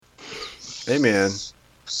Hey, man.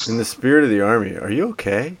 In the spirit of the Army, are you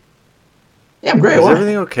okay? Yeah, I'm great. Is What?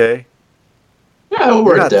 everything okay? Yeah, I You're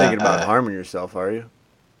worked. not thinking about harming yourself, are you?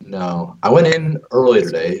 No, I went Okay. in early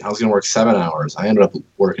That's today. good. I was gonna work 7 hours. I ended up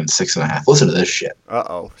working 6.5. Listen to this shit.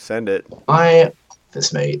 Uh-oh. Send it. My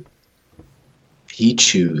office mate, he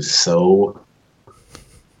chews so.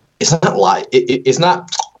 It's not like it's not.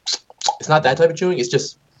 It's not that type of chewing. It's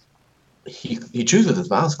just he chews with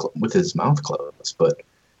his mouth closed, but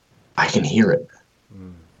I can hear it.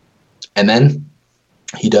 Mm. And then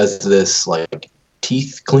he does this like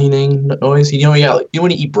teeth cleaning noise. When you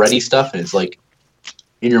eat bready stuff and it's like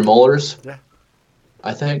in your molars. Yeah.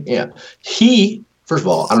 I think. Yeah. He, first of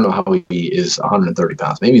all, I don't know how he is 130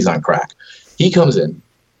 pounds. Maybe he's on crack. He comes in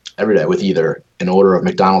every day with either an order of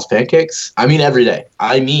McDonald's pancakes. I mean, every day.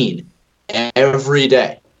 I mean, every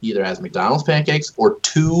day. He either has McDonald's pancakes or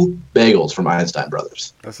two bagels from Einstein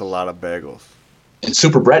Brothers. That's a lot of bagels. And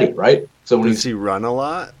super bready, right? So when Does he's he run a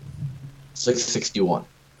lot? 661.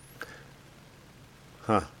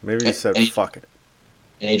 Huh. Maybe he And, said and, he, fuck it.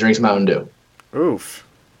 and he drinks Mountain Dew. Oof.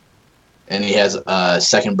 And he has a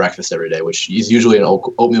second breakfast every day, which is usually an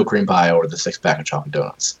oatmeal cream pie or the 6-pack of chocolate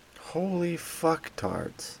donuts. Holy fuck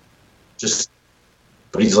tarts.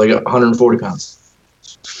 But he's like 140 pounds.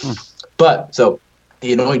 But so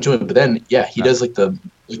he annoying to him. But then he does like the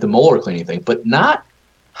molar cleaning thing, but not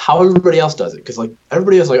how everybody else does it. Because like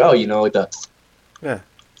everybody else, like like the Yeah.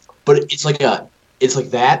 But it's like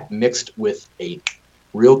that mixed with a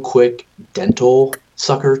real quick dental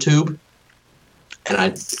sucker tube, and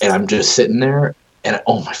I'm just sitting there. And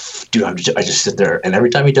oh my dude, I just sit there, and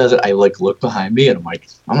every time he does it, I like look behind me, and I'm like,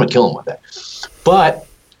 I'm gonna kill him with that. But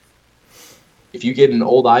if you get an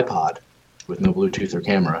old iPod with no Bluetooth or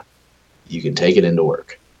camera, you can take it into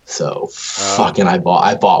work. So fucking, I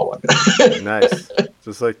bought one. Nice.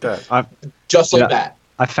 Just like that. Just like that.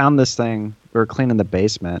 I found this thing. We were cleaning the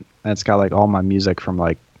basement, and it's got like all my music from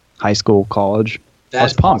like high school, college. I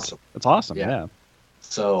was pumped. Awesome. It's awesome. Yeah.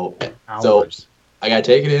 So Hours. I gotta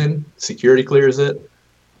take it in. Security clears it,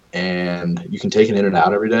 and you can take it in and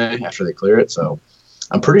out every day after they clear it. So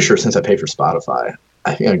I'm pretty sure since I paid for Spotify,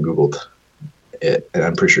 I think I googled it, and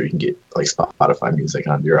I'm pretty sure you can get like Spotify music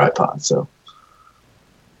on your iPod. So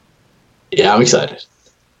yeah, I'm excited.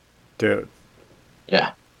 Dude.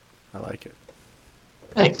 Yeah. I like it.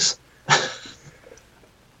 Thanks.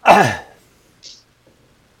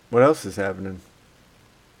 What else is happening?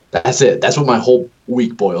 That's it. That's what my whole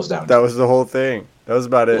week boils down to. That was the whole thing. That was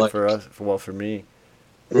about it Like- for us. For me.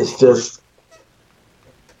 It's just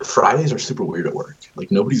Fridays are super weird at work.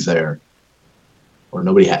 Like nobody's there, or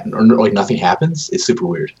like nothing happens. It's super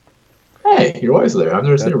weird. Hey, your wife's there. I've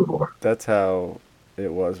never seen her before. That's how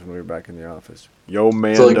it was when we were back in the office. Yo,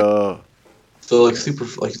 Manda. So like super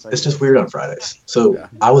like it's just weird on Fridays. So Yeah.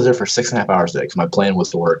 I was there for 6.5 hours today because my plan was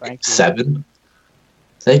to work Thank you. 7.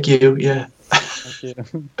 Thank you. Yeah. Thank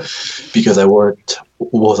you. Because I worked.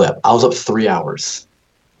 What was that? I was up 3 hours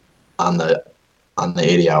on the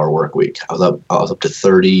 80-hour work week. I was up to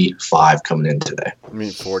 35 coming in today. I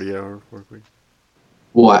mean, 40-hour work week.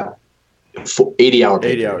 What? 80-hour pay 80 hour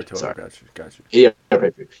period, total. sorry. Got you. 80-hour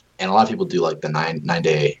pay period. And a lot of people do like the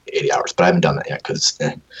 9-day 80 hours, but I haven't done that yet because.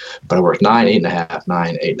 But I worked 9, 8.5,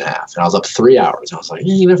 9, 8.5, and I was up 3 hours. And I was like,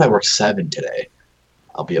 even if I work 7 today,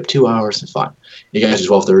 I'll be up 2 hours. It's fine. You guys are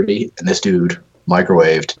 12:30, and this dude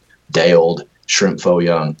microwaved day old shrimp faux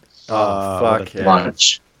young Oh, fuck yeah.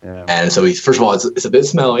 lunch. Yeah. And so first of all, it's a bit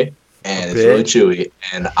smelly and it's really chewy.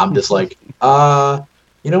 And I'm just like,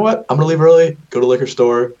 you know what? I'm gonna leave early, go to the liquor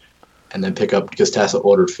store, and then pick up because Tessa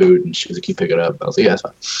ordered food and she was like, "Can you pick it up?" I was like, "Yeah, that's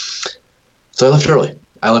fine." So I left early.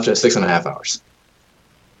 I left at 6.5 hours.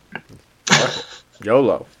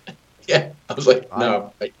 YOLO. Yeah, I was like,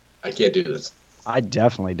 no, I can't do this. I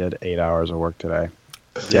definitely did 8 hours of work today.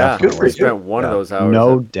 Yeah, Good for I you. spent one of Yeah. those hours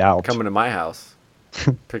No doubt. coming to my house,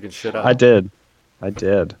 picking shit up. I did. Of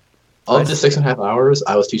the 6.5 hours,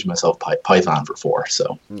 I was teaching myself Python for 4.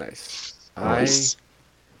 So Nice. Nice. I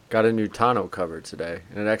got a new tonneau cover today,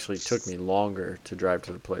 and it actually took me longer to drive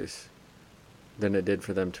to the place than it did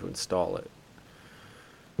for them to install it.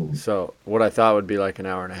 So what I thought would be like an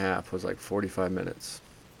hour and a half was like 45 minutes.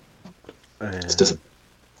 it's just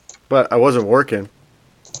But I wasn't working,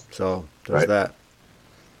 so there's Right. that.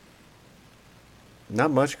 Not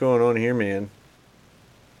much going on here, man.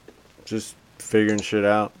 Just figuring shit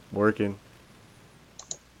out, working.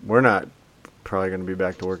 We're not probably going to be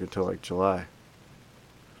back to work until like July.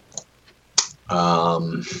 I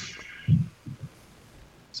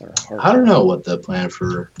don't know what the plan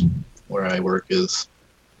for where I work is.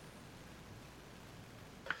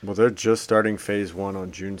 Well, they're just starting phase 1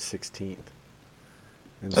 on June 16th.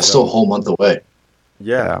 And That's still a whole month away.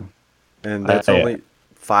 Yeah. And that's only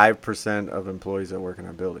 5% of employees that work in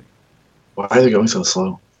our building. Why are they going so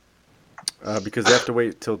slow? Because they have to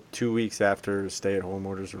wait till 2 weeks after stay-at-home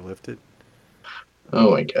orders are lifted.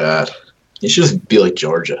 Oh my god! You should just be like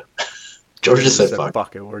Georgia. Georgia said, "Fuck.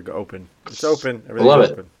 Fuck it, we're open. It's open. I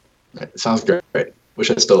love open. It sounds great. Wish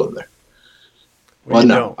I still lived there. Well,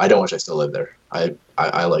 no, I don't wish I still lived there. I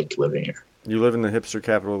like living here. You live in the hipster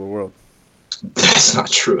capital of the world. That's not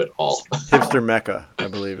true at all. Hipster Mecca, I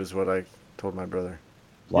believe, is what I told my brother.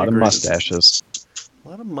 A lot of mustaches. A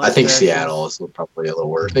lot of mustaches. I think Seattle is probably a little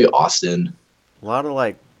worse. Maybe Austin. A lot of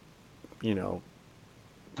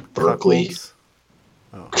Berkeley. Cuckolds.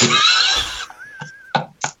 Oh.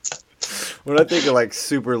 When I think of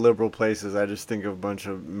super liberal places, I just think of a bunch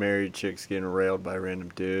of married chicks getting railed by random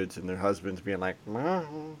dudes and their husbands being like,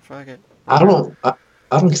 fuck it. I don't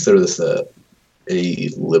consider this a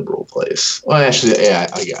liberal place. Well, actually, yeah,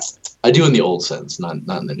 I do in the old sense, not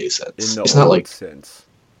in the new sense. It's not like sense.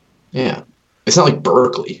 Yeah, it's not like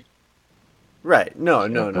Berkeley. Right? No.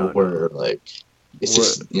 Where it's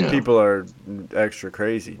just people are extra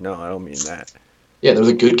crazy. No, I don't mean that. Yeah, there's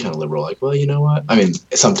a good kind of liberal. Well, you know what? I mean,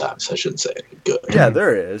 sometimes I shouldn't say good. Yeah,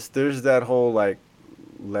 there is. There's that whole let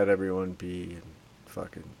everyone be and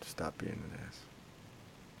fucking stop being an ass.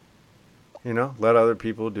 Let other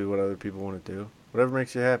people do what other people want to do. Whatever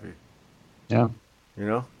makes you happy. Yeah.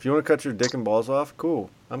 If you want to cut your dick and balls off,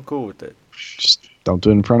 cool. I'm cool with it. Just don't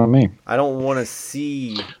do it in front of me. I don't want to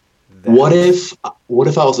see that. What if I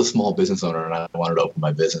was a small business owner and I wanted to open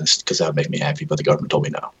my business because that would make me happy, but the government told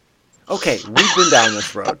me no? Okay, we've been down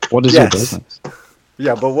this road. What is your business?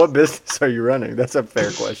 Yeah, but what business are you running? That's a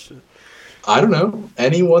fair question. I don't know.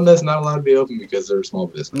 Anyone that's not allowed to be open because they're a small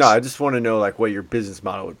business. No, I just want to know what your business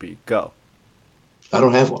model would be. Go. I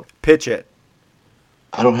don't have one. Pitch it.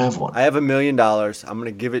 I don't have one. I have $1 million. I'm going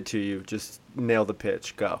to give it to you. Just nail the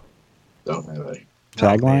pitch. Go. Don't have any.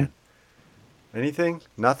 Tagline? Anything?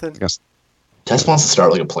 Nothing? Tess wants to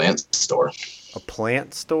start a plant store. A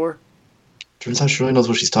plant store? Turns out she really knows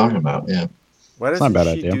what she's talking about. Yeah. Why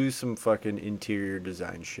doesn't she do some fucking interior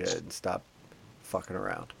design shit and stop fucking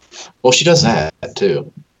around? Well, she does that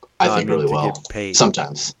too. I think really well. Get paid.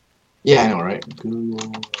 Sometimes. Yeah, I know, right?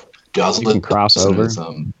 Dude, I was can cross over. I was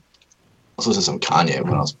listening to some Kanye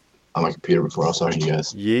when I was on my computer before I was talking to you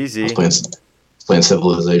guys. Yeezy. I was playing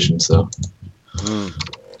Civilization, so.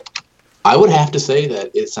 I would have to say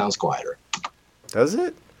that it sounds quieter. Does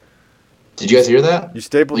it? Did you guys hear that? You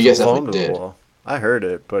stapled the phone to the wall. I heard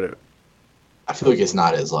it, but I feel like it's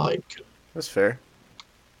not as That's fair.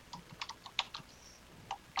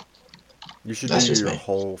 You should do your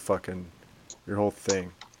whole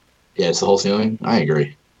thing. Yeah, it's the whole ceiling. I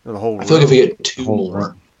agree. The whole room. I feel like if we get two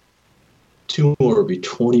more would be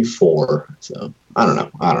 24. So I don't know.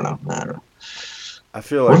 I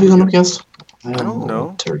feel what are we going up against? I don't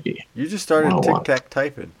know. Turkey. You just started tic-tac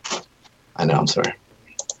typing. I know. I'm sorry.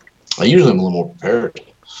 I usually am a little more prepared.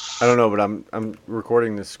 I don't know, but I'm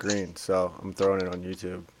recording this screen, so I'm throwing it on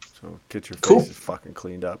YouTube. So get your faces fucking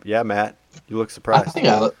cleaned up. Yeah, Matt, you look surprised. I think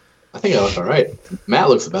I look all right. Matt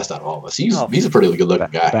looks the best out of all of us. He's a pretty good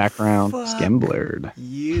looking guy. Background skin blurred.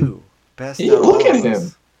 You best. Look at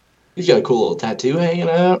him. He's got a cool little tattoo hanging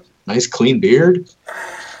out. Nice clean beard.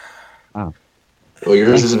 Wow. Well,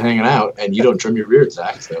 yours isn't hanging out, and you don't trim your beard,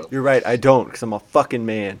 Zach. So. You're right. I don't, because I'm a fucking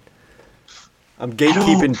man. I'm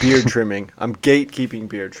gatekeeping beard trimming. I'm gatekeeping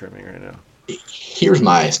beard trimming right now. Here's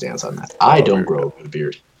my stance on that. I don't grow a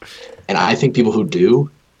beard. And I think people who do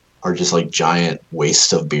are just giant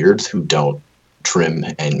wastes of beards who don't trim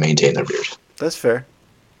and maintain their beard. That's fair.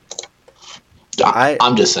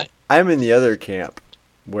 I'm just saying. I'm in the other camp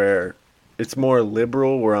where it's more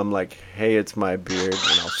liberal, where I'm like, hey, it's my beard,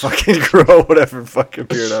 and I'll fucking grow whatever fucking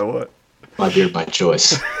beard I want. My beard, my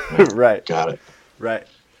choice. Right. Got it. Right.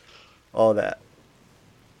 All that.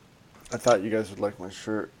 I thought you guys would like my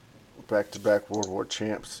shirt. Back-to-back World War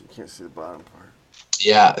champs. You can't see the bottom part.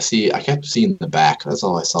 Yeah, see, I kept seeing the back. That's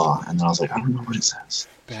all I saw. And then I was like, I don't know what it says.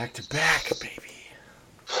 Back-to-back, baby.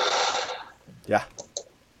 Yeah.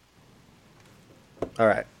 All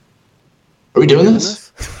right. Are we doing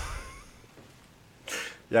this?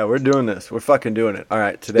 Yeah, we're doing this. We're fucking doing it. All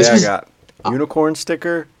right, today I got unicorn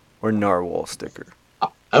sticker or narwhal sticker.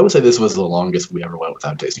 I would say this was the longest we ever went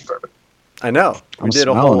without tasting bourbon. I know. We did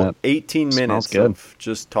a whole 18 minutes of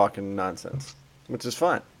just talking nonsense, which is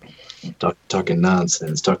fun. Talking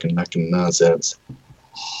nonsense.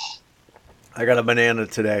 I got a banana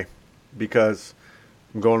today because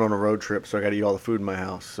I'm going on a road trip, so I got to eat all the food in my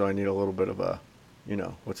house. So I need a little bit of a,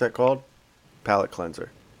 what's that called? Palate cleanser.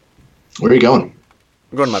 Where are you going?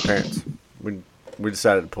 I'm going to my parents. We we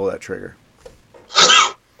decided to pull that trigger.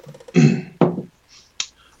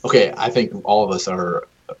 Okay, I think all of us are.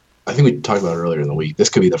 I think we talked about it earlier in the week. This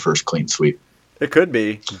could be the first clean sweep. It could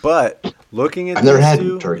be, but looking at I've never these had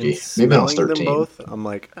two turkey. and Maybe when I was smelling them 13. both, I'm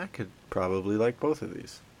like, I could probably like both of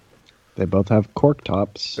these. They both have cork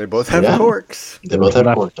tops. They both have Yeah. corks. They both have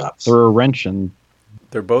pork tops. They're a wrench and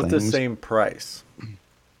They're both the Things. same price.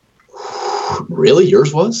 Really?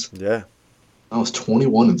 Yours was? Yeah. I was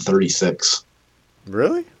 21 and 36.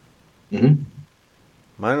 Really? Mm-hmm.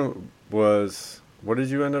 Mine was. What did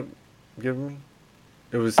you end up giving me?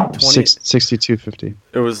 It was 20. 62.50.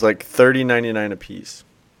 It was like $30.99 a piece.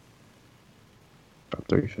 About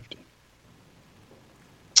 3.50.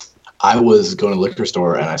 I was going to the liquor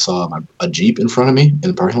store and I saw a Jeep in front of me in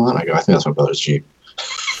the parking lot. I go, I think that's my brother's Jeep.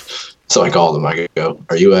 So I called him. I go,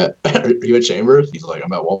 are you at Chambers? He's like,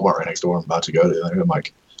 I'm at Walmart right next door. I'm about to go to there. I'm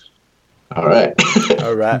like, all right.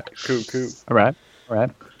 All right. Cool. All right. All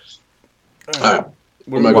right. What am I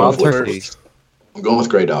am I going going Wild for turkey. first? I'm going with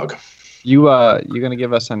Grey Dog. You gonna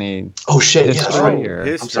give us any Oh, shit. Yeah, that's History right. or-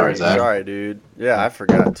 History. I'm sorry, Zach. Sorry, dude. Yeah, I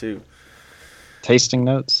forgot too. tasting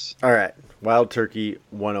notes? All right. Wild Turkey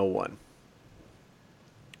 101.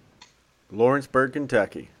 Lawrenceburg,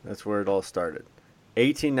 Kentucky. That's where it all started.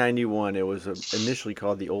 1891, it was initially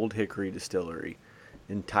called the Old Hickory Distillery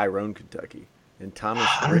in Tyrone, Kentucky. And Thomas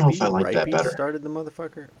I don't know if I like that Rippey better. started the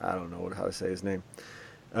motherfucker. I don't know how to say his name.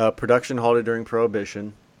 Production halted during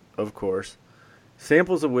Prohibition, of course.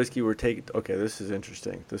 Samples of whiskey were taken. Okay, this is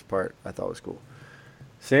interesting. This part I thought was cool.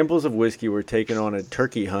 Samples of whiskey were taken on a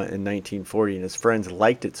turkey hunt in 1940, and his friends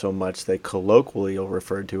liked it so much they colloquially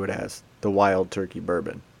referred to it as the Wild Turkey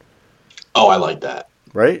Bourbon. Oh, I like that.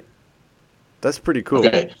 Right? That's pretty cool.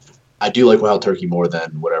 Okay. I do like Wild Turkey more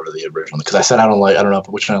than whatever the original. Because I said I don't know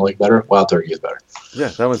which one I like better. Wild Turkey is better. Yeah,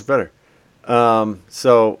 that one's better.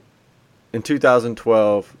 So, in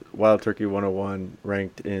 2012, Wild Turkey 101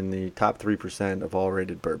 ranked in the top 3% of all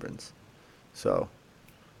rated bourbons. So,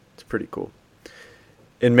 it's pretty cool.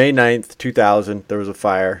 In May 9th, 2000, there was a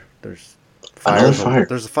fire. There's Another fires. fire.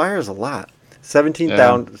 There's fires a lot.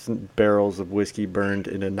 17,000 barrels of whiskey burned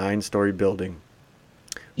in a 9-story building.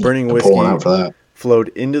 Burning I'm whiskey pulling out for that. flowed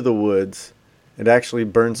into the woods. It actually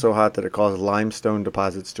burned so hot that it caused limestone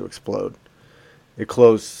deposits to explode. It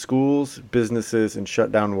closed schools, businesses, and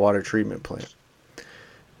shut down water treatment plant.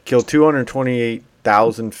 Killed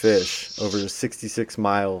 228,000 fish over a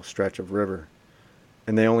 66-mile stretch of river.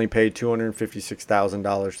 And they only paid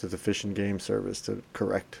 $256,000 to the Fish and Game Service to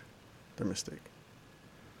correct their mistake.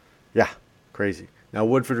 Yeah, crazy. Now,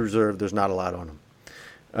 Woodford Reserve, there's not a lot on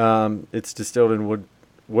them. It's distilled in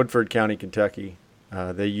Woodford County, Kentucky.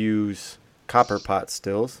 They use copper pot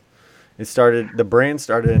stills. The brand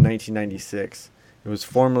started in 1996. It was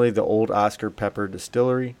formerly the Old Oscar Pepper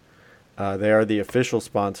Distillery. They are the official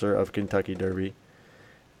sponsor of Kentucky Derby.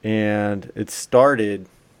 And it started,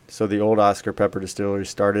 so the Old Oscar Pepper Distillery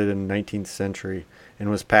started in the 19th century and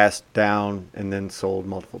was passed down and then sold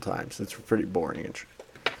multiple times. It's pretty boring.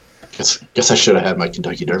 Guess I should have had my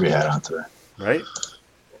Kentucky Derby hat on today. Right?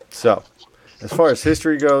 So, as far as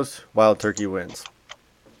history goes, Wild Turkey wins.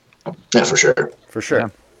 Yeah, for sure. For sure. Yeah.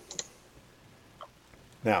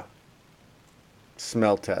 Now,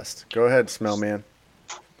 smell test. Go ahead, smell man.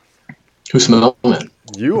 Who's smelling?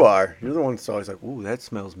 You are. You're the one that's always like, ooh, that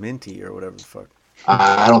smells minty or whatever the fuck.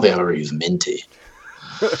 I don't think I've ever used minty.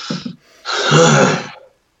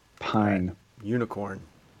 Pine. Unicorn.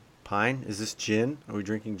 Pine? Is this gin? Are we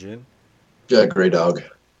drinking gin? Yeah, Grey Dog.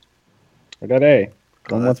 I got A.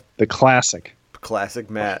 Going that's- with the classic. Classic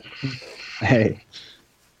Matt. Hey,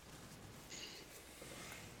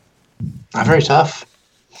 Not very tough.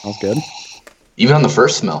 that's good. Even on the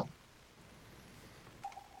first smell.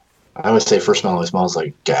 I would say first smell always smells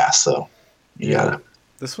like gas, though. You gotta.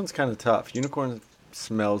 This one's kind of tough. Unicorn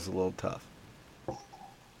smells a little tough.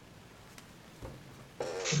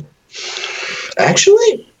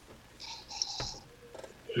 Actually?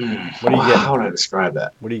 What are you How getting? would I describe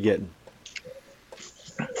that? What are you getting?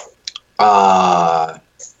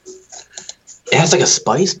 It has like a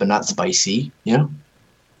spice, but not spicy, you know?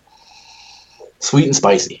 Sweet and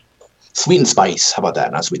spicy. Sweet and spice. How about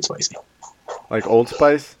that? Not sweet and spicy. Like Old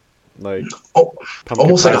Spice? Like Oh, pumpkin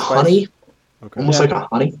almost like pie a spice? honey. Okay. Almost like a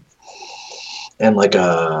honey. And like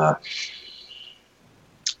a...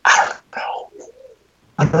 I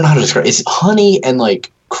don't know how to describe it. It's honey and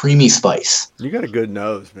like creamy spice. You got a good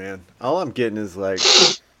nose, man. All I'm getting is like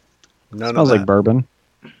none Smells of like that. bourbon.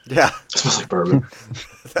 Yeah, It smells like bourbon.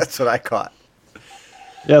 that's what I caught.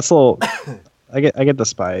 Yeah, it's a little. I get the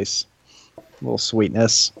spice, a little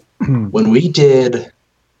sweetness. When we did...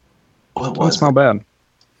 What Doesn't was smell it? bad.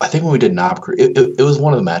 I think when we did Knob Creek, it was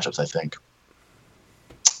one of the matchups, I think.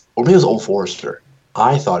 Or maybe it was Old Forester.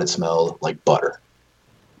 I thought it smelled like butter.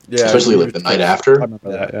 Yeah, Especially like the night after. I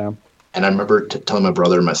remember that, yeah. And I remember telling my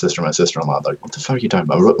brother and my sister-in-law, like, what the fuck are you talking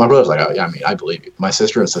about? My brother's like, oh, yeah, I mean, I believe you. My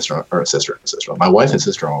sister and sister-in-law. My wife and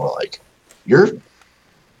sister-in-law were like, you're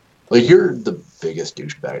the biggest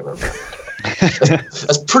douchebag I've ever met.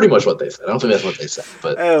 That's pretty much what they said. I don't think that's what they said,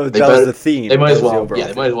 but that was the theme. They might as well. Yeah,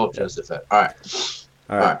 they might as well just defend. All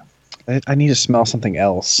right. I need to smell something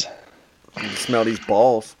else. You can smell these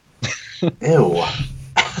balls. Ew.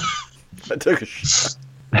 I took a shot.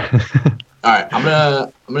 All right,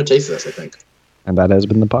 I'm gonna taste this, I think. And that has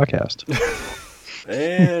been the podcast.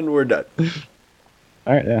 And we're done.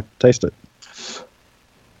 All right, yeah, taste it.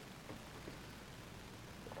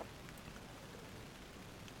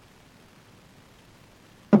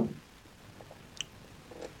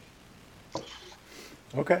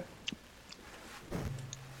 Okay.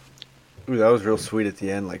 Ooh, that was real sweet at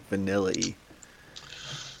the end, like vanilla-y.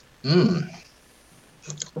 Mmm.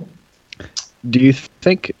 Do you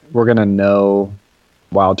think we're going to know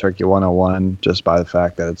Wild Turkey 101 just by the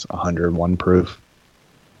fact that it's 101 proof?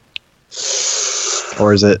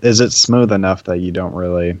 Or is it smooth enough that you don't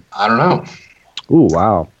really... I don't know. Ooh,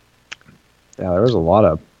 wow. Yeah, there was a lot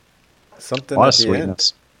of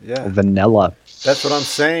Sweetness. Yeah. Vanilla. That's what I'm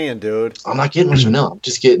saying, dude. I'm not getting much vanilla. I'm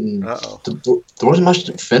just getting... Uh-oh. There wasn't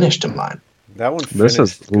much finish to mine. That one finished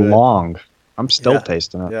This is good. long. I'm still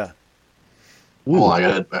tasting it. Yeah. Ooh. Well, I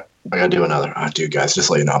gotta do another. Dude, guys, just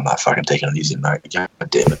let you know, I'm not fucking taking it easy tonight. God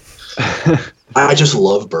damn it. I just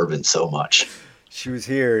love bourbon so much. She was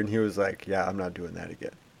here, and he was like, yeah, I'm not doing that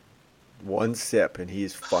again. One sip, and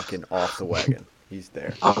he's fucking off the wagon. He's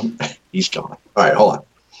there. He's gone. All right, hold on.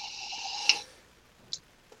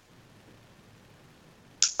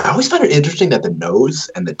 I always find it interesting that the nose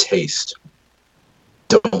and the taste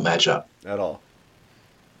don't match up. At all.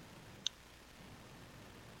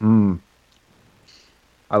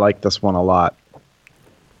 I like this one a lot.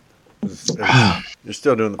 You're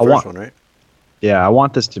still doing the first one, right? Yeah, I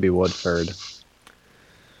want this to be Woodford.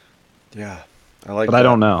 Yeah. I like But that. I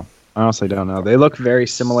don't know. I honestly don't know. They look very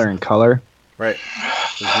similar in color. Right.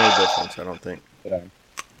 There's no difference, I don't think. Yeah.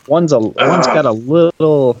 One's got a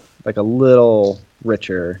little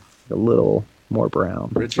richer, a little more brown.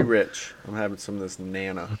 Richie Rich. I'm having some of this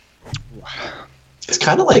Nana. It's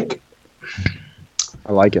kind of like...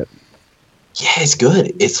 I like it. Yeah, it's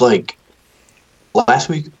good. It's like... Last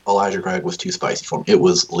week, Elijah Craig was too spicy for me. It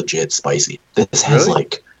was legit spicy. This has Really?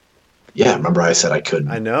 like... Yeah, remember I said I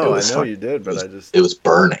couldn't. I know you did, but It was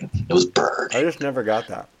burning. It was burning. I just never got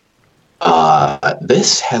that.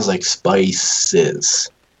 This has like spices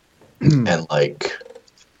and like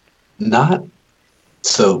not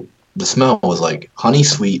so the smell was like honey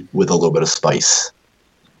sweet with a little bit of spice.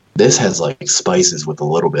 This has like spices with a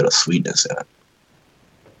little bit of sweetness in it.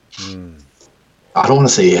 I don't want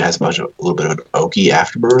to say it has a little bit of an oaky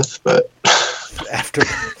afterbirth, but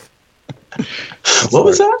Afterbirth. what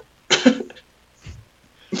was that?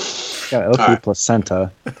 Got oaky Alright.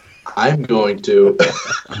 placenta. I'm going to.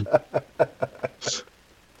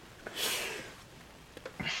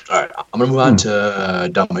 All right, I'm gonna move on to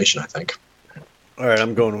Dalmatian. I think. All right,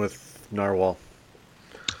 I'm going with Narwhal.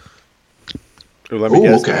 Ooh, let me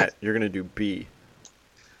guess, okay. Matt. You're going to do B.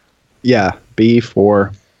 Yeah, B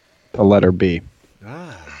for the letter B.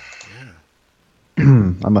 Ah,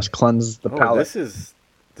 yeah. I must cleanse the palate.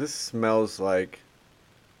 This smells like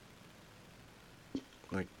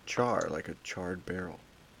char, like a charred barrel.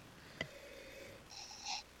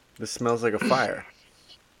 This smells like a fire.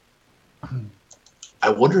 I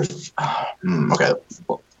wonder if. Okay.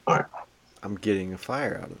 Well, all right. I'm getting a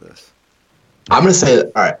fire out of this. I'm gonna say.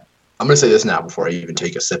 All right. I'm gonna say this now before I even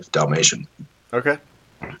take a sip of Dalmatian. Okay.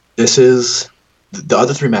 This is the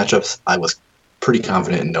other three matchups. I was pretty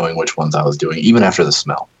confident in knowing which ones I was doing, even after the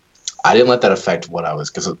smell. I didn't let that affect what I was,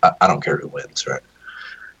 because I don't care who wins, right?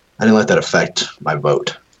 I didn't let that affect my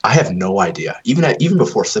vote. I have no idea, even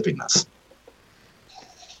before sipping this.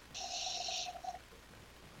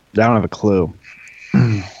 I don't have a clue.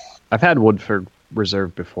 I've had Woodford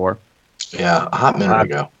Reserve before. Yeah, a hot minute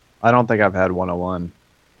ago. I don't think I've had 101.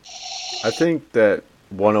 I think that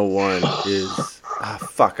 101 is...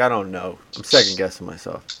 fuck, I don't know. I'm second guessing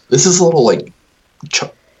myself. This is a little like...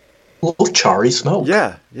 little charry smoke.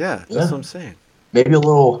 Yeah, that's what I'm saying. Maybe a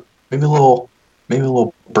little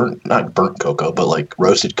burnt, not burnt cocoa, but like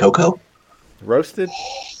roasted cocoa. Roasted?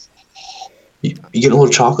 You getting a little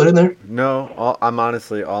chocolate in there? No, all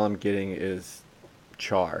I'm getting is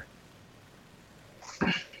char.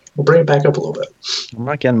 We'll bring it back up a little bit. I'm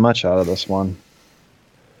not getting much out of this one.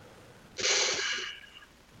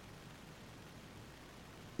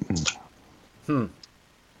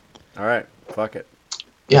 All right, fuck it.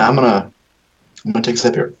 Yeah, I'm gonna take a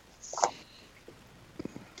sip here.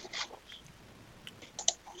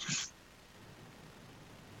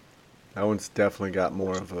 That one's definitely got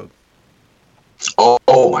more of a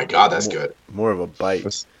Oh my god, that's good. more of a bite,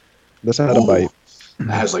 This had a bite. It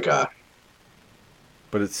has like a.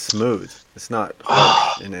 but it's smooth. It's not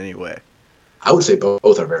harsh in any way. I would say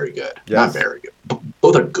both are very good. Yes. Not very good.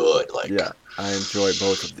 Both are good. Like Yeah, I enjoy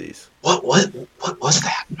both of these. what was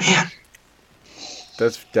that, man?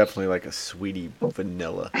 That's definitely like a sweetie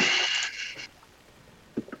vanilla.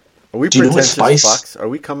 Are we Do you know what pretentious spice- fucks? Are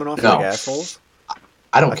we coming off No. like assholes?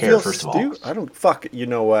 I don't I care. feel First of all, I don't fuck it. You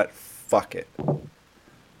know what? Fuck it.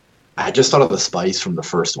 I just thought of the spice from the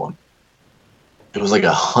first one. It was like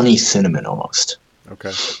a honey cinnamon almost.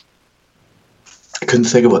 Okay. I couldn't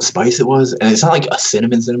think of what spice it was, and it's not like a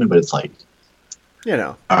cinnamon, but it's like, You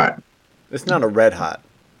know, all right, it's not a red hot.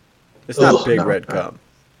 It's not Ugh, big no, red no. gum.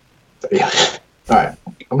 yeah, all right.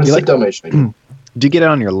 I'm gonna You sip like- Dalmatian again. Do you get it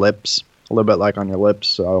on your lips? A little bit like on your lips,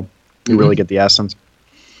 so you really get the essence.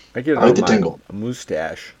 I get it I like on the my tingle.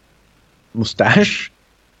 mustache. Mustache.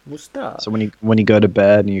 Mustache. So when you go to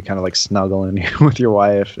bed and you kind of like snuggle in with your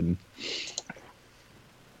wife and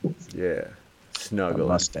Yeah. Snuggle.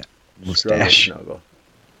 mustache. Struggle, Mustache. snuggle.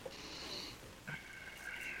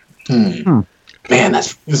 Man,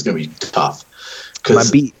 this is gonna be tough My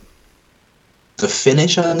because beat. the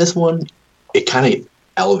finish on this one, it kind of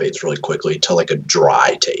elevates really quickly to like a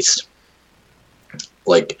dry taste.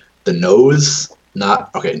 Like the nose,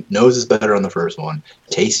 nose is better on the first one.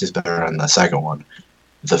 Taste is better on the second one.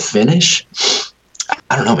 The finish,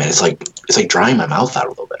 I don't know, man. It's like drying my mouth out a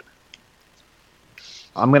little bit.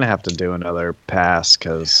 I'm gonna have to do another pass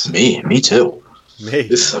because Me too. Me.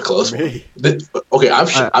 This is a close Me. one. Okay,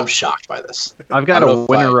 I'm shocked by this. I've got I don't a know if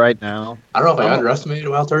winner I- right now. I don't know if I I'm- underestimated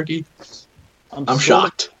Wild Turkey. I'm sort of-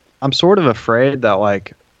 shocked. I'm sort of afraid that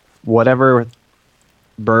like whatever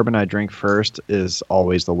bourbon I drink first is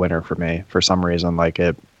always the winner for me for some reason. Like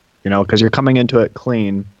it, because you're coming into it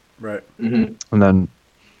clean, Right. Mm-hmm. and then,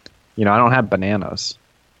 I don't have bananas.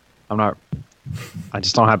 I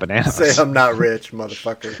just don't have bananas. Say I'm not rich,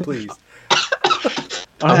 motherfucker, please. I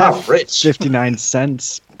I'm don't have not rich. 59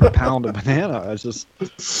 cents per pound of banana. It's just,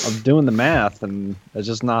 I'm doing the math, and it's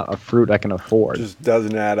just not a fruit I can afford. Just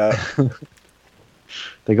doesn't add up.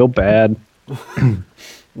 They go bad.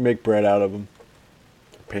 Make bread out of them.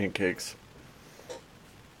 Pancakes.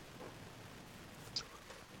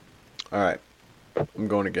 All right. I'm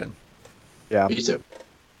going again. Yeah. Me too.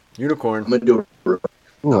 Unicorn. I'm gonna do it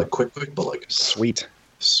Ooh. like quick, but like Sweet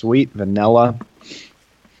vanilla.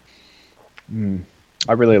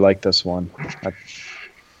 I really like this one.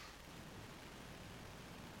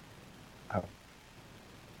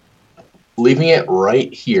 leaving it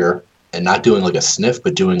right here and not doing like a sniff,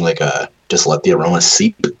 but doing like a just let the aroma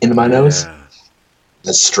seep into my nose. Yeah.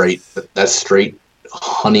 That's straight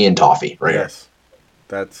honey and toffee right Yes.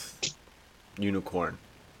 That's unicorn.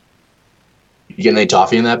 here. You getting any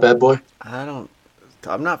toffee in that bad boy? I'm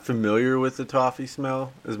not familiar with the toffee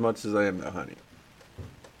smell as much as I am the honey.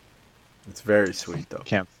 It's very sweet though.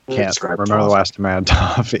 Can't Describe remember the toffee. last time I had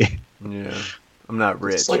toffee. Yeah. I'm not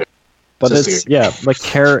rich. It's like But Just it's like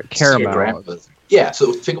like like a caramel. grandpa's- Yeah,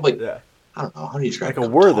 so think of like Yeah. I don't know how do you describe Like a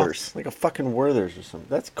it? Werther's. Like a fucking Werther's or something.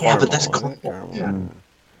 That's Yeah, caramel. but that's isn't it? caramel. Caramel. Yeah.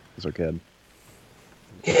 Those are good.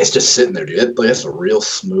 Yeah, it's just sitting there, dude. That's a real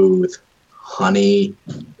smooth honey,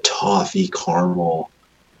 toffee, caramel.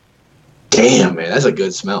 Damn, man, that's a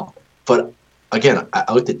good smell. But again,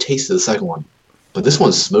 I like the taste of the second one, but this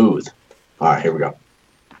one's smooth. All right, here we go.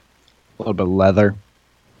 A little bit of leather.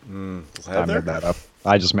 I Leather? made that up.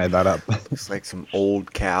 I just made that up. Looks like some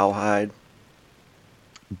old cowhide.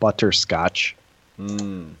 Butterscotch.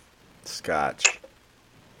 Scotch.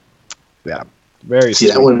 Yeah. Very See,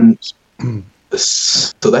 sweet. that one.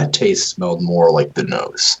 So that taste smelled more like the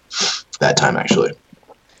nose that time, actually.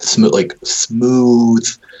 Smooth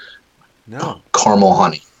No. caramel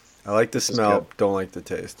honey. I like the is smell, good. don't like the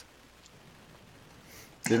taste.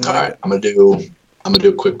 Didn't All like right, it. I'm gonna do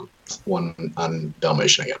a quick one on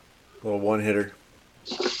Dalmatian again. Little one hitter.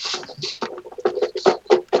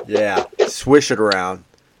 Yeah. Swish it around.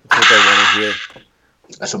 That's what they want to hear.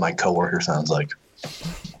 That's what my coworker sounds like.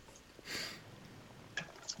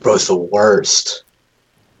 Bro, it's the worst.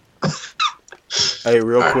 Hey,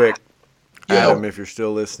 real quick. Yo. Adam, if you're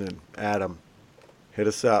still listening, Adam, hit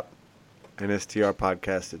us up.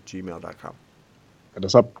 nstrpodcast@gmail.com. Hit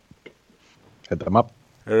us up. Hit them up.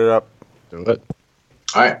 Hit it up. Do it.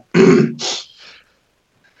 All right.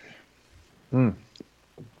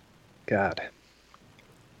 God.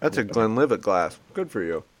 That's a Glenlivet glass. Good for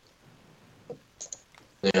you.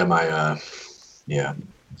 Yeah, yeah.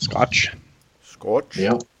 Scotch. Scotch.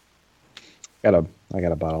 Yeah. I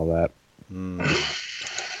got a bottle of that. Mm,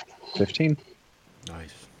 15.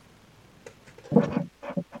 nice.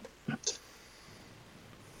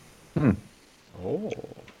 Hmm. Oh.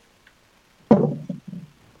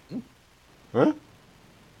 Huh?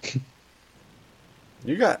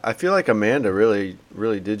 I feel like Amanda really,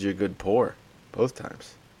 really did you a good pour both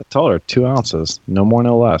times. I told her 2 ounces, no more,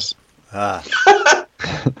 no less. Ah.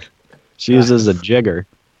 She uses a jigger.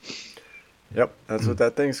 Yep, that's what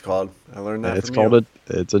that thing's called. I learned that It's from called you.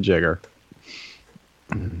 it's a jigger.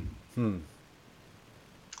 Hmm.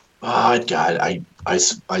 Oh God,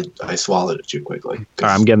 I swallowed it too quickly. All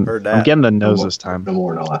right, I'm getting Heard I'm that. getting the No nose more- this time. No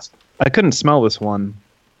more, no less. I couldn't smell this one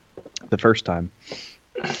the first time.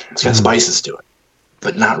 It's got spices to it,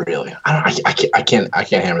 but not really. I can't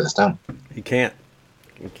hammer this down. He can't.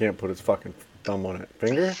 He can't put his fucking thumb on it.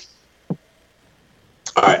 Finger?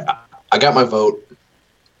 All right, I got my vote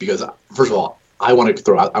because first of all, I want to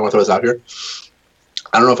throw this out here.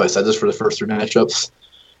 I don't know if I said this for the first 3 matchups,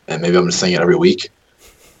 and maybe I'm just saying it every week.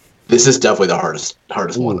 This is definitely the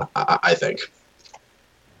hardest one, I think,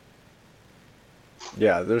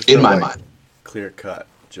 Yeah, there's in no, my like, mind. clear cut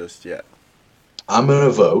just yet. I'm gonna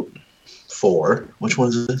vote for which one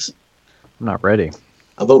is this? I'm not ready.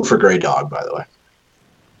 I'm voting for Grey Dog, by the way.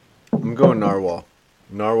 I'm going Narwhal.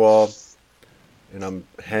 Narwhal, and I'm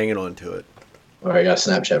hanging on to it. All right, I got a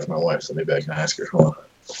Snapchat from my wife, so maybe I can ask her. Hold on.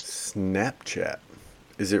 Snapchat.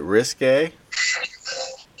 Is it risque?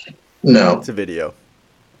 No, It's a video.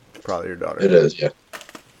 It's probably your daughter. it is. Yeah.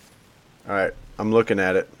 All right, I'm looking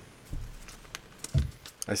at it.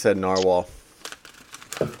 I said Narwhal.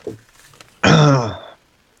 I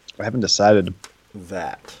haven't decided.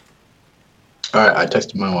 That. All right, I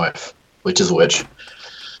texted my wife. Which is which?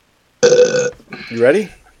 You ready?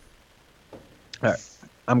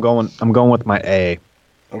 I'm going with my A.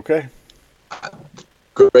 Okay.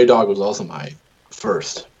 Grey Dog was also my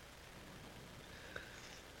first.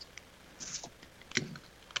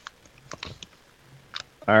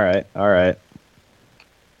 All right.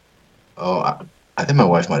 Oh, I think my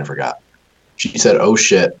wife might have forgot. She said, "Oh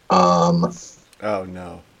shit." Oh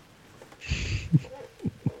no.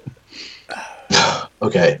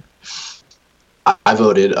 Okay. I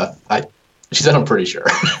voted. She said, "I'm pretty sure."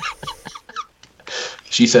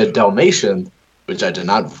 She said Dalmatian, which I did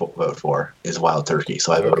not vote for, is Wild Turkey.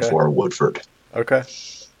 So I voted Okay. for Woodford. Okay.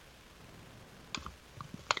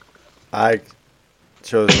 I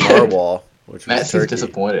chose Narwhal, which was Matt seems turkey.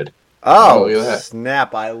 disappointed. Oh, look at that.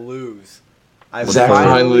 snap! I lose. I Zach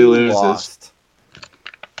finally finally loses. lost.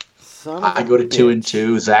 Son of I a go to 2 bitch.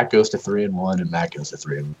 2. Zach goes to 3 1, and Matt goes to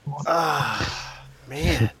 3 1. Ah,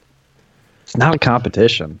 man. It's not a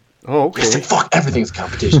competition. Oh, okay. Fuck, everything's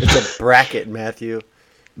competition. It's a bracket, Matthew.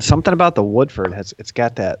 Something about the Woodford it's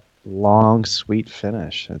got that long, sweet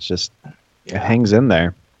finish. It's just it Yeah, hangs in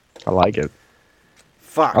there. I like it.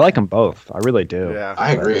 Fuck. I like them both. I really do. Yeah.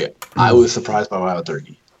 I agree. I was surprised by Wild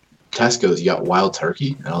Turkey. Tesco's, you got Wild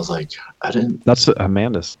Turkey? And I was like, That's what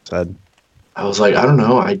Amanda said. I don't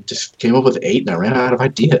know. I just came up with 8 and I ran out of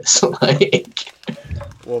ideas. Like,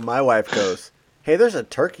 Well, my wife goes, "Hey, there's a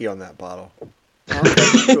turkey on that bottle."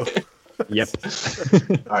 Okay, cool. Yep.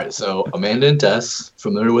 all right, so Amanda and Tess,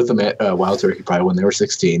 familiar with the Wild Turkey probably when they were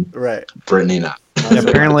 16. Right. Brittany not.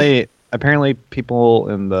 Apparently, people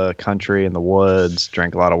in the country in the woods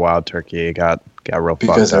drank a lot of wild turkey. Got real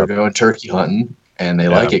Because fucked they're up. going turkey hunting and they Yeah.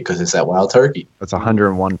 like it because it's that wild turkey. It's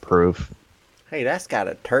 101 proof. Hey, that's got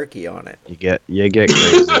a turkey on it. You get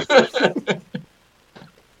crazy.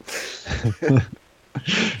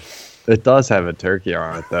 It does have a turkey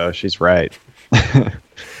on it, though. She's right.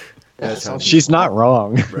 That sounds She's not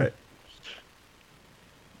wrong. right.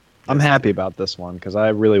 I'm happy about this one because I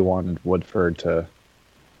really wanted Woodford to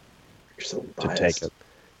You're so take biased. it.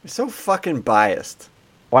 You're so fucking biased.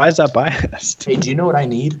 Why is that biased? Hey, do you know what I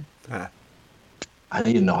need? Huh. I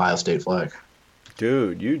need an Ohio State flag.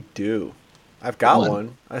 Dude, you do. I've got One.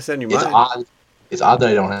 one. I send you It's mine. odd. It's odd that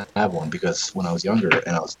I don't have one because when I was younger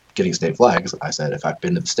and I was getting state flags, I said if I've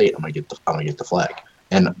been to the state, I'm gonna get the flag.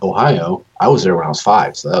 And Ohio, I was there when I was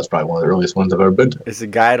 5, so that was probably one of the earliest ones I've ever been to. It's a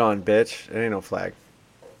guide on, bitch. It ain't no flag.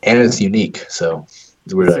 And it's unique, so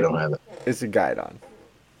it's weird I don't have it. It's a guide on.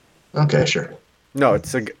 Okay, sure. No,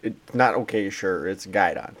 it's not okay, sure. It's a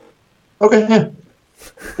guide on. Okay, yeah.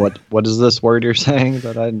 What is this word you're saying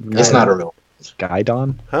that I? It's not a real. guide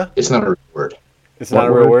on. It's not a real word. It's What not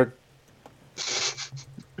a real word.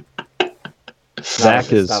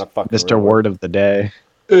 Zach is not a fucking Mr. real Word of the Day.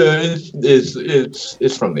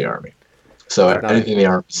 It's from the army. So It's not- anything the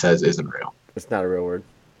army says isn't real. It's not a real word.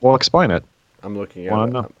 Well, explain it. I'm looking Wanna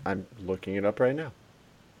at know? it. I'm looking it up right now.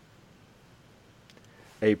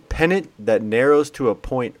 A pennant that narrows to a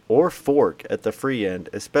point or fork at the free end,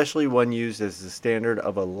 especially when used as the standard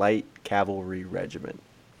of a light cavalry regiment.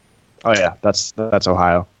 Oh yeah, that's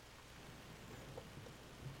Ohio.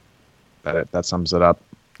 That sums it up.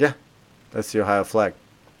 That's the Ohio flag.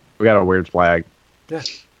 We got a weird flag. Yeah.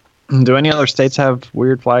 Do any other states have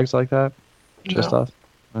weird flags like that? Just No. us?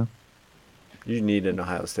 You need an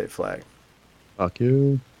Ohio State flag. Fuck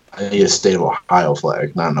you. I need a state of Ohio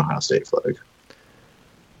flag, not an Ohio State flag.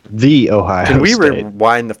 The Ohio Can we State.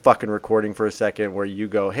 rewind the fucking recording for a second where you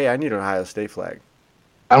go, hey, I need an Ohio State flag?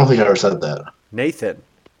 I don't think I ever said that. Nathan,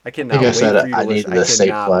 I I cannot think I wait said for you to I listen. needed a state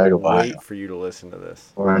cannot flag of Ohio. wait for you to listen to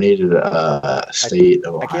this. Or I needed a state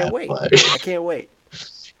of I Ohio can't wait. flag. I can't wait.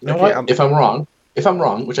 You know Okay, what? I'm- If I'm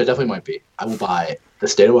wrong, which I definitely might be, I will buy the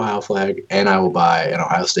state of Ohio flag and I will buy an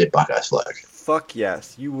Ohio State Buckeyes flag. Fuck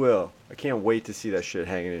yes, you will. I can't wait to see that shit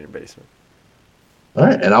hanging in your basement. All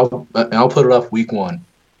right, and I'll put it up week 1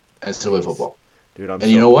 and still play football. Dude, I'm And so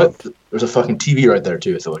you know what? pumped. There's a fucking TV right there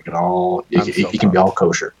too, so it can all I'm so it can be all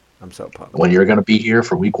kosher. I'm so pumped. When you're gonna be here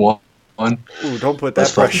for week 1, Ooh, don't put that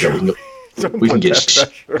let's fucking pressure. go. Don't We can put get that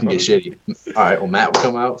pressure we can on. get shitty. All right, well Matt will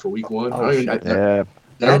come out for week 1. Oh, I don't even, shit. I, Yeah,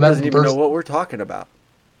 never Matt met doesn't him in even know person. what we're talking about.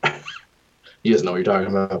 He doesn't know what you're talking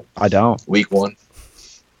about. I don't. Week 1.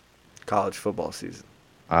 College football season.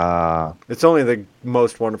 Uh, It's only the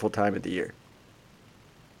most wonderful time of the year.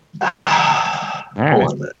 all Hold right.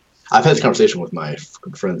 on a minute. I've had this conversation with my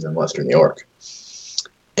friends in Western New York,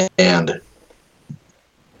 and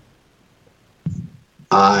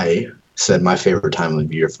I said my favorite time of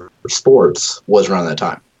the year for sports was around that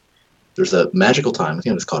time. There's a magical time. I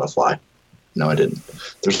think I just caught a fly. No, I didn't.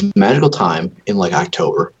 There's a magical time in like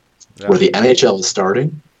October Yeah. where the NHL is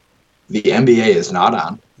starting, the NBA is not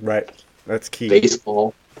on, Right. That's key.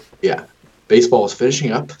 baseball is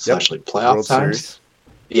finishing up, slash like playoff World times. Series.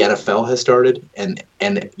 The NFL has started, and the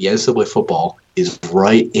NCAA football is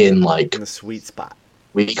right in like In the sweet spot.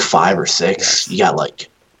 week 5 or 6. Yes. You got like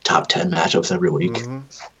top 10 matchups every week. Mhm.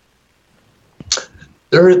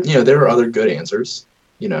 There are other good answers.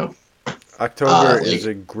 October like- is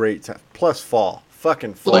a great time. Plus fall.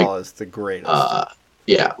 Fucking fall Like, is the greatest.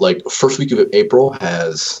 Like first week of April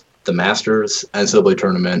has the Masters, NCAA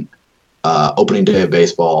tournament, opening day of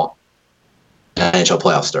baseball, and NHL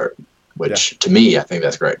playoff start. Which to me, I think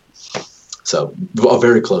that's great. So a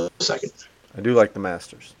very close second. I do like the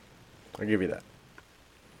Masters. I'll give you that.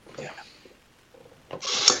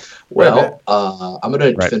 Well, I'm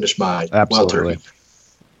gonna Right. finish my wild Absolutely. turkey.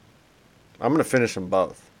 I'm going to finish them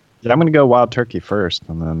both. Yeah, I'm gonna go wild turkey first,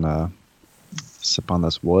 and then sip on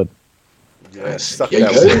this wood. Yeah, suck Yeah,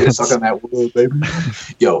 that you wood. gotta suck on that wood, baby.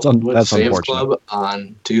 Yo, That's went to Sam's unfortunate. Club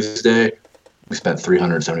on Tuesday. We spent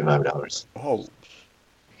 $375, Oh,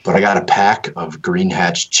 but I got a pack of Green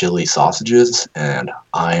Hatch chili sausages, and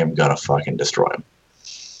I am gonna fucking destroy them.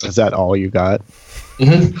 Is that all you got?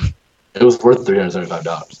 It was worth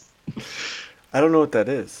 $375. I don't know what that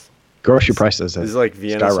is. Grocery prices Is have it like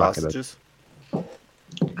Vienna skyrocketed. sausages?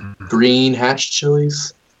 Green Hatch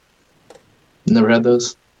chilies. Never had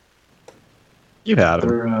those. You've had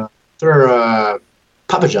them. They're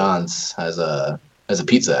Papa John's has a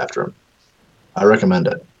pizza after them. I recommend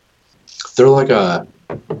it. They're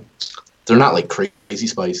not like crazy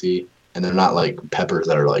spicy, and they're not like peppers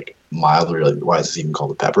that are like mildly like, why is this even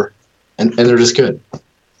called a pepper? And they're just good.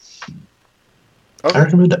 I Okay.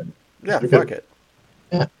 recommend it. Yeah, They're fuck good. it.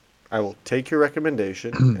 Yeah. I will take your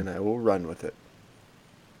recommendation and I will run with it.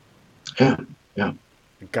 Yeah.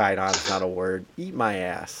 Guidon is not a word. Eat my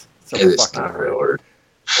ass. It's a It's fucking not a word. real word.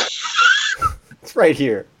 It's right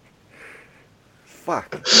here.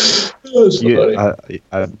 Fuck. That's so You, funny.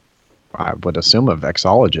 I would assume a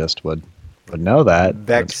vexologist would know that.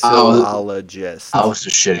 Vexillologist. I was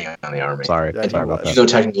just shitting on the army. Sorry, Yeah, sorry he about was. that.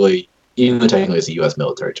 Even though technically it's a U.S.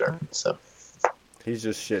 military term, so He's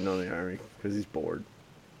just shitting on the army because he's bored.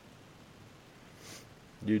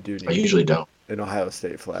 You do I need usually don't. an Ohio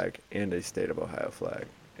State flag and a state of Ohio flag.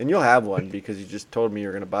 And you'll have one because you just told me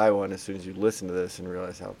you're going to buy one as soon as you listen to this and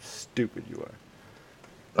realize how stupid you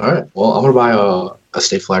are. All right. Well, I'm gonna buy a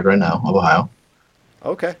state flag right now of Ohio.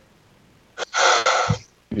 Okay.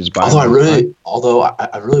 You just buy one. Although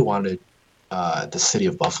I really wanted the city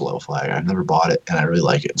of Buffalo flag. I've never bought it, and I really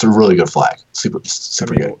like it. It's a really good flag. Super I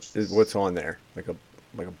mean, good. what's on there? Like a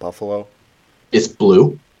buffalo? It's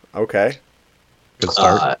blue, Okay. Good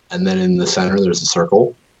start. and then in the center there's a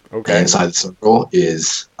circle. And Okay. inside the circle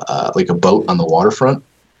is like a boat on the waterfront,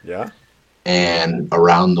 Yeah. and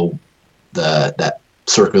around that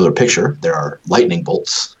circular picture there are lightning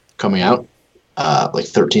bolts coming out, like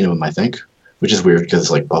 13 of them, I think, which is weird because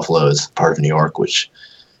like Buffalo is part of New York, which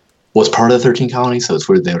was part of the 13 colonies, so it's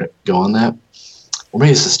weird they would go on that. Or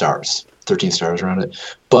maybe it's the stars, 13 stars around it.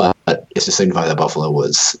 But it's to signify that Buffalo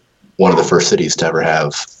was one of the first cities to ever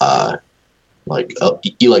have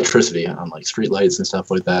electricity on like street lights and stuff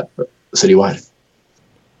like that citywide.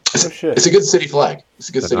 It's a good city flag. It's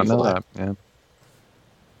a good city flag. Yeah.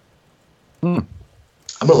 I'm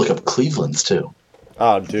gonna look up Cleveland's too.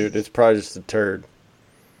 Oh, dude, it's probably just a turd.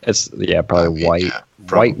 It's probably white,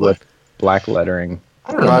 white with black lettering.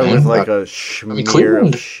 I don't know, Probably man. with like a smear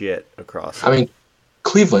Cleveland- of shit across it. I mean,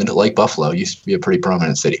 Cleveland, like Buffalo, used to be a pretty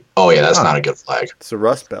prominent city. Oh yeah, that's not a good flag. It's a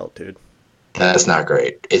Rust Belt, dude. That's not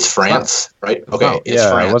great. It's France, right? Okay, Oh, it's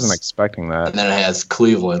France. I wasn't expecting that. And then it has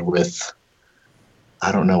Cleveland with,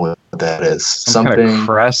 I don't know what that is. Some kind of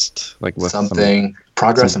crest, like with something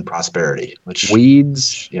progress and prosperity. Which some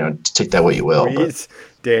weeds. take that what you will. but- Weeds,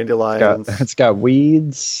 dandelions. It's got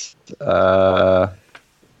weeds.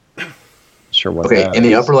 Sure what Okay, that in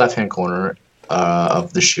the is. upper left-hand corner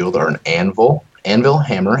of the shield are an anvil,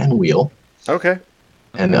 hammer, and wheel. Okay.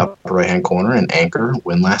 And in the upper right-hand corner, an anchor,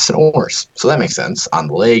 windlass, and oars. So that makes sense. On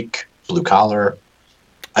the lake, blue collar.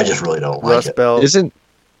 I just really don't like Rust it. Belt.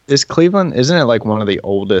 Is Cleveland? Isn't it like one of the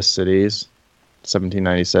oldest cities?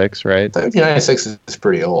 1796, right? 1796 is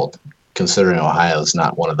pretty old, considering Ohio's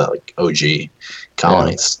not one of the like OG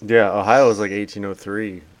colonies. Yeah, Ohio was like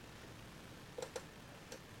 1803.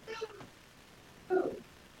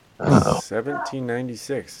 Uh-oh.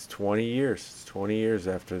 1796. It's 20 years. It's 20 years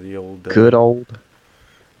after the old Good old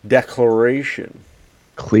Declaration.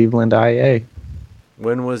 Cleveland, IA.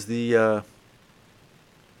 When was the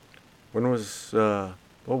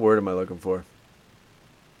what word am I looking for?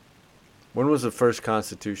 When was the first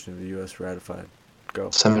Constitution of the U.S. ratified? Go.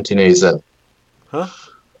 1787. Huh?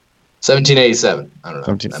 1787. I don't know.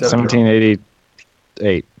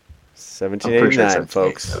 1788. 1789,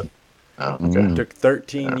 folks. 1787. Oh, okay. Mm. It took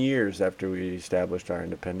 13 years after we established our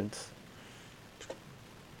independence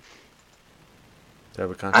to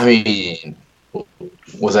have a I constitution. mean,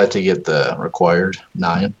 was that to get the required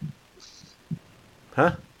 9?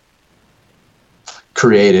 Huh?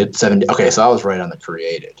 Created 70. Okay, so I was right on the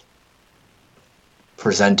created.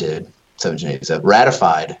 Presented 1787.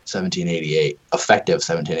 Ratified 1788. Effective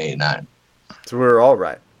 1789. So we're all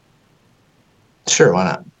right. Sure, why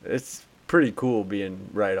not? It's pretty cool being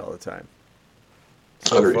right all the time.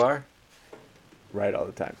 So Agreed. far, right all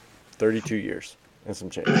the time. 32 years and some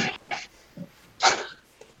change.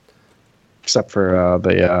 Except for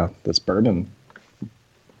this bourbon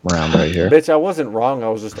round right here. Bitch, I wasn't wrong. I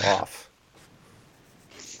was just off.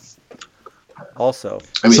 Also,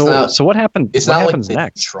 I mean, So what happened? it's What not happens like they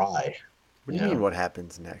next? try. what do you Yeah. mean what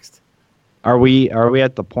happens next? Are we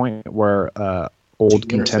at the point where old You're gonna say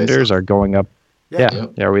contenders something. are going up? Yeah.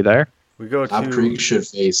 Yep. Are we there? We go Knob to Creek should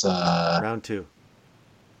face round 2.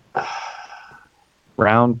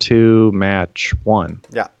 Round 2, match 1.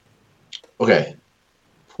 Yeah. okay.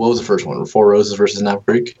 What was the first one? Four Roses versus Knob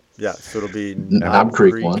Creek? Yeah, so it'll be Knob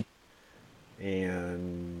Creek won.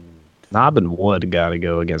 And Knob and Wood got to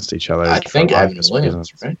go against each other. I for think Evan obvious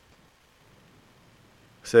Williams, reasons. right?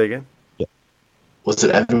 say again. Was it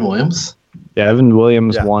Evan Williams? Yeah, Evan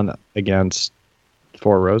Williams Yeah. won against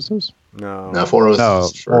Four Roses. No. No, Four Roses. No, was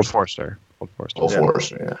Old first. Forster. Old Forster. Old Yeah.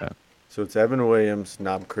 Forester, yeah. So it's Evan Williams,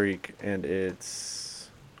 Knob Creek, and it's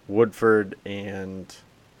Woodford and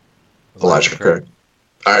Elijah Craig.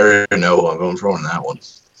 I already know who I'm going for on that one.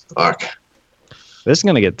 Fuck. This is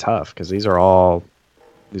gonna get tough because these are all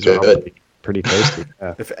Good. pretty tasty.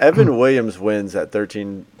 Yeah. If Evan Williams wins at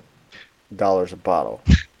 $13 a bottle,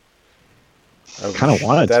 Kinda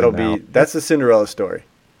wanted to now. that's the Cinderella story.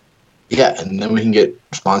 Yeah, and then we can get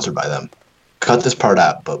sponsored by them. Cut this part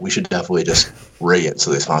out, but we should definitely just rig it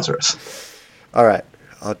so they sponsor us. All right,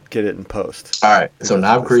 I'll get it in post. All right, so That's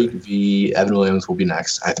Knob what I Creek say. v. Evan Williams will be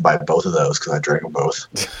next. I have to buy both of those because I drank them both.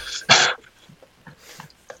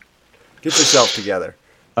 Get yourself together.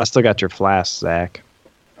 I still got your flask, Zach.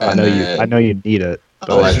 I And know then you. I know you need it.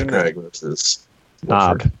 Elijah Craig versus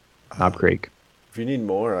Knob, Woodford. Knob Creek. If you need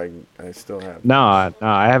more, I still have. No,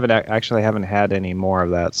 I haven't actually haven't had any more of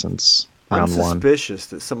that since I'm round 1. suspicious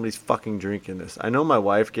that somebody's fucking drinking this. I know my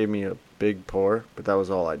wife gave me a big pour, but that was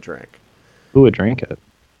all I drank. Who would drink it?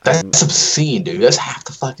 That's obscene, dude. That's half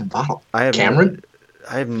the fucking bottle. I have Cameron?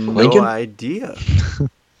 I have no Lincoln? idea.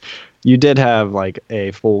 You did have like a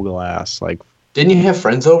full glass, like Didn't you have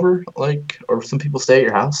friends over, like, or some people stay at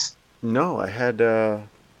your house? No, I had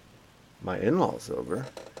my in-laws over.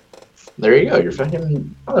 There you go. You're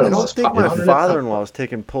fucking. I don't think my father-in-law is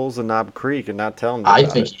taking pulls of Knob Creek and not telling me. I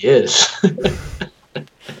about think it. he is.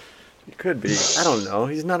 You Could be. I don't know.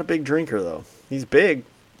 He's not a big drinker though. He's big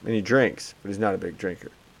and he drinks, but he's not a big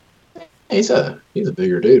drinker. He's a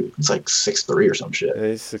bigger dude. He's like 6'3" or some shit. Yeah,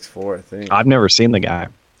 he's 6'4", I think. I've never seen the guy.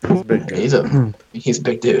 He's a big dude. He's a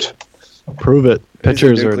big dude. Prove it. He's a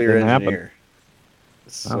Pictures are nuclear didn't happen. engineer.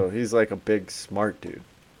 So he's like a big smart dude.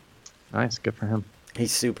 Nice, good for him.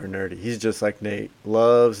 He's super nerdy. He's just like Nate.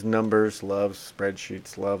 Loves numbers, loves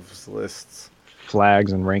spreadsheets, loves lists.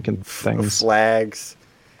 Flags and ranking things. Flags.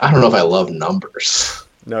 I don't know if I love numbers.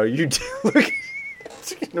 No, you do. Look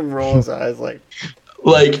at him roll his eyes like.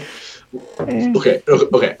 Like, okay.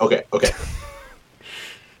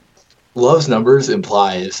 Loves numbers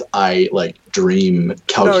implies I like dream No,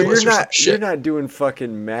 calculus or some you're shit. not doing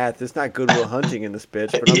fucking math. It's not Goodwill Hunting in this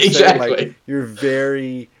bitch. But I'm Exactly. saying like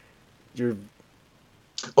you're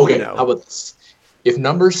Okay, you know. how about this? If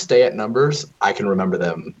numbers stay at numbers, I can remember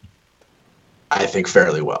them, I think,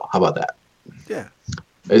 fairly well. How about that? Yeah.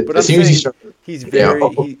 As But I'm soon as you saying start, he's Yeah.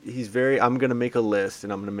 very I'm gonna make a list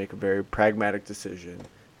and I'm gonna make a very pragmatic decision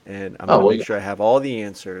and I'm gonna well, make sure I have all the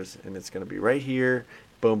answers and it's gonna be right here.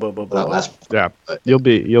 Boom, boom, boom, boom. well, boom. that's Yeah,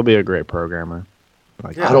 you'll be a great programmer.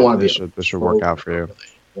 Like, Yeah. I don't want to this be. should work out for you.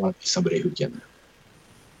 I want to be somebody who can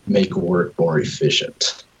make work more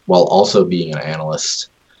efficient while also being an analyst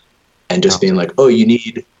and just being like, oh, you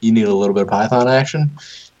need a little bit of Python action.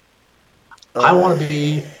 I want to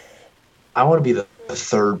be the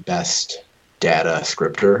third best data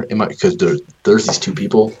scripter in my, because there's these two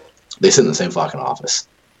people. They sit in the same fucking office.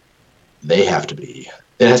 It has to be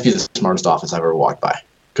the smartest office I've ever walked by,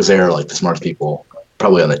 because they are like the smartest people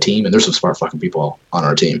probably on the team, and there's some smart fucking people on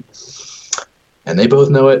our team. And they both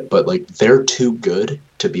know it, but like they're too good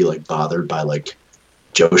to be like bothered by like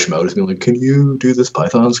Joe Schmo just being like, can you do this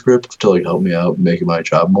Python script to like help me out making my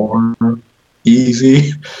job more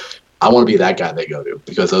easy? I want to be that guy they go to,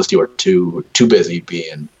 because those two are too busy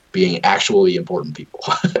being actually important people.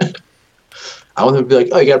 I want them to be like,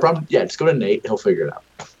 oh, you got a problem? Yeah, just go to Nate. He'll figure it out.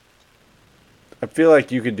 I feel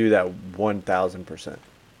like you could do that 1,000%.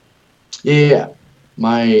 Yeah.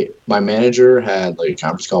 My manager had like a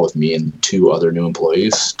conference call with me and two other new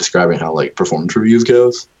employees describing how like performance reviews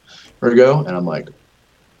go, and I'm like,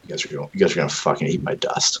 you guys are gonna fucking eat my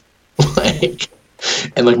dust. Like,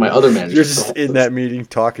 and like my other manager, You're just in that meeting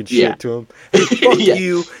talking shit Yeah. to him. Hey, fuck Yeah.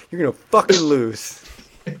 you. You're gonna fucking lose.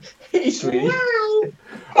 Hey, sweetie.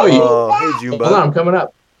 Oh, hey, June Hold on, bud. I'm coming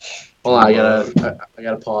up. Hold on, I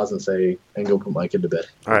gotta pause and go put my kid to bed.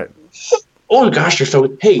 All right. Oh gosh, you're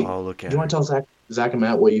so. Hey, Oh, look do at you it. want to tell Zach and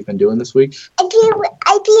Matt what you've been doing this week? I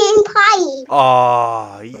did pie.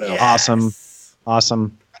 Oh, yes.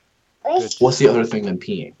 Awesome. What's the other thing than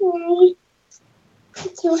peeing?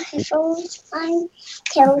 Put your headphones on.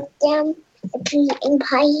 Tell them to pee in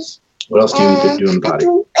pie. What else do you do in the potty?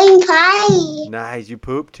 In pie. Nice. You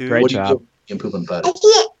poop too. Great What do you job. do in poop and I potty?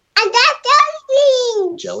 did. I got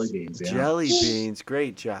those Jelly beans. Yeah. Jelly beans.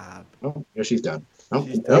 Great job. Oh, yeah, she's done. Oh,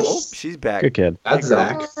 She's, oh, oh, she's back. Good kid. that's Hey, girl.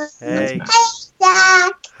 Zach. beans. Hey. That's Matt.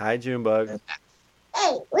 Zach. Hi, Junebug.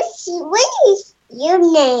 Hey, what is your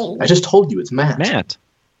name? I just told you it's Matt. Matt.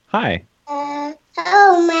 Hi.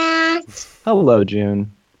 Hello, Matt. Hello,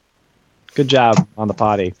 June. Good job on the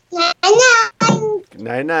potty. Hello.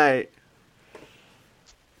 Night, night.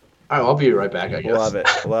 All right, I'll be right back. I guess. Love it.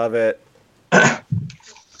 Love it.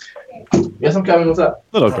 Yes, I'm coming. What's up?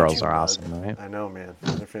 Little Hi, girls Junebug. are awesome, right? I know, man.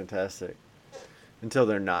 They're fantastic. Until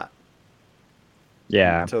they're not.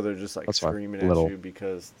 Yeah. Until they're just like That's why screaming at little- you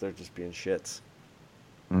because they're just being shits.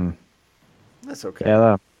 Mm. That's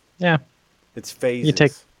okay. Yeah. It's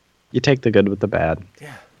phases. You take the good with the bad.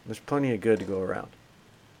 Yeah. There's plenty of good to go around.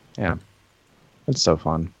 Yeah. It's so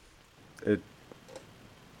fun.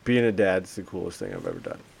 Being a dad's the coolest thing I've ever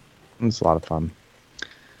done. It's a lot of fun.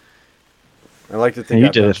 I like to think you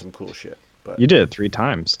I've did done it. some cool shit. But You did it 3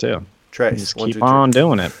 times too. You Trace, just 1, keep 2, 3. on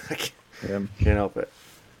doing it. I can't Yeah. can't help it.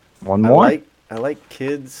 One more. I like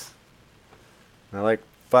kids. I like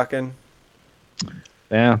fucking.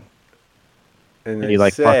 Yeah. And You they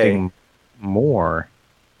like say, fucking more.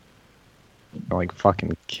 I like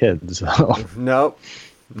fucking kids. Nope.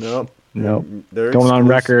 Nope. Nope. They're Going on exclusive.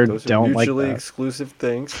 record, Those are don't like mutually that. exclusive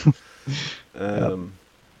things.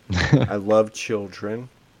 I love children.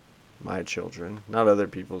 My children, not other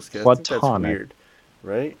people's kids. I think that's Platonic. weird,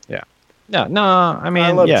 right? Yeah, no, I mean,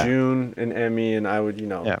 I love yeah, June and Emmy, and I would,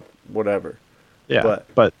 Yeah. whatever. yeah,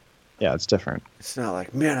 but- yeah, it's different. It's not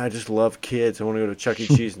like, man, I just love kids. I want to go to Chuck E.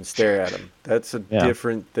 Cheese and stare at them. That's a Yeah.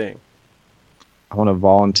 different thing. I want to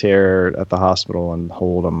volunteer at the hospital and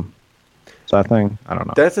hold them. Is that a thing? I don't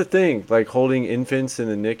know. That's the thing, like holding infants in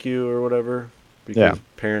the NICU or whatever, because Yeah.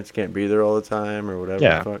 parents can't be there all the time or whatever.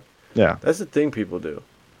 Yeah. the fuck. Yeah, That's the thing people do.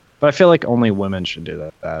 But I feel like only women should do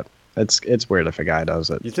that. It's weird if a guy does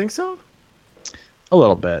it. You think so? A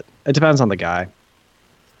little bit. It depends on the guy.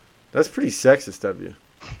 That's pretty sexist of you.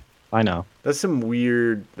 I know. That's some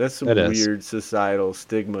weird societal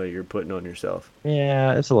stigma you're putting on yourself.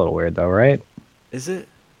 Yeah, it's a little weird though, right? Is it?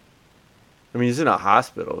 I mean, he's in a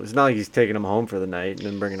hospital. It's not like he's taking him home for the night and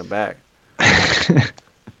then bringing him back.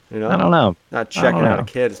 You know? I don't know. Not checking out a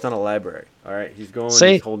kid. It's not a library. All right, he's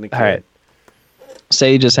he's holding a kid. All right.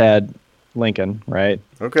 Say you just had Lincoln, right?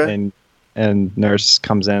 Okay. And nurse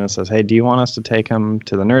comes in and says, "Hey, do you want us to take him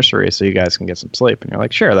to the nursery so you guys can get some sleep?" And you're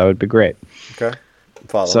like, "Sure, that would be great." Okay.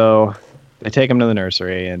 Follow. So they take him to the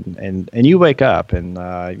nursery, and you wake up, and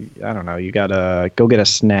I don't know, you gotta go get a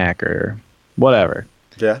snack or whatever.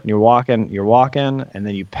 Yeah. And you're walking, and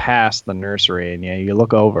then you pass the nursery, and you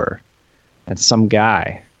look over, and some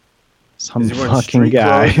guy, some Is he wearing fucking street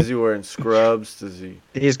guy. clothes? Is he wearing scrubs? Does he?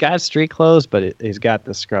 He's got street clothes, but he's got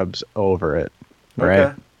the scrubs over it, right?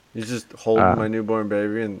 Okay. He's just holding my newborn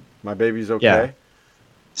baby, and my baby's okay. Yeah.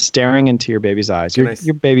 Staring into your baby's eyes.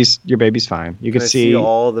 Your baby's fine. You can see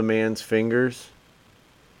all the man's fingers.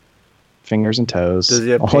 Fingers and toes. Does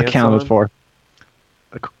he have all pants accounted on? for?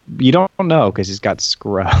 You don't know because he's got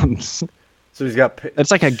scrubs. So he's got.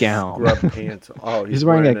 It's like a gown. Scrub pants. Oh, he's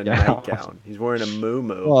wearing a nightgown. He's wearing a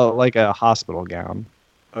muumuu. Well, like a hospital gown.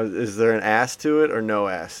 Is there an ass to it or no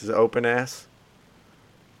ass? Is it open ass?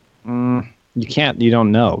 You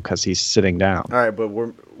don't know because he's sitting down. All right, but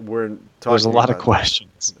we're talking. There's a lot of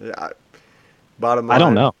questions. Bottom line. I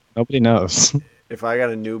don't know. Nobody knows. If I got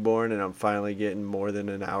a newborn and I'm finally getting more than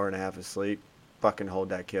an hour and a half of sleep, fucking hold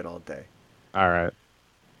that kid all day. All right.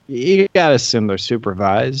 You gotta assume they're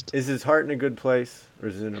supervised. Is his heart in a good place or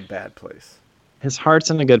is it in a bad place? His heart's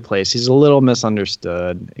in a good place. He's a little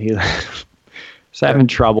misunderstood. He's having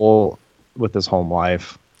trouble with his home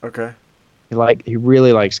life. Okay. He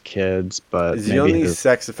really likes kids, but is he on the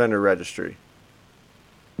sex offender registry?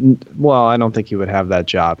 Well, I don't think he would have that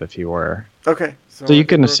job if he were. Okay. So you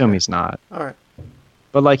can assume he's not. All right.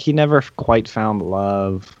 But he never quite found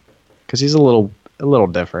love because he's a little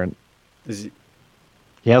different. Is he?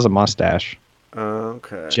 He has a mustache.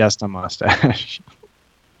 Okay. Just a mustache.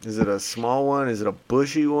 Is it a small one? Is it a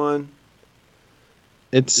bushy one?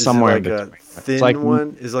 It's somewhere in between. A thin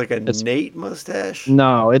one? Is it like a Nate mustache?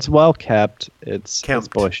 No, it's well kept. It's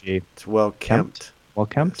bushy. It's well kept. Well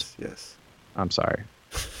kept? Yes. I'm sorry.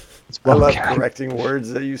 It's I love correcting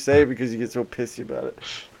words that you say because you get so pissy about it.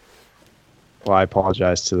 Well, I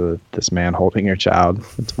apologize to this man holding your child.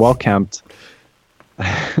 It's well kept.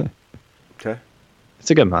 Okay. It's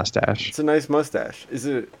a good mustache. It's a nice mustache. Is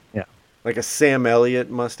it? Yeah. Like a Sam Elliott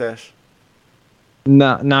mustache?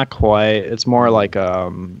 Not quite. It's more like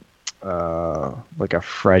a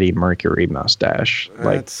Freddie Mercury mustache.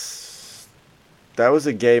 That was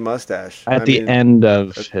a gay mustache. At the end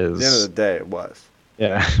of his. At the end of the day, it was.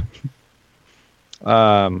 Yeah.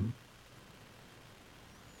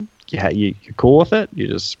 Yeah, you're cool with it? You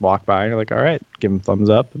just walk by and you're like, all right, give him thumbs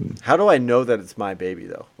up. And... How do I know that it's my baby,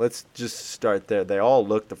 though? Let's just start there. They all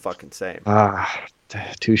look the fucking same.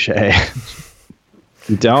 Touche.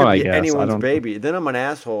 You don't, I guess. Anyone's baby. Then I'm an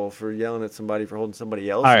asshole for yelling at somebody for holding somebody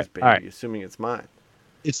else's baby, assuming it's mine.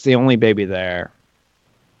 It's the only baby there.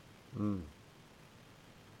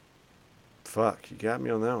 Fuck, you got me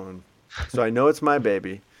on that one. So I know it's my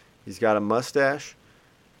baby. He's got a mustache.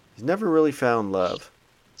 He's never really found love.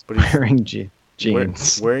 But he's wearing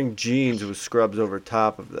jeans. Wearing jeans with scrubs over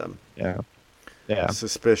top of them. Yeah. Yeah.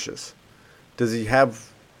 Suspicious. Does he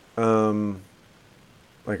have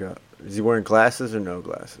is he wearing glasses or no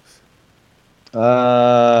glasses?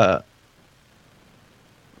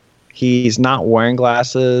 He's not wearing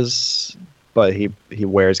glasses, but he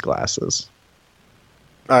wears glasses.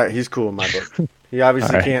 All right, he's cool in my book. He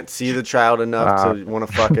obviously can't see the child enough to want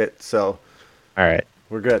to fuck it, so all right.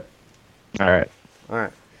 We're good. All right.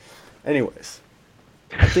 Anyways,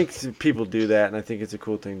 I think people do that, and I think it's a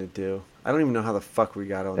cool thing to do. I don't even know how the fuck we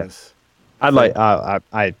got on this. I'm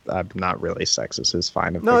not really sexist. It's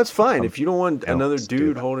fine. No, it's fine. If you don't want another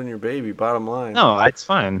dude holding your baby, bottom line. No, it's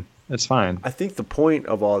fine. It's fine. I think the point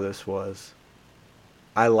of all this was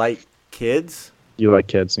I like kids. You like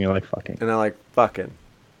kids and you like fucking. And I like fucking,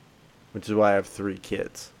 which is why I have 3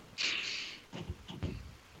 kids.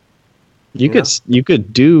 You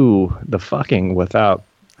could do the fucking without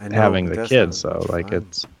having the kids, so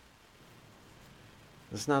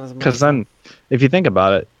it's not as much. Because then, if you think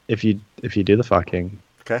about it, if you do the fucking,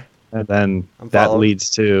 okay, and then that leads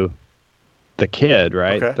to the kid,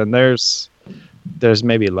 right? Okay. Then there's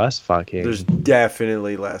maybe less fucking. There's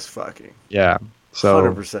definitely less fucking. Yeah. So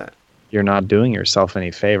 100%. You're not doing yourself any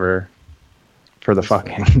favor for the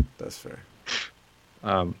fucking. That's fair.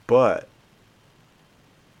 Um, But,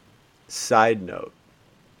 side note,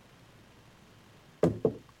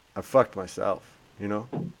 I fucked myself, you know?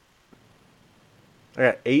 I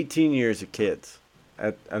got 18 years of kids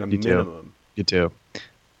at a You too. minimum. you too.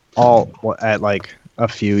 All at like a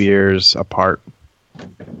few years apart.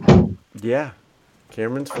 Yeah.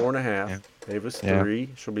 Cameron's 4.5. Yeah. Ava's Yeah. 3.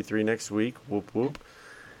 She'll be 3 next week. Whoop, whoop.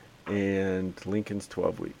 And Lincoln's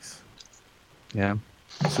 12 weeks. Yeah.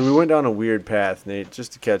 So we went down a weird path, Nate,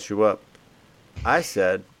 just to catch you up. I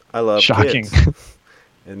said, I love Shocking. kids.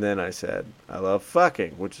 And then I said, I love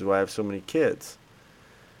fucking, which is why I have so many kids.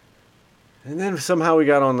 And then somehow we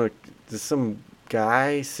got on some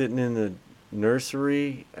guy sitting in the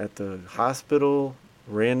nursery at the hospital,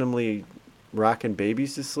 randomly rocking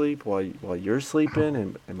babies to sleep while you're sleeping.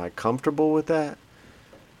 And am I comfortable with that?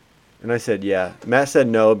 And I said, yeah. Matt said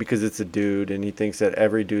no because it's a dude, and he thinks that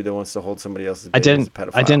every dude that wants to hold somebody else's baby is a pedophile.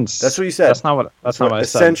 I didn't. That's what you said. That's not what I said.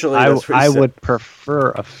 Essentially, that's what I you said. would prefer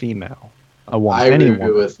a female, a woman. I agree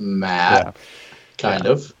anyone. with Matt, Yeah. kind Yeah.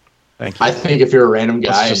 of. Thank you. I think if you're a random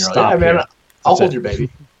guy and just you're like, stop yeah, man, here. I'll That's hold it. your baby.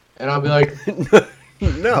 And I'll be like,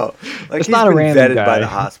 No. Like It's he's not a been random vetted by guy. the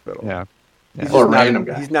hospital. Yeah. He's Oh, just a not- random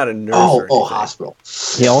guy. He's not a nurse or oh, anything. hospital.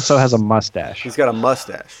 He also has a mustache. He's got a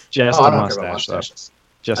mustache. Just Oh, a I don't care about mustache, though. mustaches.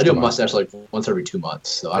 Just I do a a mustache like once every 2 months,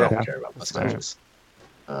 so I don't Yeah. care about mustaches.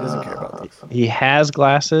 He doesn't care about these. He has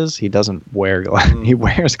glasses. He doesn't wear glasses. He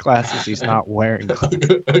wears glasses. He's not wearing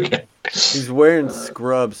glasses, Okay. He's wearing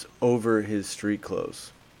scrubs over his street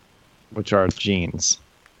clothes. which are jeans.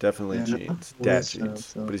 Definitely Yeah. jeans. Dad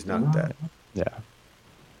jeans. But he's not dad. Yeah.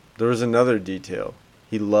 There was another detail.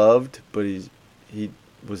 He loved, but he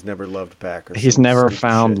was never loved back. Or He's some never stupid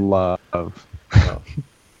found shit. love. Oh.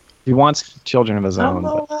 He wants children of his own.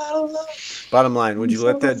 But Bottom line, would you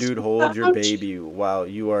let that dude hold your baby while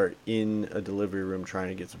you are in a delivery room trying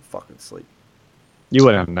to get some fucking sleep? you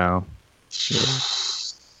wouldn't know.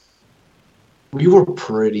 We were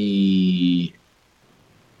pretty.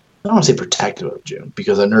 I don't want to say protective of June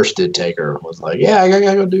because a nurse did take her. Was like, yeah, I gotta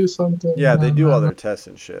go do something. Yeah, they do all their tests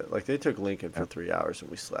and shit. Like, they took Lincoln for 3 hours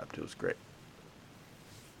and we slept. It was great.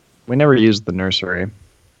 We never used the nursery.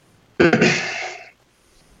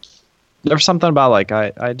 There was something about like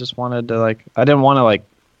I just wanted to like I didn't want to like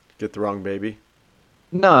Get the wrong baby?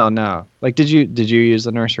 no like did you use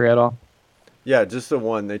the nursery at all? Yeah, just the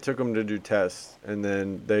one. They took him to do tests, and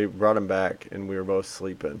then they brought him back, and we were both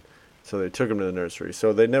sleeping. So they took him to the nursery.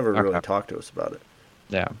 So they never really Okay. talked to us about it.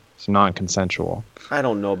 Yeah, it's non-consensual. I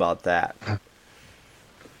don't know about that.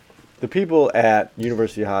 The people at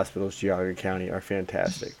University Hospitals, Geauga County, are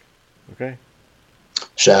fantastic. Okay?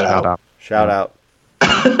 Shout Shout out. out. Shout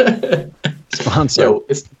out. Sponsor. Yo,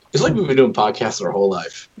 it's like we've been doing podcasts our whole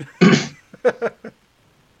life.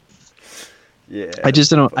 Yeah. I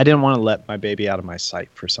didn't want to let my baby out of my sight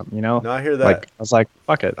for something, you know? No, I hear that. Like I was like,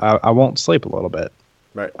 fuck it. I won't sleep a little bit.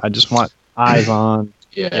 Right. I just want eyes on.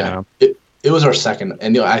 Yeah. You know. It was our second,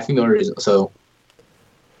 and I think the only reason. So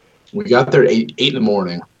we got there at 8 in the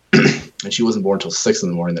morning, and she wasn't born until 6 in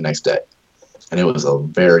the morning the next day, and it was a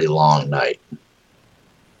very long night,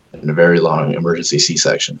 and a very long emergency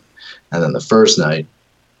C-section. And then the first night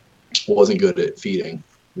wasn't good at feeding.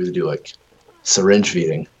 We had to do like syringe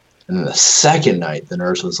feeding, and then the second night the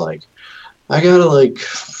nurse was like, "I gotta like."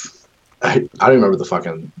 I don't remember the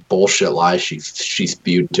fucking bullshit lie she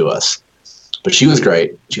spewed to us. But she was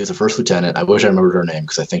great. She was a first lieutenant. I wish I remembered her name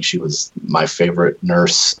because I think she was my favorite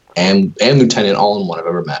nurse and lieutenant all in one I've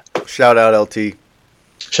ever met. Shout out, LT.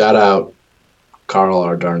 Shout out Carl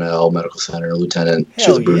R. Darnell Medical Center lieutenant.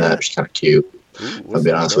 She was a Hell brunette. yeah. She's kind of cute. Ooh, I'll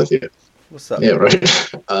be honest with you. What's up? Yeah,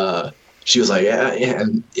 right. She was like, yeah.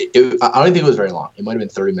 And I don't think it was very long. It might have been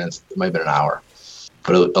 30 minutes. It might have been an hour.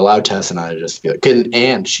 But it allowed Tess and I to just be like,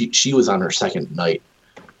 and she was on her second night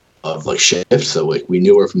of like shift, so like we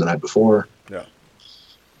knew her from the night before. Yeah.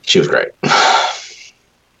 She was great.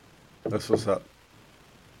 That's what's up.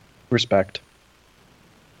 Respect.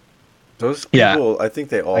 Those Yeah. people, I think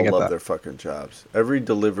they I all get love that. their fucking jobs. Every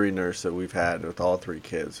delivery nurse that we've had with all 3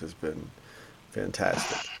 kids has been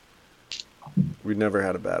fantastic. We never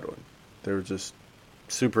had a bad one. They were just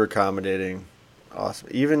super accommodating, awesome.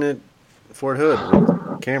 Even at Fort Hood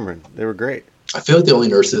with Cameron, they were great. I feel like the only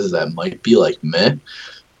nurses that might be like meh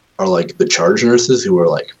are like the charge nurses who are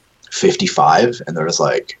like 55 and they're just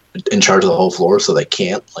like in charge of the whole floor, so they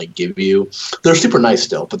can't like give you. They're super nice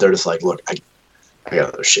still, but they're just like, look, I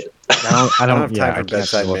got other shit. I I don't have time yeah, for I can't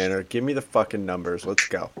bedside look. manner. Give me the fucking numbers. Let's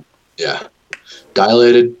go. Yeah,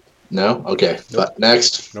 dilated. No, okay. But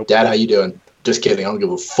next, Nope. Dad, how you doing? Just kidding. I don't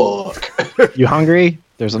give a fuck. You hungry?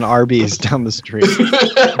 There's an Arby's down the street.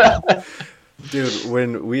 Dude,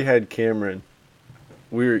 when we had Cameron,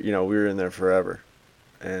 we were in there forever,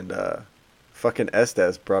 and fucking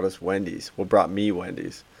Estes brought us Wendy's. Well, brought me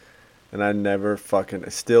Wendy's, and I never fucking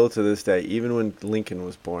still to this day, even when Lincoln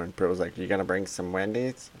was born, Britt was like, "You gonna bring some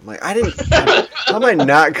Wendy's?" I'm like, I didn't. How am I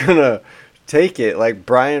not gonna take it? Like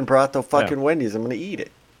Brian brought the fucking Wendy's. I'm gonna eat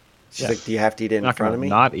it. She's like, "Do you have to eat it in front of me?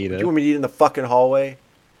 Not eat it. Do you want me to eat it in the fucking hallway?"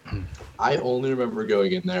 I only remember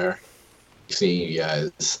going in there, seeing you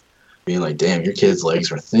guys, being like, "Damn, your kid's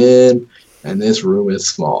legs are thin, and this room is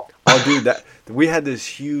small." Oh, dude, we had this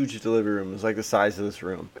huge delivery room. It was like the size of this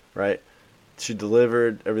room, right? She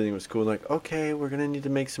delivered. Everything was cool. Like, okay, we're gonna need to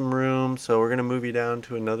make some room, so we're gonna move you down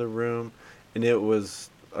to another room, and it was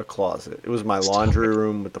a closet. It was my laundry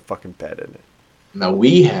room with the fucking bed in it. Now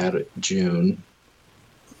we had June.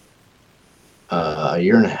 A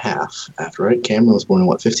year and a half after, right? Cameron was born in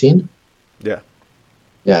what, 15? Yeah.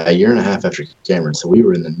 Yeah, a year and a half after Cameron. So we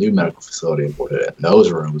were in the new medical facility in Florida, and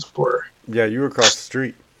those rooms were, Yeah, you were across the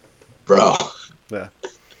street. bro. Yeah.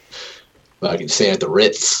 I can stay at the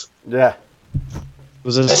Ritz. Yeah.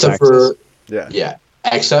 Was this Except Texas? for, Yeah. yeah,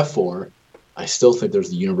 except for, I still think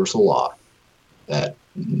there's the universal law that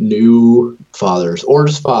new fathers or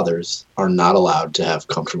just fathers are not allowed to have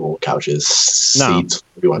comfortable couches, seats,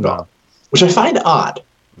 whatever you want to call it. Which I find odd.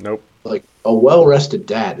 Nope. Like, a well-rested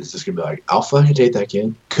dad is just going to be like, I'll fucking take that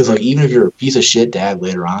kid. Because, like, even if you're a piece of shit dad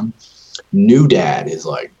later on, new dad is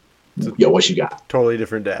like, yo, what you got? Totally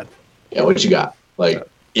different dad. Yeah, what you got? Like,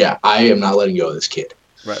 yeah, I am not letting go of this kid.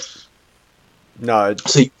 Right. No.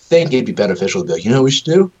 So you think it'd be beneficial to be like, you know what we should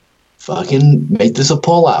do? Fucking make this a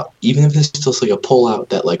pull-out. Even if it's just like a pull-out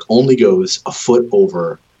that, like, only goes a foot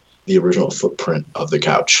over the original footprint of the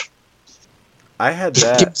couch. I had Just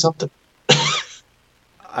give that. me something.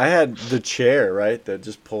 I had the chair, right, that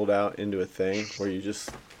just pulled out into a thing where you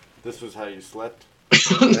just, this was how you slept.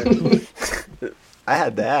 I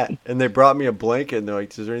had that, and they brought me a blanket, and they're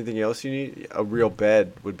like, is there anything else you need? A real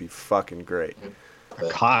bed would be fucking great. A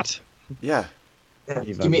cot. Yeah. Yeah,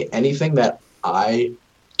 Even. give me anything that I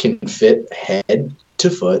can fit head to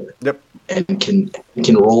foot. Yep. And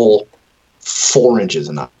can roll 4 inches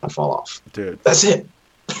and not fall off. Dude. That's it.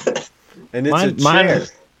 And it's Mine- a mine- chair.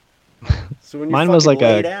 So when you mine fucking was like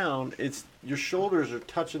lay a- down, it's your shoulders are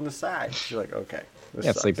touching the sides. You're like, okay. This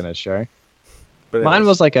Yeah, sucks. sleep in a chair. But Mine anyways,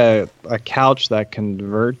 was like a couch that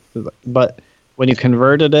but when you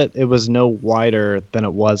converted it, it was no wider than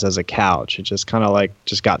it was as a couch. It just kind of like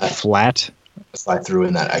just got flat. So I threw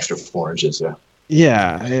in that extra 4 inches. Yeah.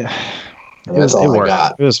 Yeah, And that's all I worked.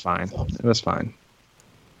 got. It was fine. It was fine.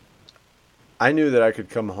 I knew that I could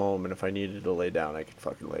come home, and if I needed to lay down, I could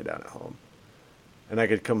fucking lay down at home. And I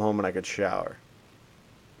could come home and I could shower.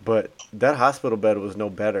 But that hospital bed was no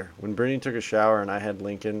better. When Brittany took a shower and I had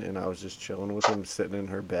Lincoln and I was just chilling with him, sitting in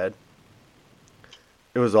her bed,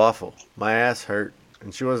 it was awful. My ass hurt,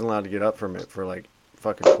 and she wasn't allowed to get up from it for like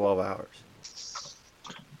fucking 12 hours.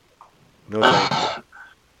 No thank you.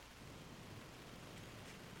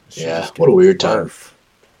 She Yeah, just what a gave weird time. birth.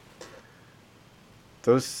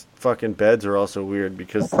 Those fucking beds are also weird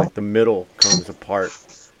because like the middle comes apart.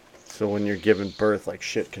 So when you're giving birth, like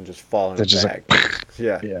shit can just fall in They're a just bag.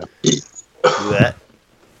 Yeah. Yeah, That.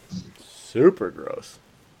 Super gross.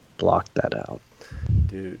 block that out.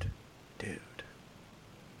 Dude.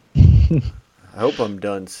 I hope I'm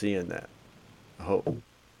done seeing that. I hope.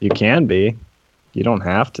 You can be. You don't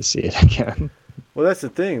have to see it again. Well, that's the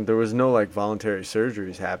thing. There was no like voluntary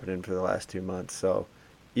surgeries happening for the last 2 months. So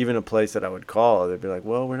even a place that I would call, they'd be like,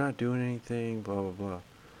 well, we're not doing anything, blah, blah, blah.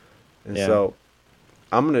 And Yeah. so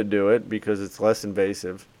I'm going to do it because it's less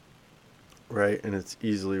invasive, right? And it's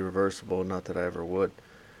easily reversible. Not that I ever would.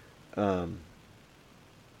 But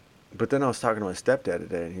then I was talking to my stepdad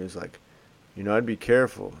today, and he was like, you know, I'd be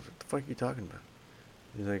careful. I was like, what the fuck are you talking about?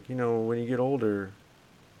 He's like, you know, when you get older,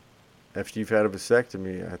 after you've had a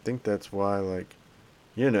vasectomy, I think that's why, like,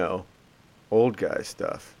 you know, old guy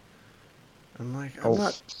stuff. I'm like, I'm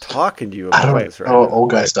not talking to you I about don't this right know what now.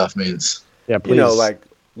 old guy stuff means. Yeah, please. You know, like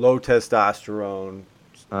low testosterone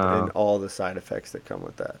Oh. and all the side effects that come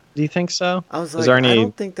with that. Do you think so? I was Is like, there I any-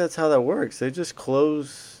 don't think that's how that works. They just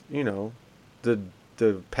close, you know, the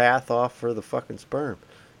path off for the fucking sperm.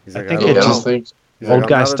 He's I like, think don't it know. just- think. He's like, Old I'm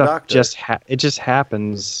guy not a stuff doctor. just it just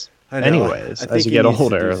happens I know. anyways I as think you he get needs to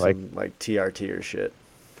older. do Like, some, like TRT or shit.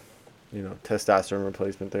 You know, testosterone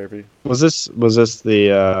replacement therapy. was this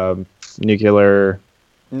the nuclear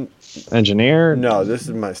N- engineer? No, this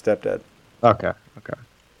is my stepdad. Okay.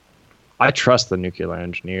 I trust the nuclear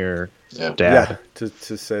engineer Yeah. dad. Yeah,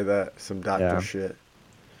 to say that some doctor Yeah. shit.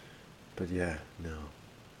 But yeah, no.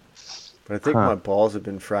 But I think Huh. my balls have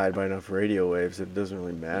been fried by enough radio waves that it doesn't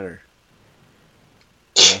really matter.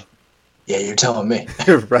 Yeah, you're telling me.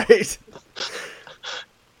 Right?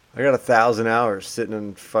 I got 1,000 hours sitting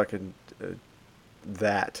in fucking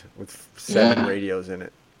that with 7 Yeah. radios in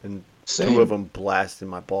it, and Same. 2 of them blasting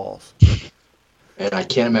my balls. And I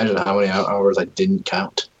can't imagine how many hours I didn't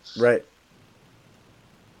count. Right.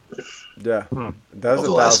 Yeah. That was Over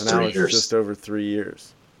the last 1,000 3 hours years. just over 3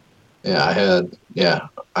 years. Yeah,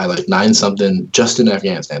 I like 9 something just in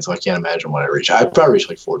Afghanistan, so I can't imagine what I reached. I probably reached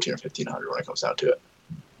like 14 or 1,500 when it comes down to it.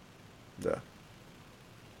 Yeah.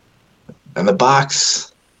 And the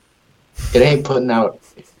box, it ain't putting out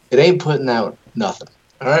nothing.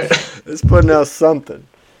 All right, It's putting out something.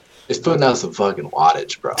 it's putting out some fucking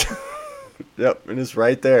wattage, bro. Yep, and it's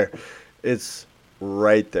right there. It's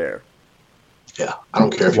right there. Yeah, I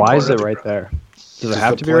don't care if you Why point is it at right there? Does it Just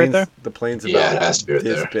have the to be right plane's- there? The plane's about Yeah, it has to be right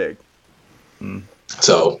this there. big.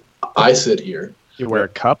 So I sit here. You wear a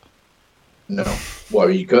cup? No, well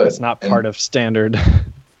you could. It's not part of standard.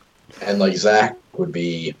 And like Zach would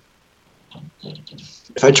be,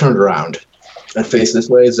 if I turned around and faced this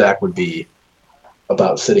way, Zach would be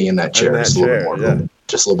about sitting in that chair, that just a little chair, bit more, yeah.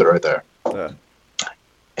 just a little bit right there. Yeah.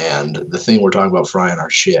 And the thing we're talking about frying our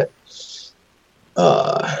shit,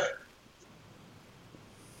 I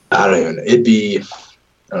don't even. It'd be,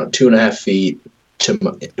 I don't know, 2.5 feet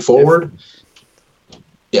forward.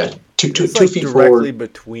 Yeah, two It's 2 like feet directly forward,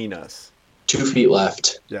 between us. 2 feet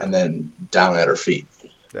left, Yeah. and then down at her feet.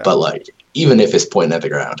 Yeah. But like, even if it's pointing at the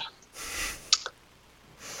ground,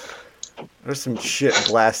 There's some shit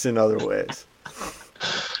blasting other ways.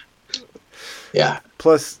 yeah,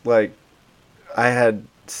 Plus, like, I had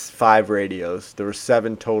 5 radios. There were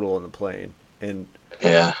 7 total in the plane, and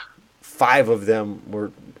yeah, 5 of them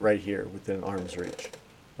were right here within arm's reach,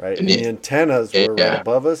 right? And And the antennas were yeah. right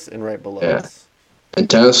above us and right below Yeah. us.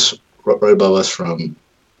 antennas right above us from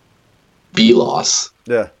B-Loss,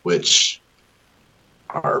 Yeah, which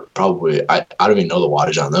are probably, I don't even know the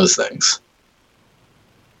wattage on those things.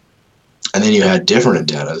 And then you had different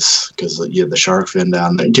antennas because you had the shark fin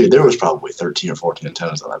down there. Dude, there was probably 13 or 14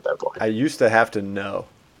 antennas on that bad boy. I used to have to know,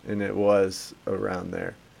 and it was around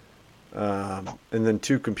there. And then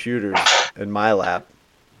 2 computers in my lap,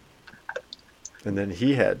 and then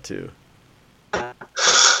he had 2.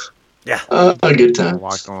 Yeah, A good A time.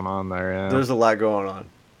 lot going on there, yeah. there's a lot going on.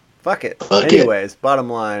 Fuck it. Fuck it. Anyways, bottom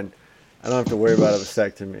line, I don't have to worry about a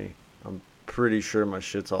vasectomy. I'm pretty sure my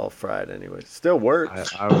shit's all fried anyway. Still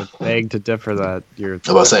works. I would beg to differ that your was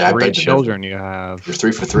about to say, I 3 beg to differ. children you have. You're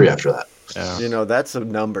 3 for 3 after that. Yeah. You know, that's a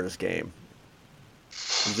numbers game.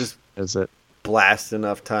 You just Is it? blast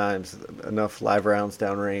enough times, enough live rounds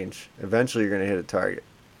downrange. Eventually, you're going to hit a target.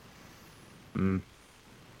 Mm.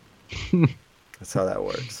 That's how that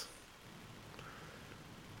works.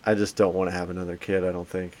 I just don't want to have another kid, I don't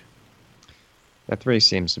think. That 3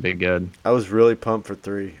 seems to be good. I was really pumped for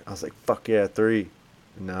 3. I was like, fuck yeah, 3.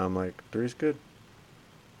 And now I'm like, 3's good.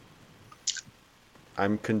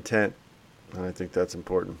 I'm content. And I think that's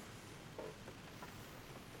important.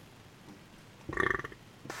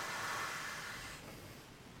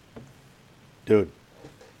 Dude.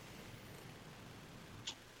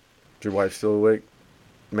 Is your wife still awake?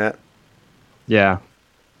 Matt? Yeah.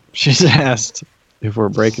 She's asked if we're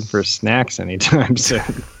breaking for snacks anytime soon.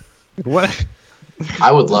 What?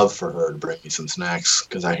 I would love for her to bring me some snacks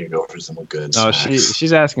because I could go for some good No, snacks.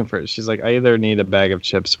 she's asking for it. She's like, I either need a bag of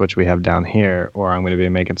chips, which we have down here, or I'm going to be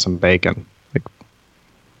making some bacon. Like,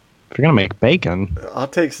 if you're going to make bacon, I'll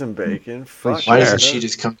take some bacon. Fuck Why yeah. doesn't she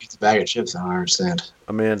just come get the bag of chips? I don't understand.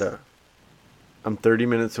 Amanda, I'm 30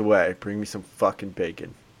 minutes away. Bring me some fucking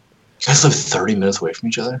bacon. You guys live 30 minutes away from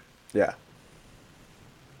each other? Yeah.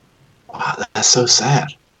 Wow, that's so sad.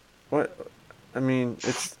 What? I mean,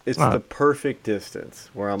 it's not- the perfect distance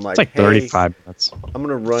where I'm like, it's like hey, 35 minutes. I'm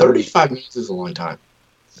gonna run. 35 minutes is a long time.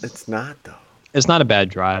 It's not though. It's not a bad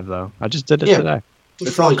drive, though. I just did it Yeah. today.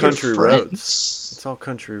 It's For all all your country friends. roads. It's all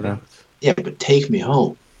country Yeah. roads. Yeah, but take me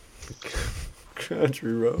home.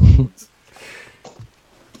 Country roads.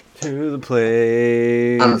 To the I don't know.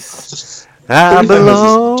 place I 35 minutes is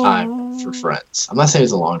belong. time for friends. I'm not saying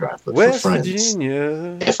it's a long drive, but West for friends.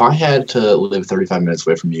 Virginia. If I had to live 35 minutes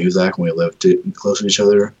away from you, Zach, when we lived close to each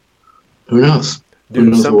other, who knows? Who Dude,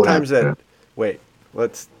 knows what would sometimes happen? wait,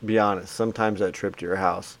 let's be honest. Sometimes that trip to your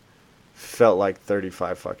house felt like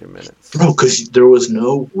 35 fucking minutes. Bro, because there was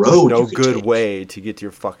no road. No you could good take. way to get to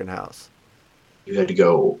your fucking house. You had to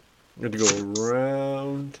go, You had to go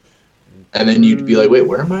around. and then you'd be like, wait,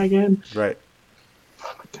 where am I again? Right.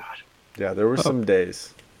 Oh my god. Yeah, there were some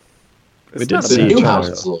days. We It's did not a see The bad each new drive, house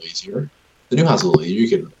other. is a little easier. The new house is a little easier. You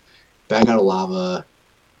could back out of lava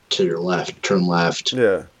to your left, turn left,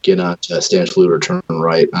 though. Yeah. get onto Stanch Fluter, turn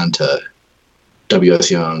right onto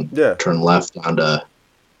W.S. Young. Yeah. Turn left onto,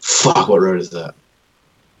 fuck, what road is that?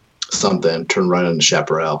 Something. Turn right onto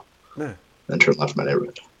Chaparral. Yeah. Then turn left in my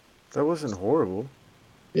neighborhood. That wasn't horrible.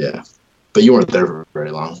 Yeah. But you weren't there for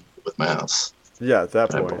very long with my house. Yeah, at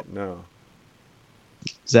that I point, no.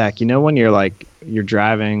 Zach, you know when you're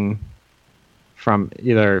driving from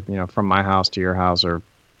either from my house to your house or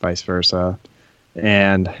vice versa,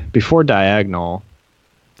 and before Diagonal,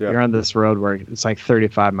 Yeah. you're on this road where it's like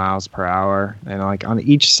 35 miles per hour, and like on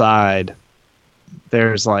each side,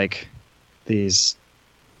 there's like these,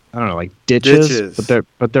 I don't know, like ditches.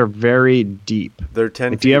 but they're very deep, They're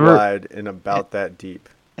 10 If you feet ever- wide and about that deep.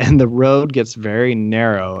 and the road gets very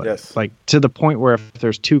narrow. Yes. Like to the point where if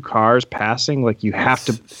there's two cars passing, like you have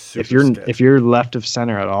to. It's super If you're left of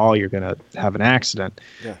center at all, you're gonna have an accident.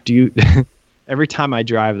 Yeah. Do you? Every time I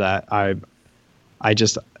drive that, I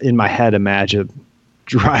just in my head imagine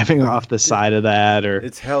driving off the side of that, or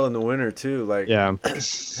It's hell in the winter too. Like, yeah,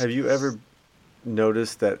 have you ever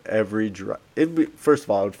noticed that every first of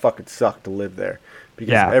all, it would fucking suck to live there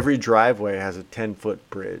because Yeah. every driveway has a 10-foot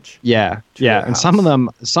bridge. yeah, To yeah. your And some of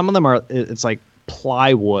house. them are. It's like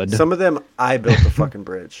plywood. Some of them, I built the fucking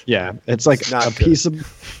bridge. Yeah, it's like It's not a good. piece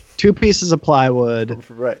of two pieces of plywood.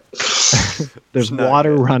 Right. There's not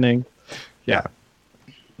water good. running. Yeah,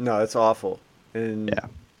 No, it's awful. And Yeah.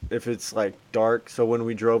 if it's like dark, so when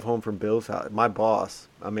we drove home from Bill's house, my boss,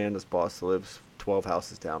 Amanda's boss, lives 12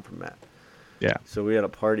 houses down from Matt. yeah. So we had a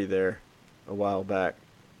party there a while back,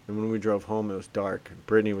 and when we drove home, it was dark.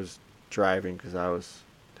 Brittany was driving because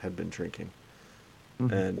had been drinking,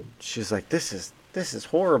 Mhm. and she's like, "This is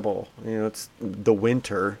horrible." It's the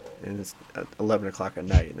winter, and it's at 11 o'clock at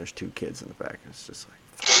night, and there's two kids in the back. It's just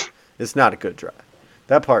like, it's not a good drive.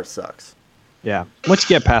 That part sucks. Yeah. Once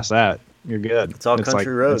you get past that, you're good. It's all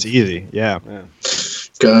country roads. It's easy. Yeah. Yeah.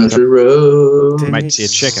 Country road, Might see a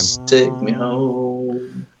chicken. take me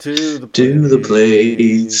home to to the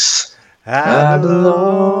place I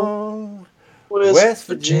belong, West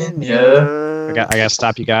Virginia. I got to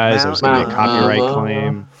stop you guys. There's gonna be a copyright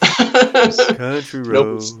claim. Country Nope.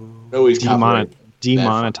 road. No, he's copyrighted.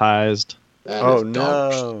 Demonetized. That Oh is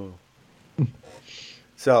dog shit. no.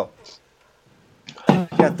 So,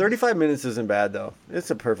 yeah, 35 minutes isn't bad though.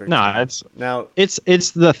 It's a perfect. No, time. it's Now, it's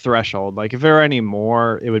the threshold. Like if there were any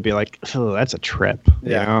more, it would be like, oh, that's a trip.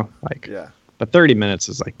 Yeah. You know? Like yeah, but 30 minutes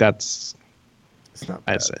is like that's it's not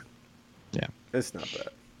bad. I'd say. It's not bad.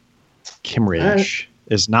 Kimridge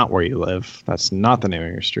is not where you live. That's not the name of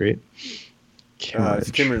your street. It's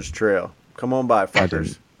Kimmer's Trail. Come on by,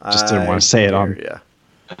 fuckers. just didn't wanna say it on- Yeah.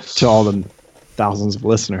 To all the thousands of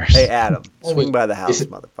listeners. Hey, Adam, Oh, swing wait. by the house, Is it-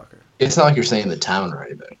 motherfucker. It's not like you're saying the town or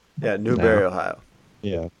anything. Yeah, Newberry, Ohio.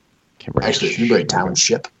 Yeah. Kimridge. Actually, it's Newberry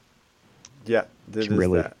Township. Yeah, this is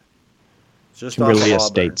Kimberly. that. Just off Kimberly of Auburn.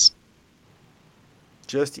 Estates.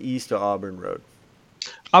 Just east of Auburn Road.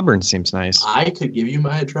 Auburn seems nice. I could give you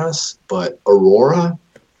my address, but Aurora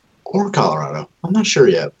or Colorado, I'm not sure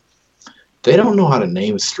yet. They don't know how to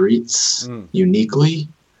name streets Mm. uniquely.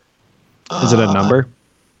 Is it a number?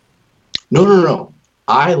 No.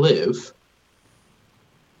 I live.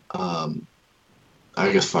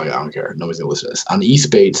 I guess fuck it, I don't care. Nobody's gonna listen to this. On East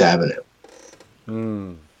Bates Avenue,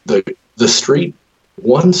 Mm. the street,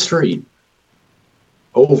 one street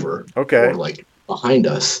over, Okay, or like behind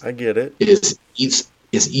us, I get it. is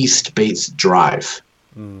East Bates Drive,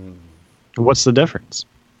 Mm. What's the difference?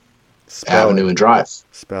 Avenue and Drive.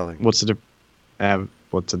 Spelling. What's the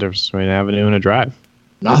difference between an avenue and a drive?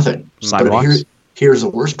 Nothing. But Sidewalks? here's the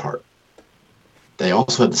worst part. They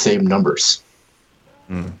also have the same numbers.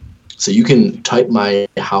 Mm. So you can type my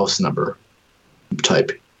house number,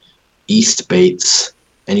 type East Bates,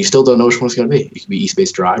 and you still don't know which one it's going to be. It could be East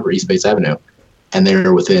Bates Drive or East Bates Avenue, and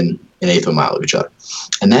they're within an eighth of a mile of each other.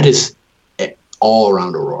 And that is all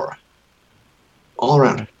around Aurora. All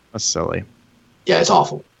around. That's silly. Yeah, it's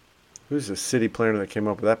awful. Who's the city planner that came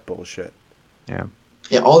up with that bullshit? Yeah.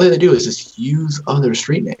 Yeah, all they have to do is just use other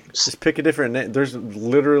street names. Just pick a different name. There's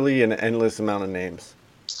literally an endless amount of names.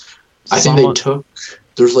 I think they took.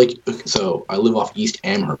 There's like, so I live off East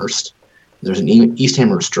Amherst. There's an East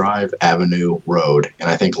Amherst Drive, Avenue, Road, and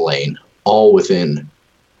I think Lane, all within,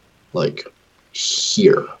 like,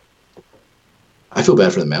 here. I feel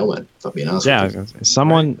bad for the mailman, if I'm being honest Yeah, I with was gonna say,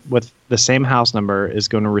 someone with the same house number is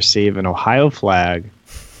going to receive an Ohio flag,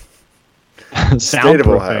 State of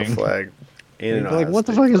Ohio soundproofing. flag. And You're an like, Ohio what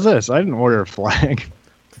the State fuck is this? I didn't order a flag.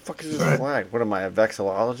 What the fuck is this Right. flag? What am I, a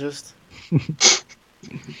vexillologist?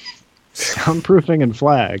 Soundproofing and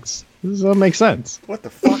flags. This doesn't make sense. What the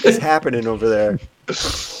fuck is happening over there?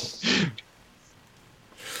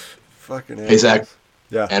 Fucking Hey, Zach. assholes.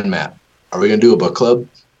 Yeah. And Matt, are we going to do a book club?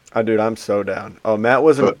 Oh, dude, I'm so down. Oh, Matt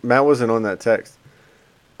wasn't on that text.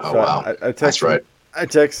 Oh So wow, that's right. I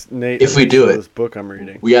text Nate. If we do it, this book I'm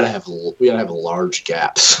reading, we gotta have large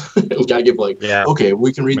gaps. We gotta give okay,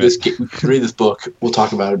 we can read this. We can read this book. We'll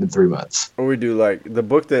talk about it in 3 months. Or we do like the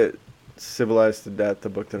book that Civilized to Death, the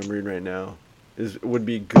book that I'm reading right now, would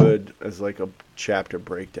be good as like a chapter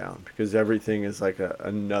breakdown because everything is like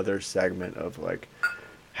another segment of like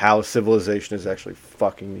how civilization is actually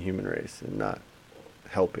fucking the human race and not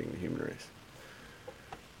helping the human race.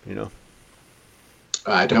 You know?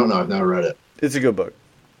 I don't know. I've never read it. It's a good book.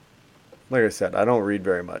 Like I said, I don't read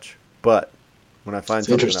very much, but when I find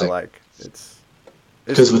something I like, it's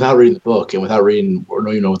because without reading the book and without reading or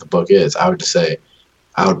don't even know what the book is, I would just say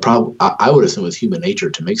I would assume it's human nature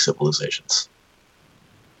to make civilizations.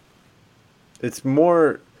 It's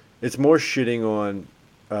more shitting on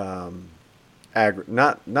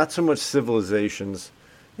not so much civilizations,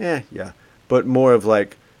 but more of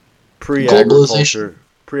like pre-agriculture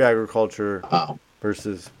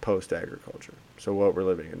versus post-agriculture. So what we're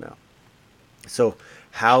living in now. So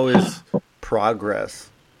how is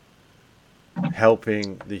progress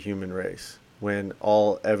helping the human race when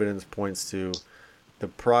all evidence points to the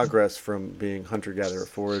progress from being hunter-gatherer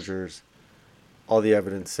foragers? All the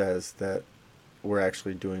evidence says that we're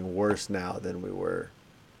actually doing worse now than we were,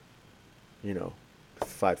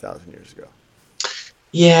 5,000 years ago.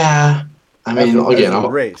 Yeah. I mean, again, as a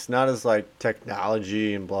race, not as like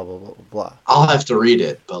technology and blah, blah, blah, blah. I'll have to read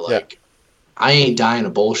it, but I ain't dying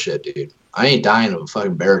of bullshit, dude. I ain't dying of a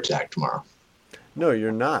fucking bear attack tomorrow. No,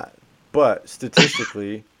 you're not. But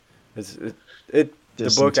statistically, the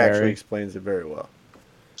book actually explains it very well.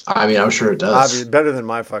 I mean, I'm sure it does. Obviously, better than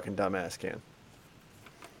my fucking dumbass can.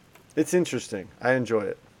 It's interesting. I enjoy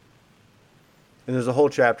it. And there's a whole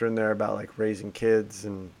chapter in there about like raising kids,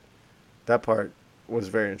 and that part was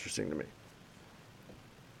very interesting to me.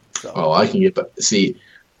 So. Oh, I can get. See,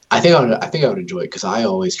 I think I would enjoy it because I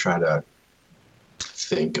always try to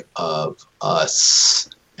think of us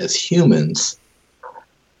as humans.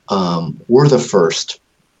 We're the first,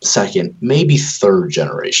 second, maybe third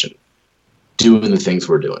generation doing the things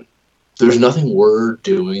we're doing. There's nothing we're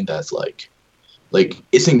doing that's like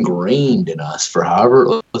it's ingrained in us for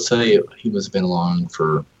however, let's say humans have been along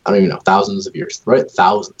for, I don't even know, thousands of years, right?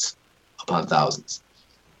 Thousands upon thousands.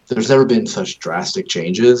 There's never been such drastic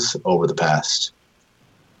changes over the past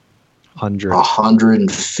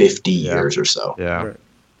 150 years or so. Yeah. Right.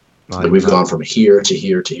 Like we've gone from here to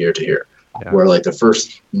here to here to here. Yeah. Where like the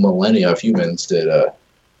first millennia of humans did.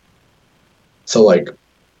 So like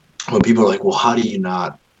when people are like, well, how do you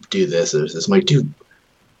not do this or this? I'm like, dude,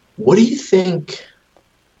 what do you think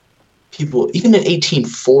people, even in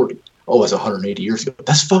 1840, it's 180 years ago,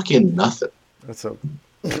 that's fucking nothing.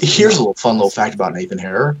 Here's a fun little fact about Nathan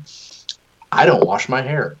Harrer. I don't wash my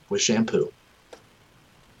hair with shampoo.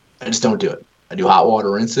 I just don't do it. I do hot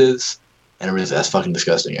water rinses, and everybody's that's fucking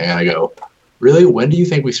disgusting. And I go, really? When do you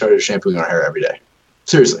think we started shampooing our hair every day?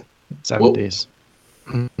 Seriously. 70s.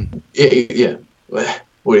 Yeah. What,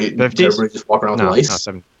 50s? Everybody just walk around with lice?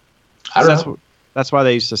 I don't know. That's why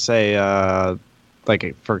they used to say,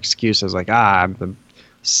 like, for excuses, like,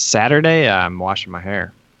 Saturday, I'm washing my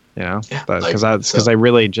hair. Because I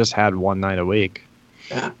really just had one night a week.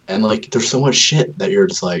 Yeah, and like there's so much shit that you're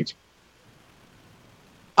just like,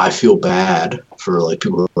 I feel bad for like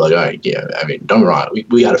people who are like, all right, yeah, I mean, don't get me wrong,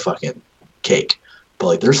 we had a fucking cake, but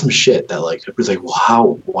like there's some shit that like it was like,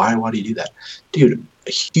 well, why do you do that, dude?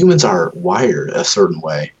 Humans are wired a certain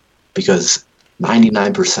way because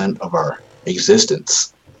 99% of our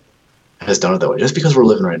existence has done it that way. Just because we're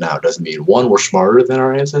living right now doesn't mean one, we're smarter than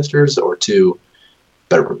our ancestors, or two,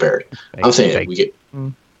 better prepared. I'm saying we get.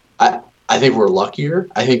 I think we're luckier.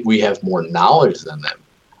 I think we have more knowledge than them.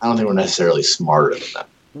 I don't think we're necessarily smarter than them.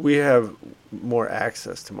 We have more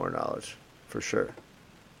access to more knowledge, for sure.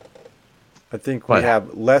 I think we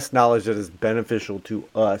have less knowledge that is beneficial to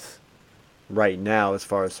us right now as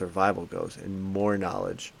far as survival goes, and more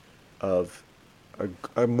knowledge of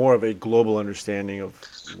more of a global understanding of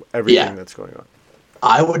everything that's going on.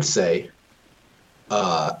 I would say.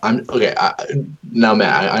 I'm okay. Now,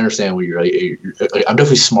 Matt, I understand what you're. I'm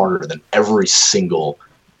definitely smarter than every single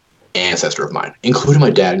ancestor of mine, including my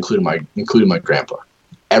dad, including my grandpa,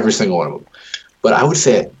 every single one of them. But I would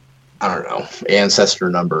say, I don't know, ancestor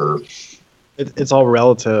number. It's all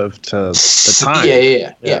relative to the time.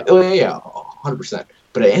 Yeah. 100%.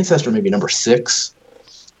 But an ancestor maybe number 6.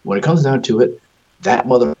 When it comes down to it, that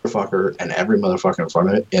motherfucker and every motherfucker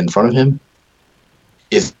in front of him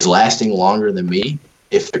is lasting longer than me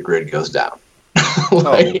if the grid goes down.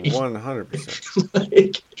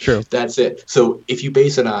 100%. True. That's it. So if you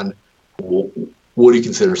base it on what do you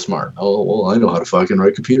consider smart? Oh, well, I know how to fucking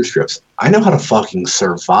write computer scripts. I know how to fucking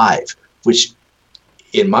survive, which,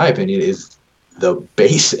 in my opinion, is the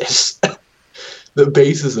basis, the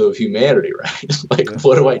basis of humanity, right? Like,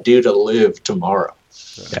 what do I do to live tomorrow?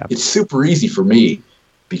 Yeah. It's super easy for me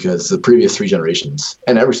because the previous 3 generations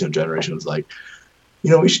and every single generation was like, you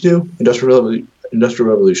know what we should do? Industrial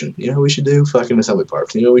revolution. You know what we should do? Fucking assembly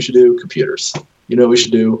parts. You know what we should do? Computers. You know what we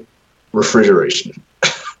should do? Refrigeration.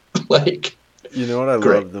 Like, you know what I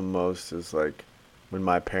great. love the most is like when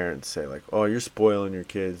my parents say like, "Oh, you're spoiling your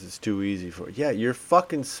kids. It's too easy for." Yeah, you're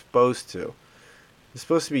fucking supposed to. It's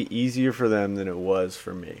supposed to be easier for them than it was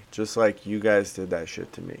for me. Just like you guys did that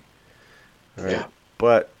shit to me. All right? Yeah.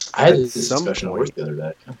 But I had at this some discussion at point, work the other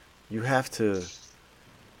day. you have to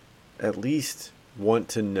at least want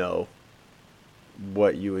to know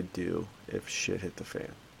what you would do if shit hit the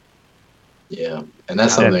fan. Yeah, and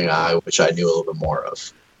that's something I wish I knew a little bit more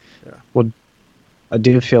of. I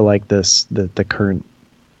do feel like the current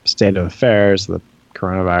state of affairs, the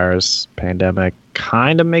coronavirus pandemic,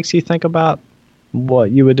 kind of makes you think about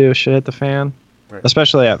what you would do if shit hit the fan, Right.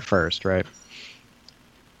 especially at first, right?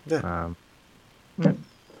 Yeah.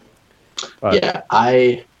 But Yeah,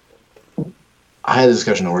 I had a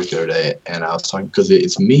discussion at work the other day, and I was talking because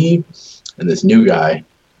it's me and this new guy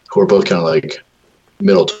who are both kind of like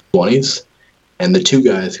middle 20s, and the 2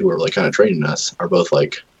 guys who are like kind of training us are both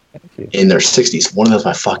like in their 60s. One of them's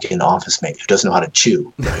my fucking office mate who doesn't know how to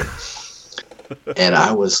chew. Right? And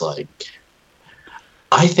I was like,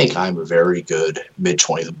 I think I'm a very good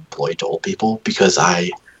mid-20s employee to old people because I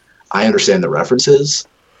understand the references.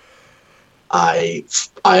 I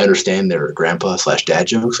understand their grandpa/dad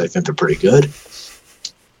jokes. I think they're pretty good.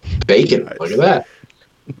 Bacon, Nice. look at that.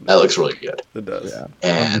 That looks really good. It does. yeah,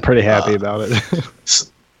 And I'm pretty happy about it.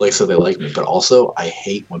 like, so they like me, but also I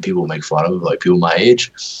hate when people make fun of like people my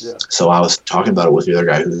age. Yeah. So I was talking about it with the other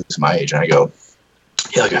guy who's my age, and I go,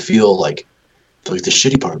 yeah, like I feel like the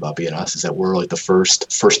shitty part about being us is that we're like the first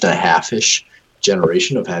and a half-ish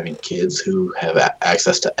generation of having kids who have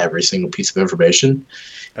access to every single piece of information.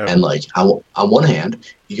 And like on one hand,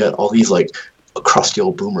 you got all these like crusty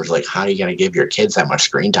old boomers like, how are you gonna give your kids that much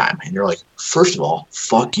screen time? And you're like, first of all,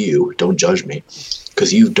 fuck you, don't judge me,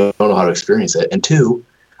 because you don't know how to experience it. And 2,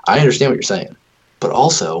 I understand what you're saying, but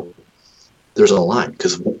also there's a line,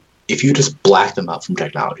 because if you just black them out from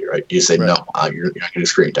technology, right? You say, Right. no, you're not getting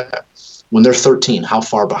screen time. When they're 13, how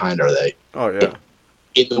far behind are they Oh yeah.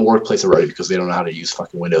 in the workplace already because they don't know how to use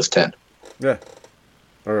fucking Windows 10 Yeah.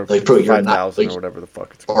 Or Like, bro, you're not, 5,000 like, or whatever the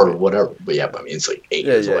fuck it's or called. whatever? But yeah, I mean, it's like 8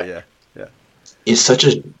 Yeah, years yeah, away. yeah. It's such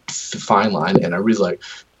a fine line, and everybody's like,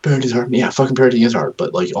 parenting's hard. Yeah, fucking parenting is hard,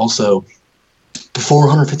 but like also, before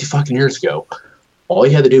 150 fucking years ago, all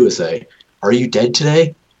you had to do was say, "Are you dead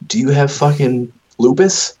today? Do you have fucking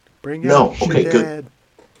lupus? Bring No, out okay, your good. dad.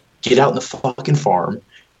 Get out in the fucking farm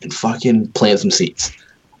and fucking plant some seeds."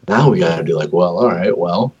 Now we gotta do like, well, all right,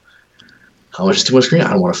 well, how much is too much screen? I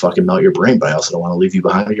don't want to fucking melt your brain, but I also don't want to leave you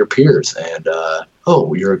behind with your peers. And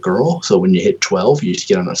oh, you're a girl, so when you hit 12, you just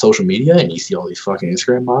get on social media and you see all these fucking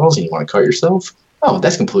Instagram models and you want to cut yourself. Oh,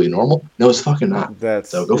 that's completely normal. No, it's fucking not. That's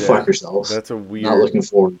So go yeah, fuck yourselves. That's a weird. Not looking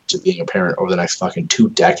forward to being a parent over the next fucking 2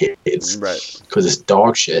 decades Right. because it's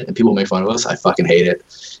dog shit and people make fun of us. I fucking hate it.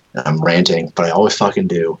 And I'm ranting, but I always fucking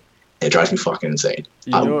do. And it drives me fucking insane.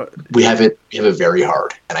 You know what? We have it very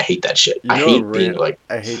hard, and I hate that shit. You I know hate what being rant like,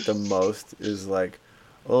 I hate the most is like,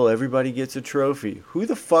 oh, everybody gets a trophy. Who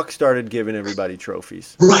the fuck started giving everybody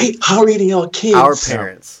trophies? right? How are you gonna yell at kids? Our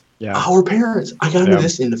parents. Yeah. Our parents. I got into Yeah.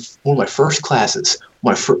 this in one of my first classes.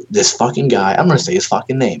 This fucking guy. I'm gonna say his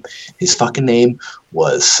fucking name. His fucking name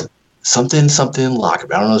was something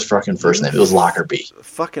Lockerbie. I don't know his fucking first name. It was Lockerbie.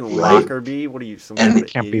 Fucking Right. Lockerbie. What are you? Some And- kind of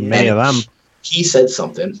Can't be idiot? many of them. He said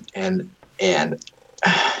something, and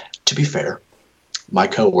to be fair, my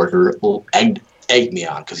coworker egged me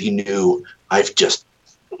on because he knew we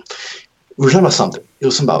were talking about something. It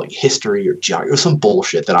was something about like history or geography. It was some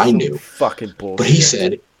bullshit that I Some knew. Fucking bullshit. But he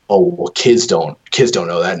said, "Oh, well, kids don't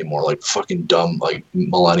know that anymore. Like fucking dumb, like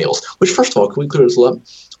millennials." Which, first of all, can we clear this up?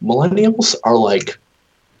 Millennials are like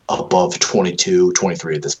above 22,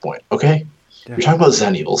 23 at this point. Okay, Yeah. you're talking about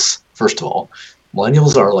Zennials. First of all,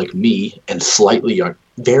 millennials are like me and slightly young,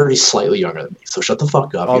 very slightly younger than me. So shut the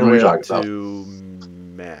fuck up. all You the know way what I'm up talking about. to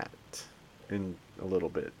Matt, and a little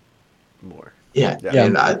bit more. Yeah, Yeah.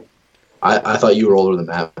 and I thought you were older than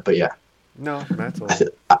that, but yeah, No, Matt's old.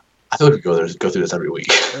 I thought we could go through this every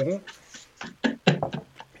week.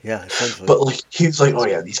 Yeah, essentially. But like he was like, "Oh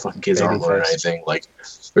yeah, these fucking kids aren't learning Babyface. anything. Like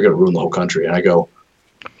they're gonna ruin the whole country." And I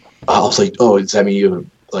was like, "Oh, does that mean you have,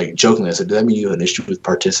 like jokingly?" I said, "Does that mean you have an issue with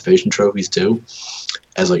participation trophies too?"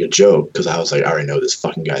 as like a joke because I was like, I already know what this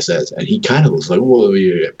fucking guy says, and he kind of was like, whoa,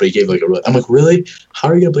 yeah, but he gave like a. I'm like, really? How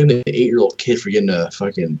are you gonna blame the 8-year-old kid for getting a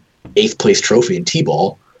fucking 8th place trophy in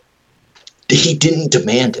t-ball? He didn't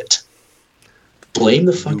demand it. Blame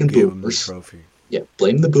the fucking boomers. Trophy. Yeah,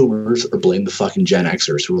 blame the boomers or blame the fucking Gen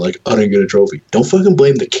Xers who were like, I didn't get a trophy. Don't fucking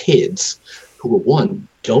blame the kids who were, one,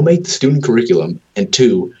 don't make the student curriculum, and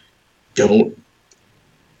two, don't.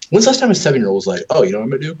 When's the last time a 7-year-old was like, oh, you know what I'm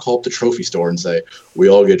going to do? Call up the trophy store and say, we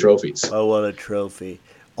all get trophies. I want a trophy.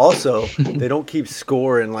 Also, they don't keep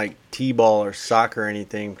score in like t-ball or soccer or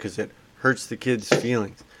anything because it hurts the kids'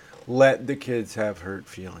 feelings. Let the kids have hurt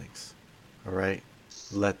feelings. All right?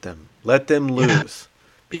 Let them lose. Yeah.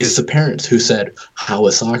 Because it's the parents who said, how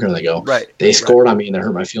was soccer? And they go, right. They scored on me and they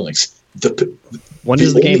hurt my feelings. When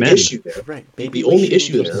does the game end? Right. The only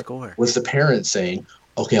issue there was the parents saying,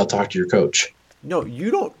 okay, I'll talk to your coach. No, you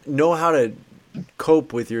don't know how to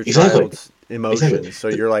cope with your child's emotions. Exactly. So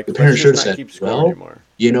you're like, the parents should have said, keep scoring anymore.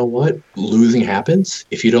 You know what? Losing happens.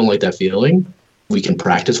 If you don't like that feeling, we can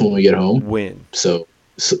practice when we get home. Win. So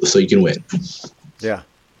you can win. Yeah.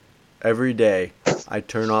 Every day, I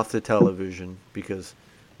turn off the television because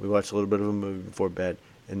we watch a little bit of a movie before bed,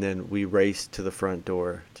 and then we race to the front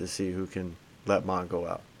door to see who can let Mom go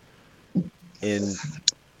out. In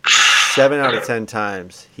 7 out of 10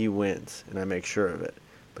 times, he wins, and I make sure of it.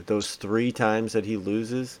 But those 3 times that he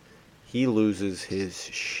loses his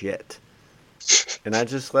shit. And I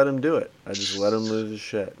just let him do it. I just let him lose his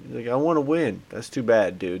shit. He's like, I want to win. That's too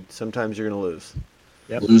bad, dude. Sometimes you're going to lose.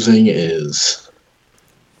 Yep. Losing is...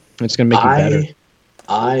 It's going to make you better.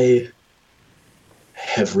 I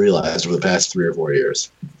have realized over the past 3 or 4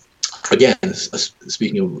 years, again,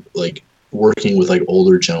 speaking of like working with like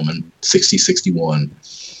older gentlemen, 60, 61,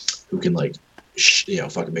 who can like,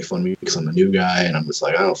 fucking make fun of me because I'm a new guy, and I'm just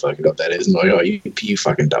like, I don't fucking know what that is. And they're like, oh, you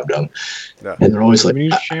fucking dumb. Yeah. And they're always like,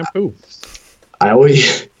 use shampoo. I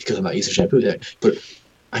always, because I'm not using shampoo, but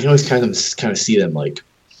I can always kind of see them like,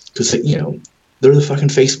 because they're the fucking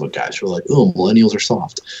Facebook guys who are like, oh, millennials are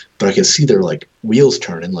soft. But I can see their like wheels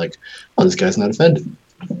turning like, oh, this guy's not offended.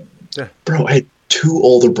 Yeah. Bro, I had 2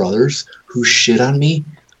 older brothers who shit on me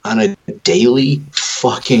on a daily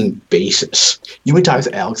fucking basis. You would times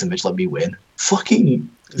Alex and Mitch let me win. Fucking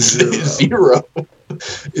 0.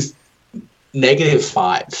 It's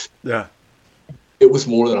 -5. Yeah. It was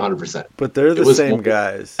more than 100%. But they're the same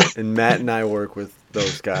guys. And Matt and I work with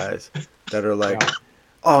those guys that are like,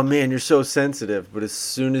 oh man, you're so sensitive. But as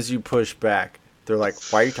soon as you push back, they're like,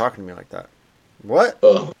 why are you talking to me like that? What?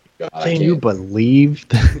 Oh, God, Can you believe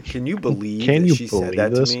that? Can you believe Can that you she believe said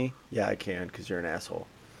that this? to me? Yeah, I can, because you're an asshole.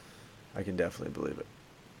 I can definitely believe it.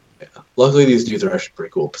 Yeah. Luckily, these dudes are actually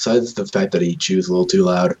pretty cool. Besides the fact that he chews a little too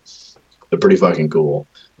loud, they're pretty fucking cool.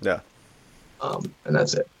 Yeah. And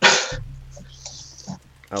that's it.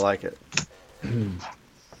 I like it.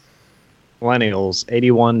 Millennials,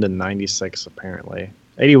 81 to 96, apparently.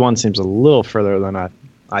 81 seems a little further than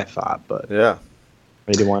I thought, but yeah,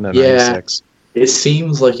 81 to 96. It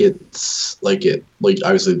seems like it's like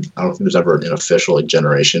obviously I don't think there's ever an official like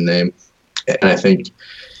generation name, and I think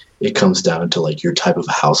it comes down to like your type of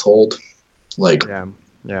household. Like,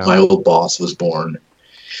 my old boss was born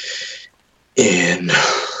in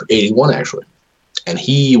 81 actually, and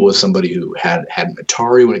he was somebody who had an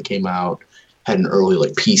Atari when it came out, had an early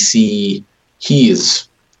like PC. He is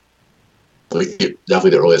like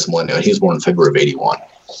definitely the earliest millennial. He was born in February of 81,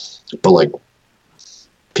 but like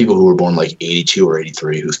people who were born like 82 or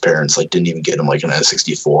 83 whose parents like didn't even get them like an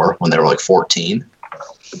N64 when they were like 14.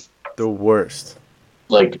 The worst.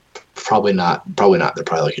 Like probably not. They're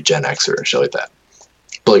probably like a Gen Xer or shit like that.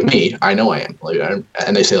 But like me, I know I am. Like,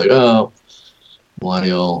 and they say like, oh,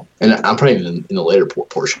 millennial, and I'm probably even in the later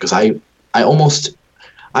portion because I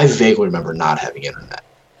vaguely remember not having internet.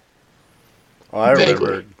 Oh, I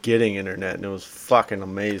remember getting internet, and it was fucking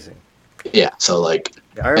amazing. Yeah, so like,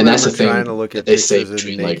 I remember and that's the thing trying to look at they say pictures of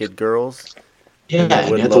between naked girls. Yeah, and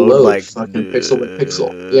you have to load like fucking pixel by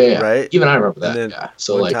pixel. Yeah, right. Even I remember that. And then yeah.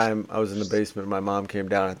 So one like, time I was in the basement, my mom came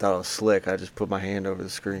down. I thought I was slick. I just put my hand over the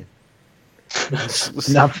screen.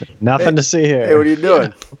 Nothing to see here. Hey, what are you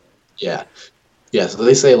doing? Yeah. So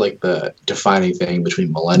they say like the defining thing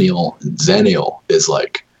between millennial and zennial is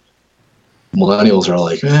like millennials are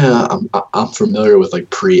like, I'm familiar with like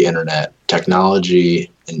pre-internet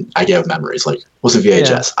technology, and I have memories. Like, what's a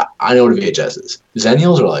VHS? Yeah. I know what a VHS is.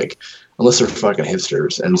 Zennials are like, unless they're fucking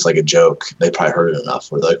hipsters and it's like a joke, they probably heard it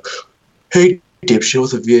enough. Where they're like, hey, dipshit,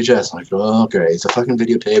 what's a VHS? I'm like, oh, okay, it's a fucking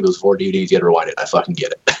videotape. It was 4 DVDs. You had to rewind it. I fucking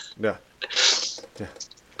get it. Yeah.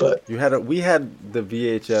 But we had the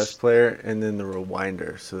VHS player and then the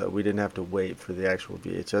rewinder, so that we didn't have to wait for the actual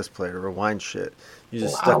VHS player to rewind shit. You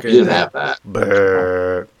just stuck it we in didn't there. have that.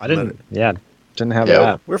 Brrr. I didn't. Yeah, didn't have Yeah.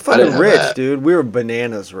 that. We're I fucking didn't have rich, that. dude. We were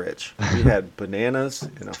bananas rich. We had bananas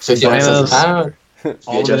and a 59 cents a Bananas. pound.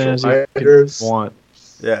 All the VHS bananas you could rewinders. want.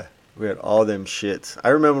 Yeah, we had all them shits. I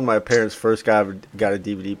remember when my parents first got a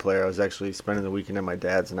DVD player. I was actually spending the weekend at my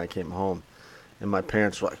dad's, and I came home, and my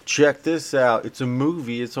parents were like, "Check this out! It's a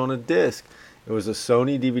movie. It's on a disc." It was a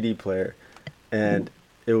Sony DVD player, and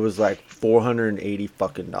it was like $480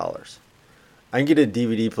 fucking dollars. I can get a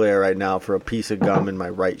DVD player right now for a piece of gum in my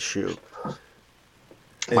right shoe.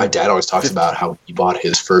 My dad always talks about how he bought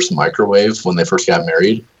his first microwave when they first got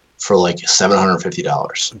married for like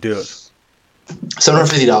 $750. Dude,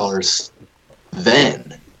 $750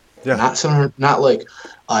 then. yeah, Not 700. Not like,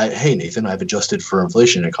 hey Nathan, I've adjusted for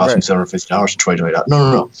inflation. It cost me Right. $750 in 2020.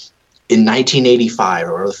 No. In 1985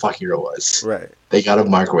 or whatever the fuck year it was, right, they got a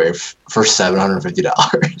microwave for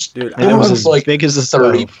 $750. dude. And it was as like big as a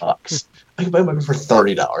 $30. stove. I can buy a microwave for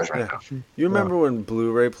 $30 right Yeah. now. You remember when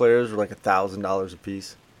Blu-ray players were like $1,000 a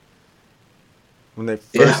piece? When they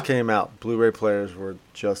first Yeah. came out, Blu-ray players were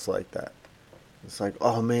just like that. It's like,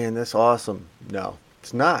 oh man, that's awesome. No,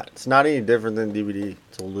 it's not. It's not any different than DVD.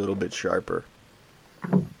 It's a little bit sharper.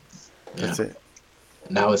 That's it.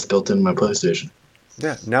 Now it's built into my PlayStation.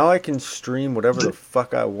 Yeah. Now I can stream whatever the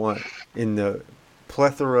fuck I want in the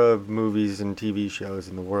plethora of movies and TV shows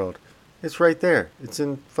in the world. It's right there. It's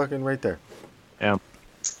in fucking right there. Yeah.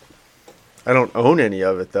 I don't own any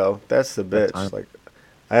of it though. That's the That's bitch. fine. Like,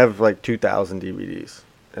 I have like 2,000 DVDs,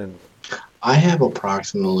 and I have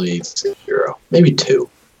approximately 0, maybe 2.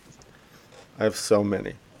 I have so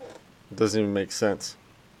many. It doesn't even make sense.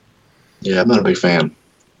 Yeah, I'm not a big fan.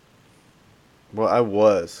 Well, I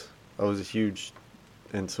was a huge,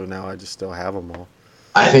 and so now I just still have them all.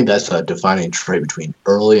 I think that's a defining trait between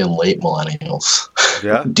early and late millennials.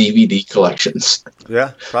 Yeah, DVD collections.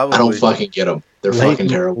 yeah, probably. I don't fucking get them. They're fucking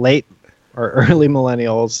terrible. Late or early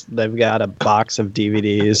millennials, they've got a box of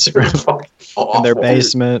DVDs They're fucking in their awful.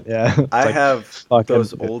 basement. Yeah. It's I like have fucking-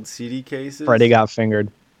 those old CD cases. Freddie got fingered.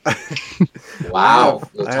 Wow.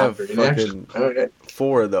 I have Tom Brady next? fucking Okay.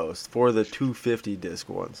 4 of those. 4 of the 250 disc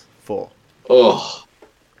ones, full. Oh,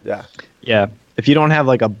 Yeah, Yeah. If you don't have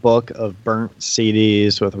like a book of burnt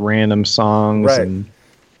CDs with random songs, Right. and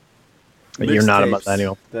you're not a Mixtapes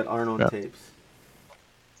millennial. that aren't on Yeah. tapes.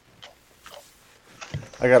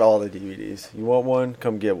 I got all the DVDs. You want one?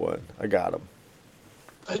 Come get one. I got them.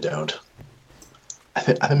 I don't. I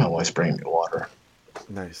think my wife's bringing me water.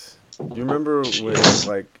 Nice. Do you remember when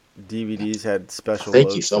like DVDs had special? Thank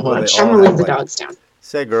you loads so where they much. all I'm gonna had, leave the like- dogs down.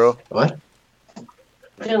 Say, girl. What? I'm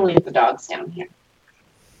gonna leave the dogs down here.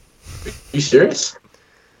 You serious?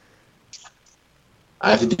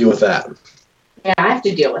 I have to deal with that. Yeah, I have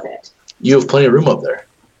to deal with it. You have plenty of room up there.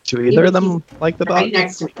 Do either of them like the Right dog?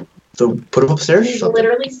 next to me. So put him upstairs or He's something.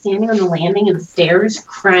 literally standing on the landing of the stairs,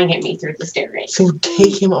 crying at me through the staircase. So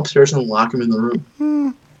take him upstairs and lock him in the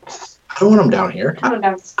room. I don't want him down here. Come on,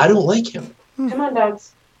 dogs. I don't like him. Come on,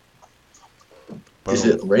 dogs. Is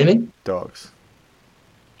it raining? Dogs.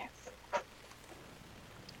 Yes.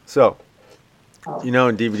 So, Oh. you know,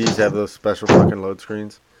 when DVDs have those special fucking load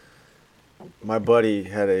screens. My buddy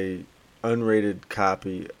had a unrated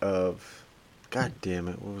copy of, God damn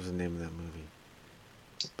it, what was the name of that movie?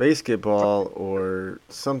 Basketball or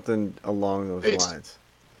something along those Base- lines.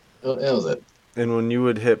 Oh, that was it. And when you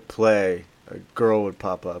would hit play, a girl would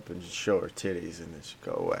pop up and just show her titties and then she'd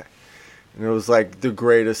go away. And it was like the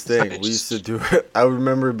greatest thing. We used to do it. I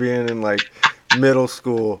remember being in like middle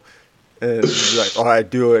school and it'd be like, all right,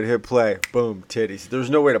 do it, hit play, boom, titties. There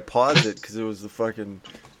was no way to pause it because it was the fucking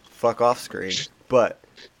fuck off screen. But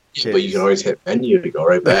But you can always hit menu to go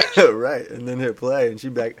right back. right, and then hit play and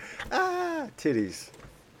she'd be like, titties.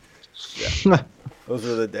 Yeah. Those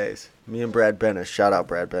were the days. Me and Brad Bennis. Shout out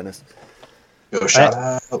Brad Bennis. Go shout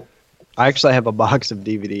out. I actually have a box of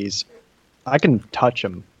DVDs. I can touch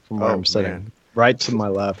them from where Oh, I'm sitting. man. Right to my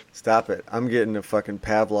left. Stop it. I'm getting a fucking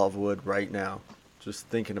Pavlov wood right now. Just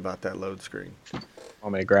thinking about that load screen.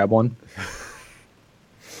 Want me to grab one?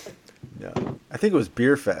 Yeah. I think it was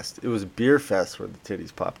Beer Fest. It was Beer Fest where the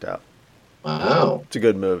titties popped out. Wow. It's a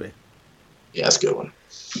good movie. Yeah, that's a good one.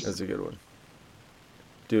 That's a good one.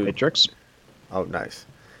 Dude. Matrix? Oh, nice.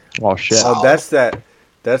 Oh, shit. Oh, that's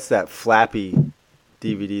that flappy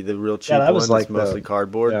DVD, the real cheap Yeah, that one was that's like the- mostly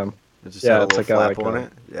cardboard. Yeah. It just Yeah, had a it's little like flap a- on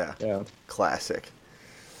it. Yeah. Yeah. Classic.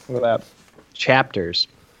 Look at that. Chapters.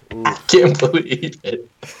 Ooh. Can't believe it.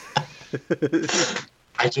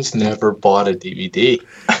 I just never bought a DVD.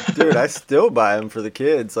 Dude, I still buy them for the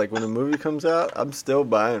kids. Like when a movie comes out, I'm still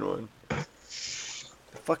buying one.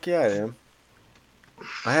 Fuck yeah, I am.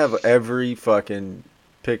 I have every fucking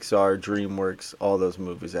Pixar, DreamWorks, all those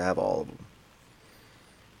movies. I have all of them.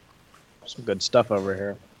 Some good stuff over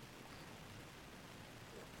here.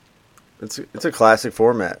 It's a classic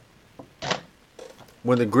format.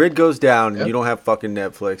 When the grid goes down and you don't have fucking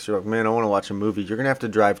Netflix, you're like, man, I want to watch a movie. You're going to have to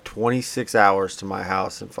drive 26 hours to my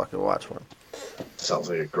house and fucking watch one. Sounds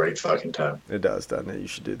like a great fucking time. It does, doesn't it? You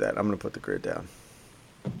should do that. I'm going to put the grid down.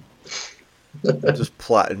 Just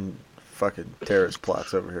plotting fucking terrorist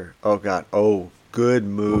plots over here. Oh, God. Oh, good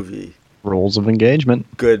movie. Rules of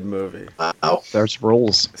engagement. Good movie. Wow. There's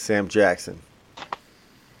rules. Sam Jackson.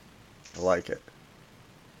 I like it.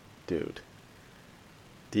 Dude.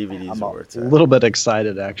 DVDs I'm are where it's at. a little bit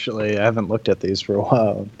excited, actually. I haven't looked at these for a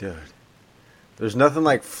while. Dude. There's nothing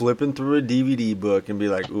like flipping through a DVD book and be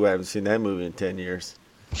like, ooh, I haven't seen that movie in 10 years.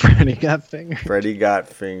 Freddy Got Fingered. Freddy Got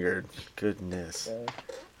Fingered. Goodness.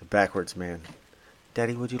 The backwards man.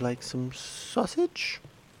 Daddy, would you like some sausage?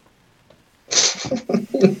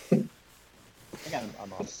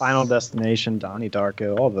 Final Destination, Donnie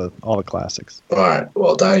Darko, all the classics. All right.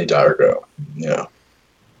 Well, Donnie Darko. Yeah.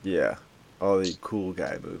 Yeah. All the cool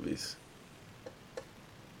guy movies.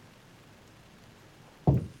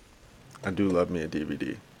 I do love me a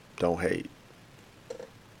DVD. Don't hate.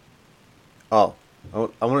 Oh,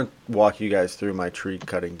 I want to walk you guys through my tree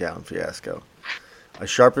cutting down fiasco. I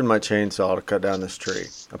sharpened my chainsaw to cut down this tree.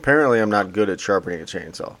 Apparently, I'm not good at sharpening a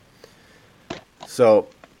chainsaw. So,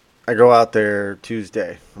 I go out there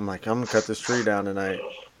Tuesday. I'm like, I'm going to cut this tree down tonight.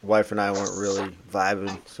 Wife and I weren't really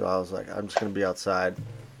vibing, so I was like, I'm just going to be outside.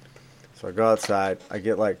 So I go outside. I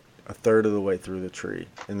get like a third of the way through the tree,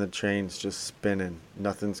 and the chain's just spinning.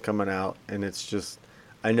 Nothing's coming out, and it's just,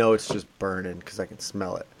 I know it's just burning because I can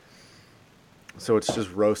smell it. So it's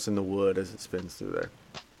just roasting the wood as it spins through there.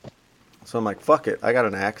 So I'm like, fuck it. I got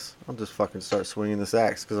an axe. I'll just fucking start swinging this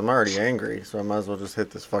axe because I'm already angry, so I might as well just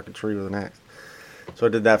hit this fucking tree with an axe. So I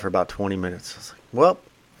did that for about 20 minutes. I was like, well,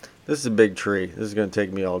 this is a big tree. This is going to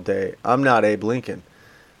take me all day. I'm not Abe Lincoln.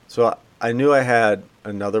 So I knew I had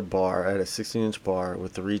another bar. I had a 16-inch bar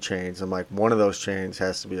with 3 chains. I'm like, one of those chains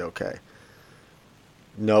has to be okay.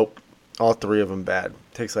 Nope. All 3 of them bad.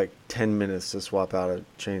 Takes like 10 minutes to swap out a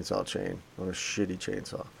chainsaw chain on a shitty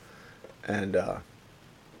chainsaw. And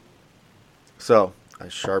so I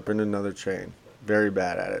sharpened another chain. Very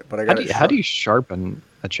bad at it. But I got How do you sharpen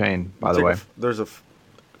a chain, by the way? There's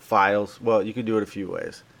files. Well, you can do it a few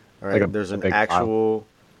ways. All right. Like there's an actual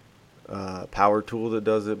power tool that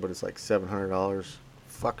does it, but it's like $700.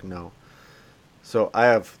 Fuck no. So I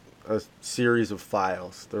have a series of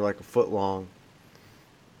files. They're like a foot long.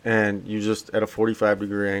 And you just, at a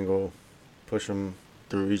 45-degree angle, push them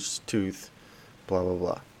through each tooth, blah, blah,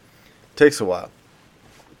 blah. Takes a while.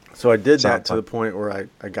 So I did that to the point where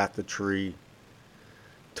I got the tree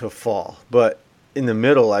to fall. But in the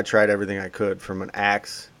middle, I tried everything I could, from an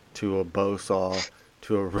axe to a bow saw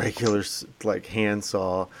to a regular like hand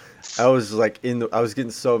saw. I was like I was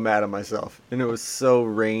getting so mad at myself, and it was so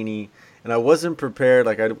rainy, and I wasn't prepared.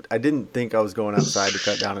 Like I didn't think I was going outside to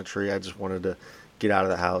cut down a tree. I just wanted to get out of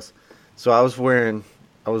the house. So I was wearing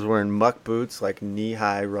muck boots, like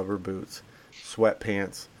knee-high rubber boots,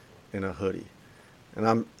 sweatpants, and a hoodie. And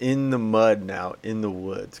I'm in the mud now, in the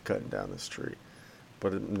woods, cutting down this tree.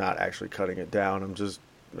 But I'm not actually cutting it down. I'm just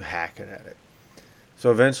hacking at it. So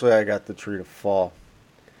eventually I got the tree to fall.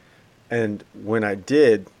 And when I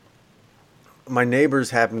did, my neighbors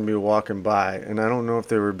happened to be walking by. And I don't know if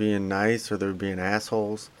they were being nice or they were being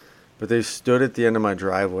assholes. But they stood at the end of my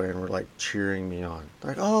driveway and were like cheering me on.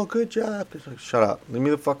 Like, oh, good job. It's like, shut up. Leave me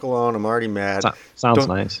the fuck alone. I'm already mad. Sounds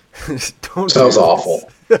nice. Sounds awful.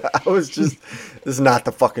 I was just, this is not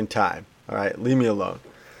the fucking time. All right, leave me alone.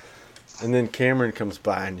 And then Cameron comes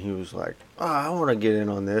by and he was like, oh, I want to get in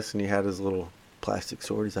on this. And he had his little plastic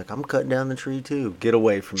sword. He's like, I'm cutting down the tree too. Get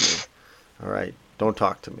away from me. All right, don't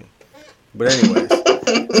talk to me. But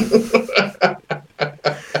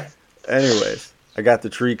anyways, I got the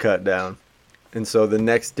tree cut down. And so the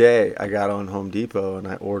next day I got on Home Depot and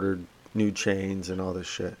I ordered new chains and all this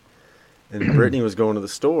shit. And Brittany was going to the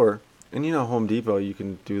store. And you know, Home Depot, you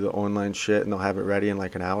can do the online shit and they'll have it ready in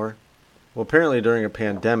like an hour. Well, apparently during a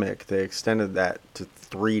pandemic, they extended that to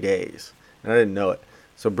 3 days. And I didn't know it.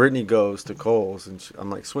 So Brittany goes to Kohl's and I'm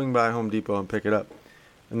like, swing by Home Depot and pick it up.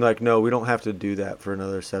 And they're like, no, we don't have to do that for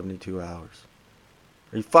another 72 hours.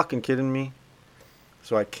 Are you fucking kidding me?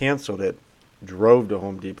 So I canceled it, drove to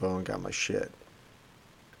Home Depot and got my shit.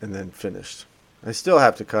 And then finished. I still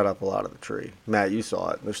have to cut up a lot of the tree. Matt, you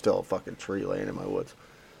saw it. There's still a fucking tree laying in my woods.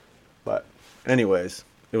 But anyways,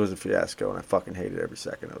 it was a fiasco, and I fucking hated every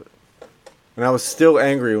second of it. And I was still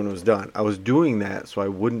angry when it was done. I was doing that so I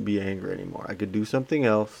wouldn't be angry anymore. I could do something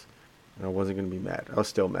else, and I wasn't going to be mad. I was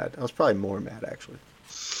still mad. I was probably more mad, actually.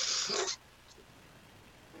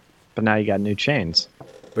 But now you got new chains.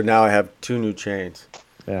 But now I have 2 new chains.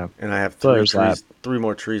 Yeah. And I have So 3 there's that. trees, 3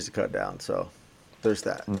 more trees to cut down, so there's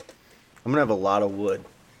that. I'm going to have a lot of wood.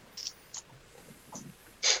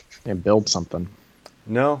 And build something.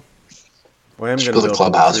 No. Well, I am Just going to build a build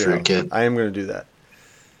clubhouse tree for your house. kid. I am going to do that.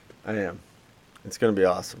 I am. It's going to be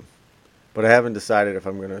awesome. But I haven't decided if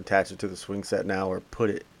I'm going to attach it to the swing set now or put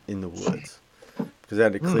it in the woods. Because I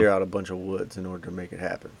had to clear out a bunch of woods in order to make it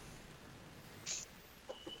happen.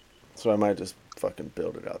 So I might just fucking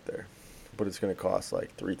build it out there. But it's going to cost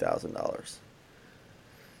like $3,000.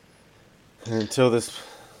 And until this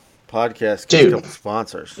podcast gets a couple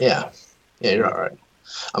sponsors. Yeah, you're all right.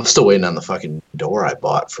 I'm still waiting on the fucking door I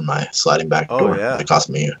bought for my sliding back door. Yeah. It cost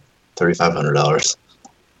me $3,500.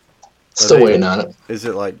 Still waiting on it. Is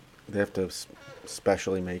it like they have to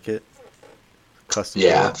specially make it? Custom?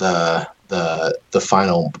 Yeah, the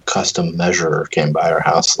final custom measure came by our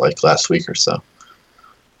house like last week or so.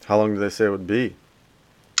 How long did they say it would be?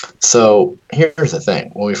 So here's the thing.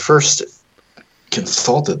 When we first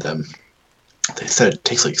consulted them, they said it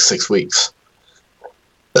takes like 6 weeks.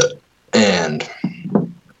 And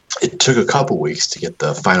it took a couple weeks to get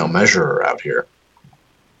the final measurer out here.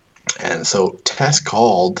 And so Tess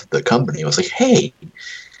called the company and was like, hey,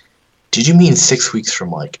 did you mean 6 weeks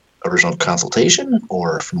from like original consultation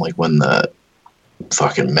or from like when the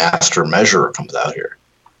fucking master measurer comes out here?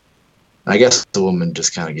 And I guess the woman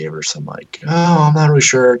just kind of gave her some like, oh, I'm not really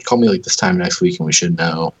sure. Call me like this time next week and we should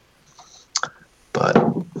know. But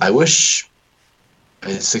I wish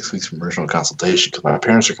I had 6 weeks from original consultation because my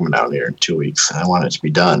parents are coming down here in 2 weeks and I want it to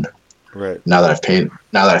be done. Right. Now that I've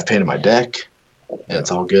painted my deck and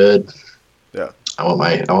it's all good. Yeah. I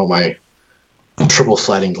want my triple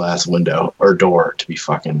sliding glass window or door to be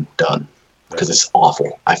fucking done because it's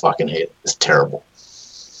awful. I fucking hate it. It's terrible.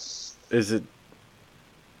 Is it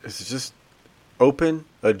just open?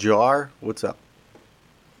 Ajar? What's up?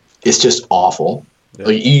 It's just awful. Yeah.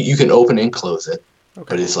 Like you can open and close it, Okay.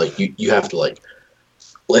 but it's like you have to like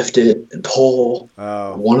lift it and pull.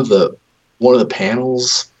 Oh. One of the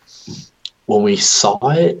panels, when we saw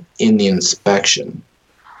it in the inspection,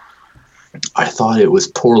 I thought it was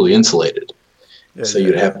poorly insulated. Yeah, So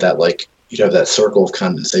you'd have that circle of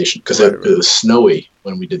condensation because Right, it was snowy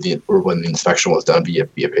when we did when the inspection was done via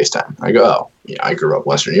FaceTime. I go, oh, yeah, I grew up in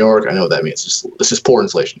Western New York. I know what that means. It's just poor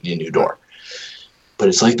insulation. You need a new door. But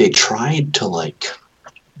it's like they tried to like.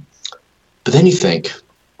 But then you think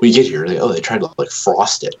when you get here, they tried to like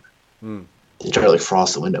frost it. They tried to like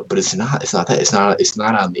frost the window, but it's not. It's not that. It's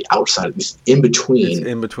not on the outside. It's in between. It's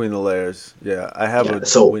in between the layers. Yeah, I have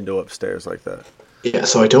a window upstairs like that. Yeah,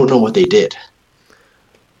 so I don't know what they did.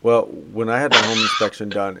 Well, when I had the home inspection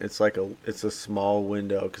done, it's a small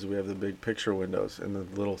window because we have the big picture windows and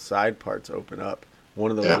the little side parts open up. One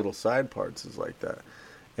of those little side parts is like that.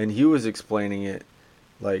 And he was explaining it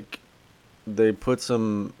like they put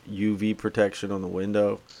some UV protection on the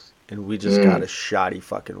window and we just got a shoddy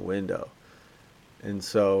fucking window. And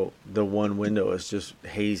so the one window is just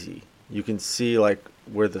hazy. You can see like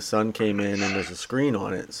where the sun came in and there's a screen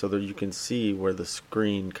on it so that you can see where the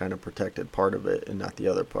screen kind of protected part of it and not the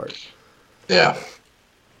other part. Yeah.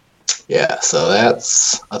 Yeah, so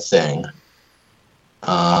that's a thing.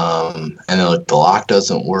 And then like the lock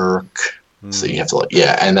doesn't work. So you have to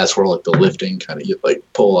and that's where like the lifting kind of you like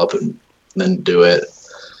pull up and then do it.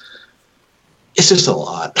 It's just a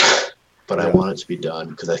lot. But I want it to be done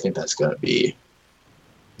because I think that's gonna be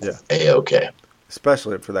A-okay.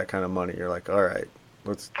 Especially for that kind of money. You're like, all right,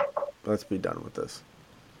 let's be done with this.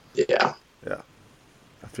 Yeah. Yeah.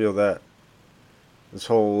 I feel that. This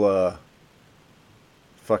whole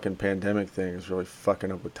fucking pandemic thing is really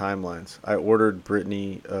fucking up with timelines. I ordered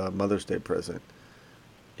Brittany a Mother's Day present,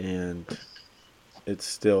 and it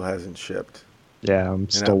still hasn't shipped. Yeah, I'm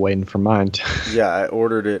still waiting for mine. Yeah, I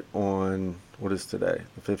ordered it on, what is today?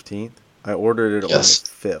 The 15th? I ordered it on the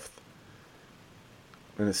 5th.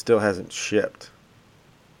 And it still hasn't shipped.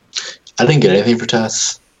 I didn't get anything for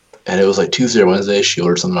Tess. And it was like Tuesday or Wednesday. She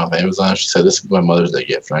ordered something off Amazon. She said, this is my Mother's Day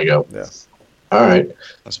gift. And I go, all right.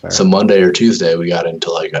 That's fair. So Monday or Tuesday, we got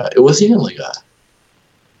into like it wasn't even like a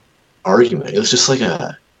argument. It was just like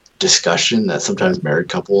a discussion that sometimes married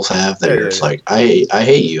couples have. That it's like, I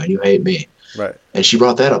hate you and you hate me. Right. And she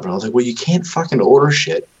brought that up. And I was like, well, you can't fucking order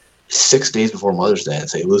shit 6 days before Mother's Day and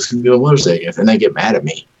say, well, this is going to be my Mother's Day gift. And then get mad at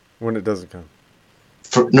me. When it doesn't come.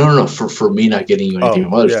 For me not getting you anything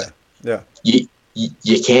on Mother's Day. Yeah.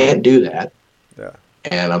 you can't do that. Yeah.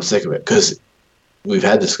 And I'm sick of it because we've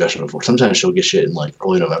had this discussion before. Sometimes she'll get shit in like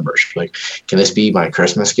early November. She'll be like, "Can this be my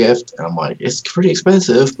Christmas gift?" And I'm like, "It's pretty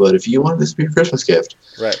expensive, but if you want this to be your Christmas gift,"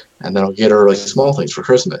 Right. And then I'll get her like small things for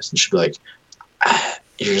Christmas, and she'll be like,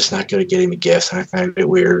 "You're just not good at getting me gifts," and I find it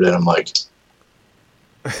weird. And I'm like,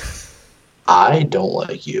 I don't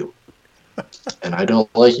like you, and I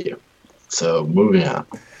don't like you. So moving on.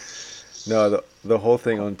 No, the whole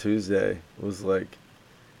thing on Tuesday was like,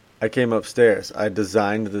 I came upstairs. I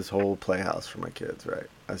designed this whole playhouse for my kids, right?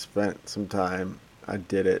 I spent some time. I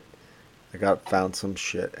did it. Found some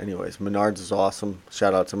shit. Anyways, Menards is awesome.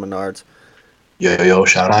 Shout out to Menards. Yo,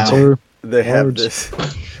 shout out. They have this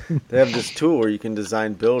tool where you can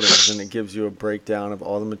design buildings, and it gives you a breakdown of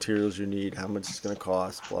all the materials you need, how much it's going to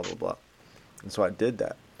cost, blah, blah, blah. And so I did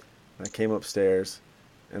that. And I came upstairs,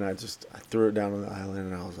 and I threw it down on the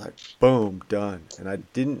island, and I was like, boom, done. And I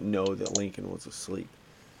didn't know that Lincoln was asleep.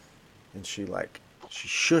 And she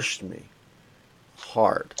shushed me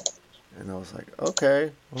hard. And I was like,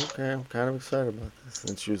 okay, I'm kind of excited about this.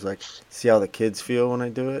 And she was like, see how the kids feel when I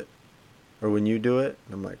do it? Or when you do it?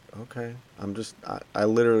 And I'm like, okay. I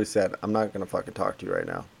literally said, I'm not going to fucking talk to you right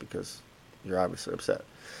now because you're obviously upset.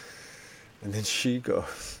 And then she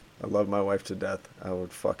goes, I love my wife to death. I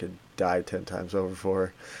would fucking die 10 times over for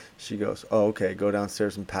her. She goes, oh, okay, go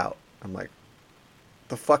downstairs and pout. I'm like,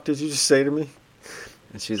 the fuck did you just say to me?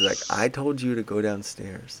 And she's like, I told you to go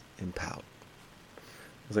downstairs and pout.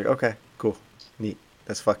 I was like, okay, cool, neat.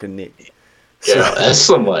 That's fucking neat. Yeah, that's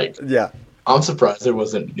some like. Yeah. I'm surprised there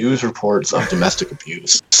wasn't news reports of domestic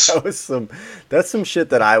abuse. That's some shit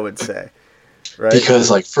that I would say, right? Because,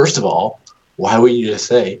 like, first of all, why would you just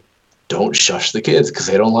say, don't shush the kids because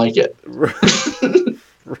they don't like it?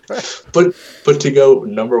 Right. But to go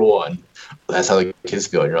number one, that's how the kids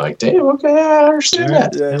feel. You're like, damn, okay, I understand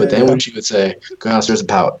that. Yeah, but then when she would say, go downstairs and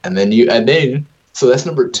pout, so that's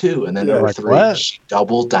number two, and then number like, three, what? she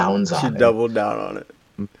doubled down on it.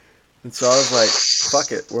 And so I was like,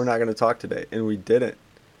 fuck it, we're not going to talk today. And we didn't.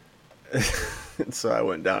 And so I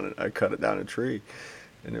went down and I cut it down a tree.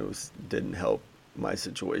 And didn't help my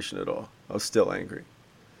situation at all. I was still angry.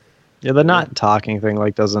 Yeah, the not talking thing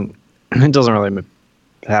doesn't really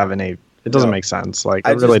have any. It doesn't make sense. Like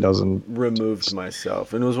it really doesn't. Removed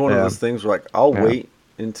myself, and it was one of those things where I'll wait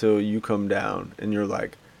until you come down and you're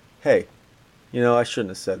like, hey, I shouldn't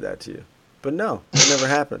have said that to you. But no, it never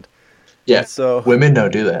happened. Yeah. And so women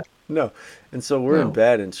don't do that. No. And so we're in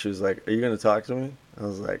bed, and she was like, are you going to talk to me? I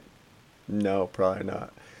was like, no, probably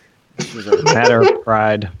not. And she was like, matter of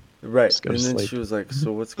pride. Right. And then she was like,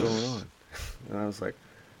 so what's going on? And I was like,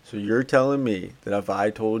 so you're telling me that if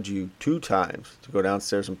I told you 2 times to go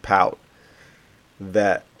downstairs and pout,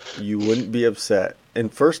 that you wouldn't be upset?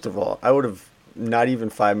 And first of all, I would have not even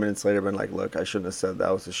 5 minutes later been like, look, I shouldn't have said that.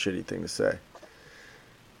 That was a shitty thing to say.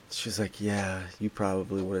 She's like, yeah, you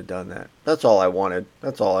probably would have done that. That's all I wanted.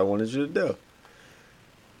 That's all I wanted you to do.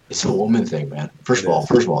 It's a woman thing, man. First of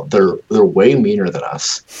all, they're way meaner than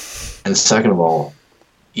us. And second of all,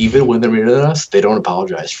 even when they're meaner than us, they don't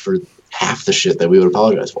apologize for half the shit that we would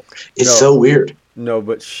apologize for. It's so weird. No,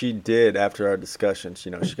 but she did after our discussion. She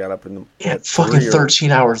got up in the... Yeah, fucking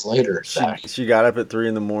 13 hours later. She got up at 3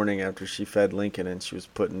 in the morning after she fed Lincoln, and she was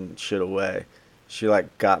putting shit away. She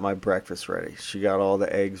got my breakfast ready. She got all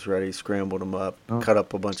the eggs ready, scrambled them up, cut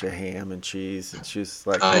up a bunch of ham and cheese, and she's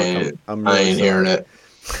like, I'm really I ain't hearing it.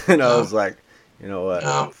 And I was like, you know what?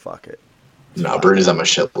 No. Fuck it. No, Brittany's on my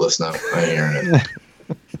shit list now. I ain't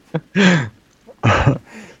hearing it.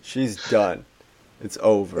 She's done. It's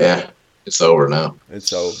over. Yeah, it's over now.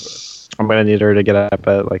 It's over. I'm gonna need her to get up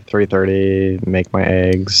at like 3:30, make my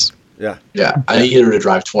eggs. Yeah. Yeah, I need her to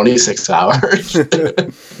drive 26 hours.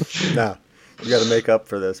 No. You got to make up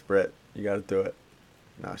for this, Britt. You got to do it.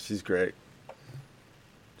 No, she's great.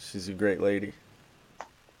 She's a great lady.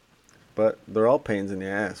 But they're all pains in the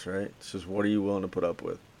ass, right? It's just, what are you willing to put up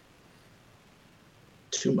with?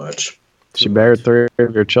 Too much. She bared 3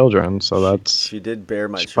 of your children, so that's... She did bear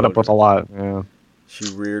my children. Put up with a lot, yeah.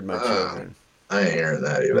 She reared my children. I ain't hearing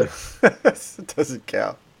that either. It doesn't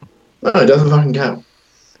count. No, it doesn't fucking count.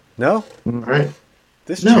 No? All right.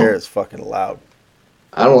 This chair is fucking loud.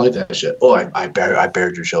 I don't like that shit. Oh, I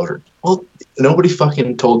bared your children. Well, nobody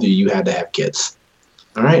fucking told you had to have kids.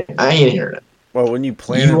 All right? I ain't hearing it. Well, when you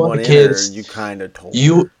planted one in her, you kind of told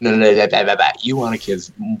you. No. You wanted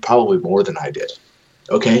kids probably more than I did.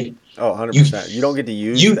 Okay? Oh, 100%. You don't get to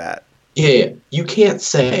use that. Yeah. You can't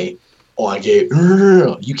say, oh, I gave...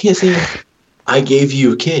 No. You can't say, I gave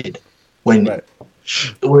you a kid. When if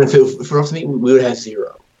it were up to me, we would have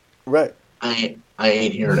 0. Right. I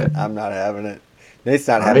ain't hearing it. I'm not having it. Nate's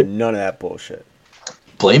not having none of that bullshit.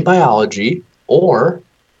 blame biology, or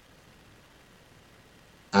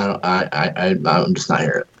I'm just not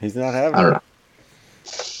hearing it. He's not having I don't it. know.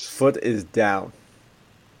 Foot is down.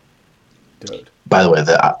 Dude. By the way,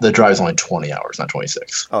 the drive's only 20 hours, not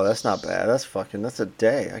 26. Oh, that's not bad. That's a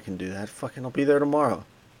day. I can do that. I'll be there tomorrow.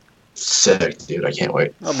 Sick, dude. I can't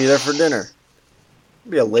wait. I'll be there for dinner.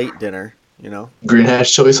 It'll be a late dinner, you know. Green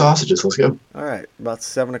Hatch chili sausages. Let's go. All right, about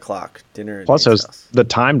 7 o'clock dinner. At Plus, Nate's there's house. the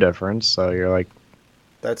time difference, so you're like,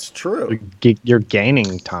 That's true. you're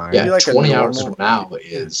gaining time. Yeah, Maybe like a 20 hours normal- from now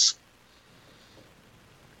is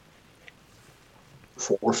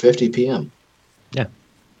 4:50 p.m. Yeah,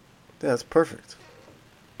 that's perfect.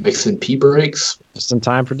 Mixing pee breaks, Just in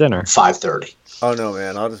time for dinner. 5:30. Oh no,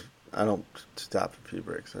 man! I don't stop for pee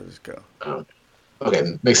breaks. I just go.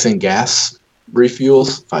 Okay, mixing gas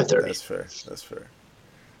refuels, 5:30. That's fair.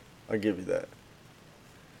 I'll give you that.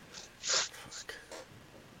 Fuck.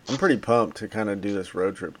 I'm pretty pumped to kind of do this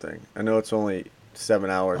road trip thing. I know it's only 7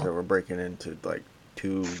 hours that we're breaking into like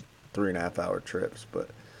 3.5 hour trips, but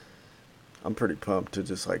I'm pretty pumped to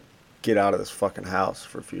just like get out of this fucking house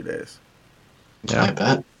for a few days. Yeah. I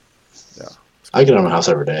bet. Yeah. I get out of my house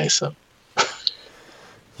every day, so.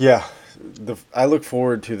 Yeah, I look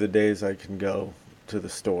forward to the days I can go to the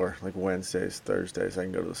store, like Wednesdays, Thursdays. I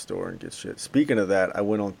can go to the store and get shit. Speaking of that, I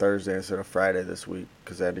went on Thursday instead of Friday this week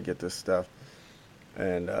because I had to get this stuff.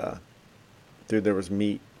 And, dude, there was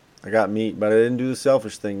meat. I got meat, but I didn't do the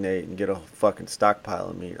selfish thing, Nate, and get a fucking stockpile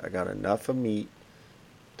of meat. I got enough of meat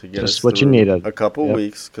to get Just us what you through needed. a couple Yep.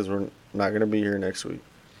 weeks because we're not going to be here next week.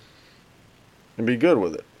 And be good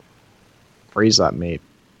with it. Freeze that meat.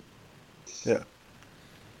 Yeah.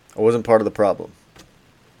 I wasn't part of the problem.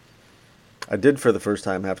 I did for the first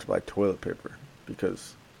time have to buy toilet paper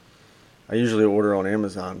because I usually order on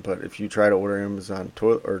Amazon, but if you try to order Amazon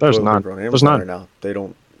toilet There's none. paper on There's Amazon none. right now, they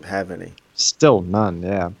don't have any. Still none,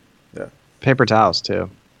 yeah. Yeah. Paper towels, too.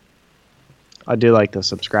 I do like the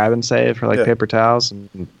subscribe and save for like Yeah. paper towels,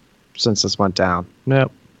 and since this went down,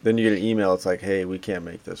 nope. Then you get an email, it's like, hey, we can't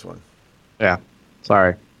make this one. Yeah,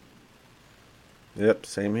 sorry. Yep,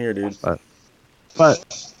 same here, dude.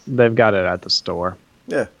 But they've got it at the store.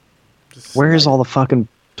 Yeah. Just Where's snag all it. the fucking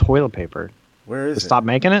toilet paper? Where is They it? stop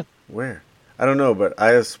making it? Where? I don't know, but I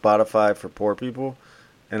have Spotify for poor people,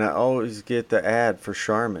 and I always get the ad for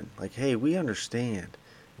Charmin. Like, hey, we understand,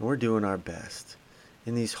 and we're doing our best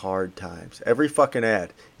in these hard times. Every fucking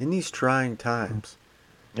ad. In these trying times.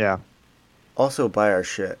 Yeah. Also buy our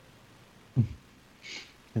shit.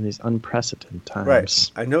 In these unprecedented times.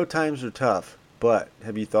 Right. I know times are tough, but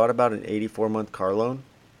have you thought about an 84-month car loan?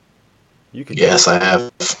 You could. Yes, I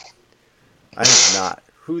have. I have not.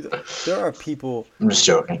 There are people. I'm just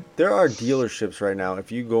joking. There are dealerships right now. If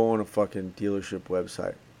you go on a fucking dealership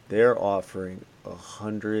website, they're offering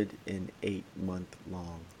 108-month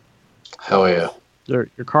long. Hell yeah. Your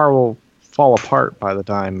car will fall apart by the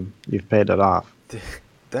time you've paid it off.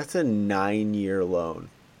 That's a 9-year loan.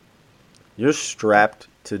 You're strapped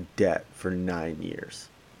to debt for 9 years.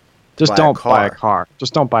 Just Buy a don't buy a car. car.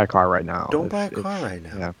 Just don't buy a car right now. Don't buy a car right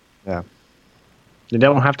now. Yeah, yeah. You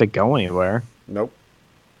don't have to go anywhere. Nope.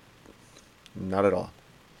 Not at all.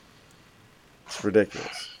 It's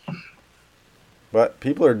ridiculous. But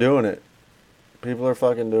people are doing it. People are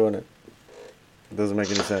fucking doing it. It doesn't make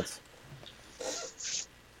any sense.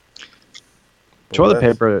 Toilet Well,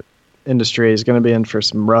 that's- paper industry is going to be in for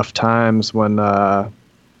some rough times when,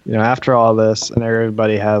 after all this, and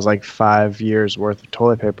everybody has like 5 years worth of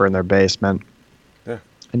toilet paper in their basement. Yeah.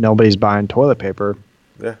 And nobody's buying toilet paper.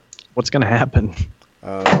 Yeah. What's going to happen?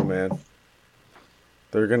 I don't know, man.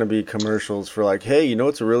 There are going to be commercials for like, hey, you know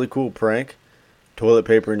what's a really cool prank? Toilet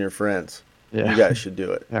paper and your friends. Yeah. You guys should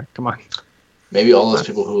do it. Yeah, come on. Maybe all those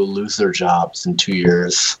people who will lose their jobs in 2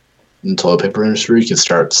 years in the toilet paper industry can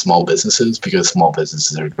start small businesses because small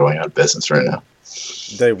businesses are going out of business right now.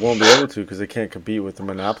 They won't be able to because they can't compete with the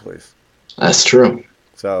monopolies. That's true.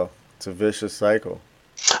 So it's a vicious cycle.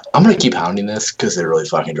 I'm going to keep hounding this because it really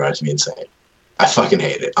fucking drives me insane. I fucking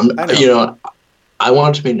hate it. I know. I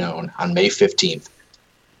want it to be known on May 15th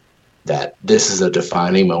that this is a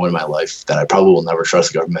defining moment in my life that I probably will never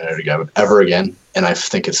trust the government ever again. And I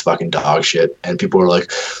think it's fucking dog shit. And people are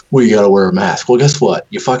like, well, you got to wear a mask. Well, guess what?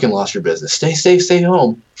 You fucking lost your business. Stay safe, stay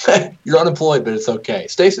home. You're unemployed, but it's okay.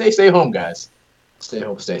 Stay safe, stay home, guys. Stay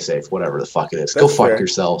home, stay safe, whatever the fuck it is. Go That's fuck fair.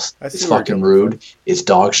 yourselves. I see It's where you're fucking coming rude. It's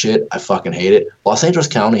dog shit. I fucking hate it. Los Angeles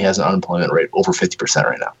County has an unemployment rate over 50%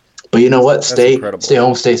 right now. But you know what? Stay incredible.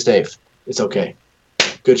 home, stay safe. It's okay.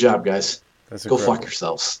 Good job, guys. That's Go incredible. fuck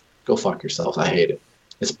yourselves. Go fuck yourselves. I hate it.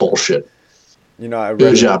 It's bullshit. You know, I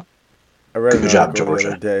Good read job. I read an Good job, article the Georgia.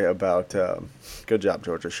 other day about. Good job,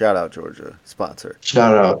 Georgia. Shout out, Georgia. Sponsor.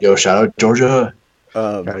 Shout out, Georgia.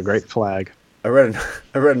 Got a great flag. I read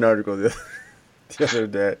an article the other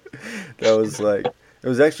day that was like, it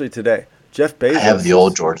was actually today. Jeff Bezos. I have the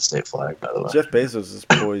old Georgia State flag, by the way. Jeff Bezos is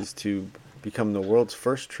poised to become the world's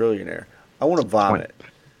first trillionaire. I want to vomit.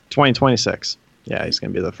 2026. Yeah, he's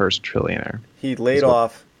going to be the first trillionaire. He laid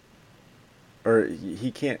off, or he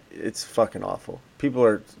can't. It's fucking awful. People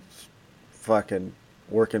are fucking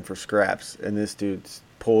working for scraps, and this dude's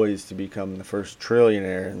poised to become the first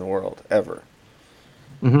trillionaire in the world ever.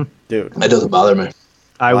 Mm-hmm. Dude, That doesn't bother me.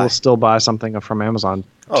 I Why? will still buy something from Amazon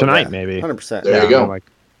tonight, maybe. 100%. There you go. Like,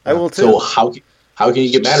 I will too. So how can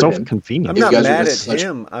you get mad so at him? convenient. I'm you not guys are mad at just such-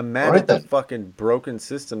 him. I'm mad Alright at the then. fucking broken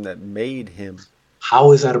system that made him.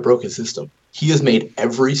 How is that a broken system? He has made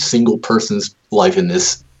every single person's life in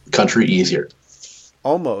this country easier.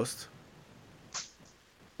 Almost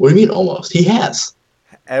What do you mean almost? He has.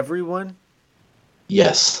 everyone.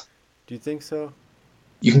 Yes. Do you think so?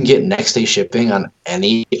 You can get next day shipping on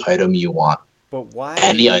any item you want. But why?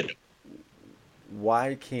 Any item.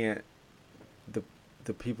 Why can't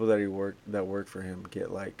the people that work for him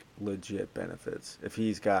get like legit benefits if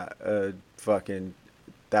he's got a fucking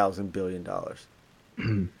 $1,000 billion?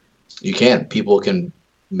 You can. People can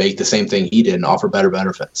make the same thing he did and offer better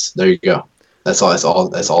benefits. There you go. That's all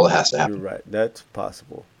that has to You're happen. right. That's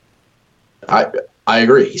possible. I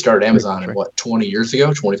agree. He started Amazon in 20 years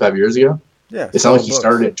ago, 25 years ago? Yeah. It's not like selling he books.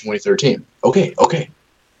 started in 2013. Okay.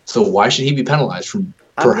 So why should he be penalized from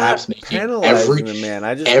perhaps I'm not making penalizing the man.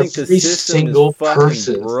 I just think the every system single is fucking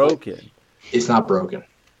person's broken. It's not broken.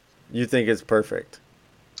 You think it's perfect?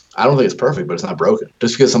 I don't think it's perfect, but it's not broken.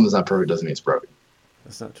 Just because something's not perfect doesn't mean it's broken.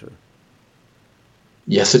 That's not true.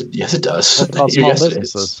 Yes, it does. That's all small Yes, it is.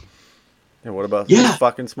 businesses. And what about Yeah. these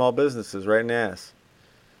fucking small businesses right in the ass?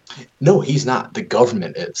 No, he's not. The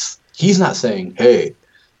government is. He's not saying, hey,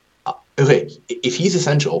 okay, if he's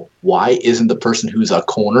essential, why isn't the person who's a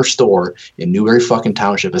corner store in Newberry fucking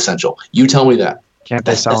Township essential? You tell me that. Can't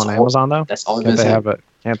they sell That's on all- Amazon though? That's all I've Can't been they saying. have it?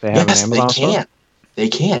 Can't they have Yes, an Amazon they store? can. They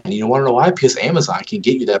can. You want to know why? Because Amazon can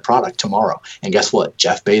get you that product tomorrow. And guess what?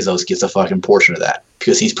 Jeff Bezos gets a fucking portion of that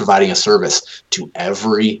because he's providing a service to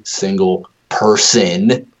every single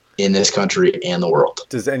person in this country and the world.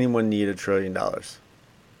 Does anyone need $1 trillion?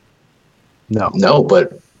 No. No,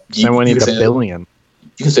 but Then we need can a say that- billion.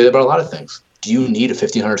 You can say that about a lot of things. Do you need a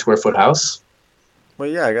 1,500 square foot house? Well,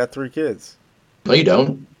 yeah, I got 3 kids. No, you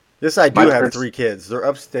don't. Yes, I do My have parents- 3 kids. They're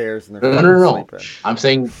upstairs and they're No, fucking no. sleeping. I'm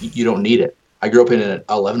saying you don't need it. I grew up in an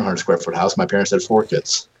 1,100 square foot house. My parents had 4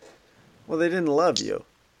 kids. Well, they didn't love you.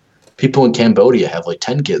 People in Cambodia have like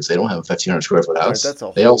 10 kids. They don't have a 1,500 square foot All right, house. that's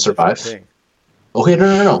a They whole all survive. different thing. Okay,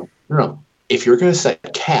 no. If you're going to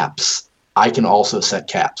set caps, I can also set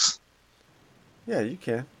caps. Yeah, you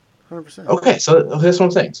can. 100%. Okay, so that's what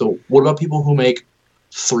I'm saying. So what about people who make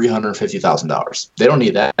 $350,000? They don't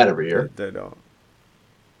need that every year. They don't.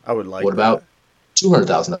 I would like What that. about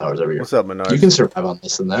 $200,000 every year? What's up, Menard? You can survive on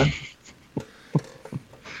less than that.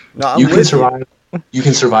 No, I'm You can with survive. You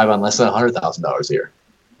can survive on less than $100,000 a year.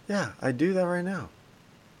 Yeah, I do that right now.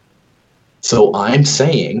 So I'm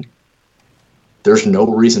saying there's no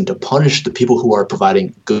reason to punish the people who are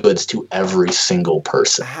providing goods to every single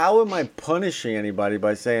person. How am I punishing anybody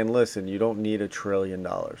by saying, listen, you don't need $1 trillion?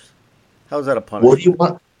 How is that a punishment? What do you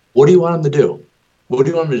want? What do you want them to do? What do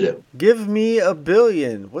you want them to do? Give me $1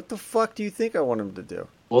 billion. What the fuck do you think I want them to do?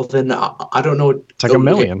 Well, then I don't know. It's like $1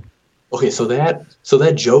 million. Okay, so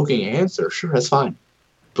that joking answer, sure, that's fine,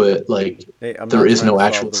 but like, Hey, I'm There not is trying no to solve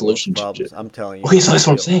actual the world's solution to problems. it. I'm telling you. okay, so that's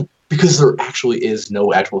what I'm I feel. saying because there actually is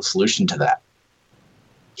no actual solution to that.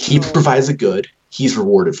 He No. provides a good, he's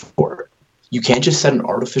rewarded for it. You can't just set an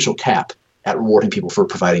artificial cap at rewarding people for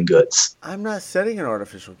providing goods. I'm not setting an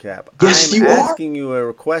artificial cap. Yes, I'm you are. asking you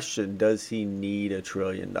a question. Does he need $1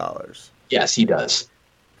 trillion? Yes, he does.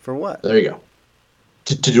 For what? There you go.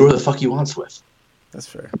 To do what the fuck he wants with. That's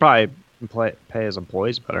fair. Could probably pay his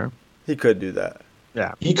employees better. He could do that.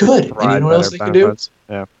 Yeah. He could. And you Provide know what else better they could do? benefits.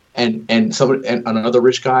 Yeah. And somebody and another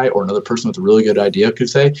rich guy or another person with a really good idea could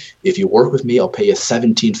say, if you work with me, I'll pay you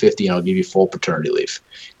 $17.50 and I'll give you full paternity leave.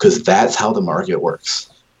 Because that's how the market works.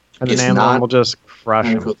 And then It's Amazon not- will just crush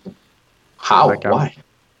them How? Like, Why?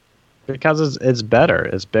 because it's better.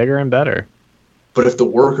 It's bigger and better. But if the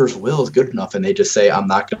worker's will is good enough and they just say, I'm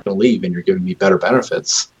not going to leave and you're giving me better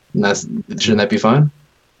benefits, and shouldn't that be fine?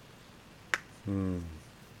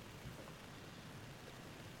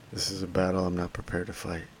 This is a battle I'm not prepared to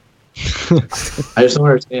fight. I just don't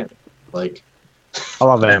understand. Like, I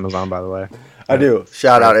love Amazon, by the way. I do.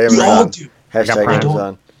 Shout out we all Amazon. do. Hashtag Prime.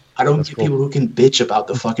 Amazon. I don't That's get cool. people who can bitch about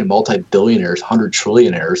the fucking multi-billionaires, 100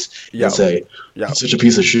 trillionaires, Yo. and say Yo. he's such a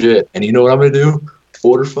piece of shit. And you know what I'm gonna do?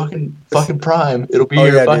 Order fucking Prime. It'll be Oh,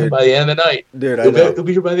 here yeah, fucking dude. by the end of the night. Dude, I know. It'll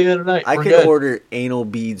be here by the end of the night. I We're could good. order anal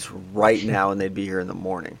beads right now and they'd be here in the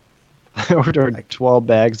morning. I ordered 12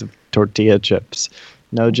 bags of tortilla chips.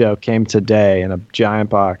 No joke. Came today in a giant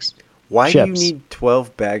box. Why Chips. do you need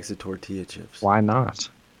 12 bags of tortilla chips? Why not?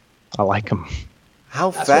 I like them. How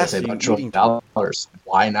That's what I fast say are you about $1 eating? trillion.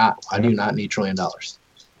 Why not? Why do you not need $1 trillion?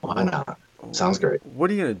 Why not? Sounds great. What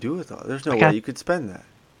are you going to do with all? There's no Okay. way you could spend that.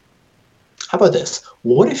 How about this?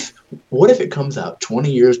 What if it comes out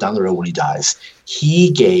 20 years down the road when he dies, he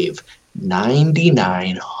gave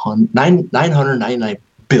 $999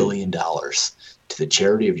 billion to the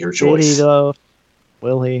charity of your Did he choice? though?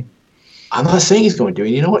 Will he? I'm not saying he's going to,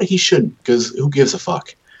 and you know what? He shouldn't, because who gives a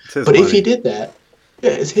fuck? It's his But if money. he did that,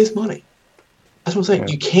 yeah, it's his money. That's what I'm saying.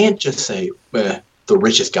 Yeah. You can't just say the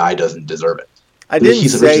richest guy doesn't deserve it. I didn't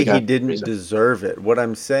he's the say richest guy he for a didn't reason. deserve it. What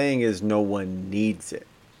I'm saying is no one needs it.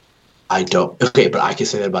 I don't. Okay, but I can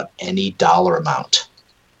say that about any dollar amount.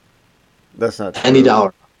 That's not true. Any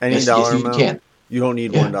dollar. Any Yes, dollar yes, amount? You can. You don't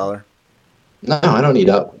need Yeah. $1. No, I don't need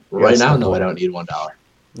up. Right Yes, now, of no, I course. don't need $1.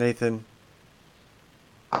 Nathan,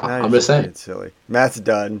 now I'm you're just saying. being silly. Matt's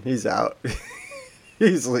done. He's out.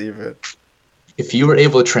 He's leaving. If you were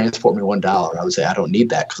able to transport me $1, I would say I don't need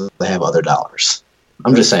that because I have other dollars.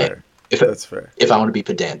 I'm just That's saying. fair. If That's fair. if I want to be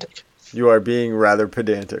pedantic, You are being rather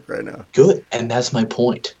pedantic right now. good, and that's my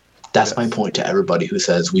point. That's my Yes. point to everybody who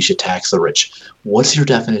says we should tax the rich. What's your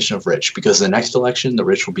definition of rich? Because the next election, the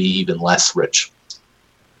rich will be even less rich.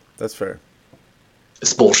 That's fair.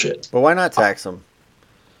 It's bullshit. But why not tax them?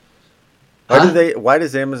 Huh? Why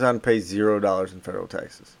does Amazon pay $0 in federal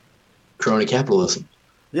taxes? Crony capitalism.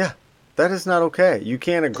 Yeah, that is not okay. You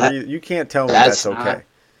can't agree. You can't tell me that's that's okay.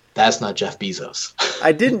 That's not Jeff Bezos.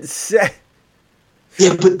 I didn't say.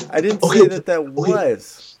 Yeah, but I didn't okay, say that okay.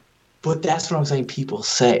 was. But that's what I'm saying. People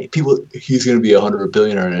say he's going to be $100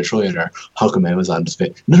 billionaire and a trillionaire. How come Amazon just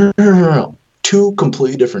pay? No. Two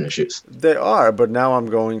completely different issues. They are, but now I'm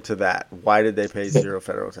going to that. Why did they pay zero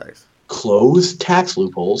federal tax? Close tax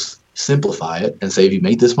loopholes, simplify it, and say if you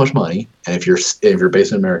make this much money, and if you're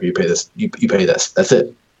based in America, you pay this. You pay this. That's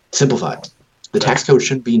it. Simplify it. The tax code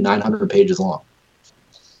shouldn't be 900 pages long.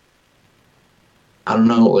 I don't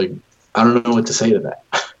know what to say to that.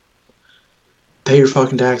 Pay your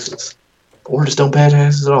fucking taxes, or just don't pay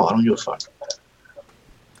taxes at all. I don't give a fuck.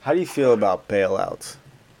 How do you feel about bailouts?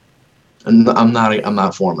 And I'm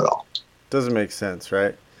not for them at all. Doesn't make sense,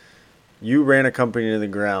 right? You ran a company to the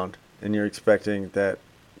ground, and you're expecting that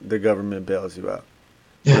the government bails you out.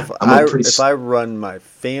 Yeah, If I run my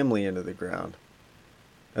family into the ground,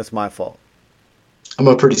 that's my fault. I'm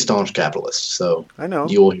a pretty staunch capitalist, so I know.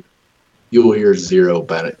 you will hear zero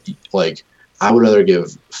benefit. Like, I would rather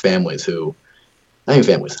give families who, I mean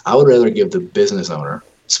families, I would rather give the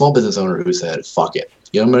small business owner who said, fuck it.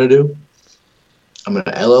 You know what I'm going to do? I'm going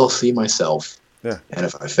to LLC myself. Yeah. And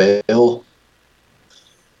if I fail,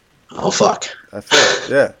 oh fuck. I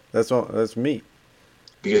feel yeah. That's me.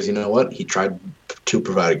 Because you know what? He tried to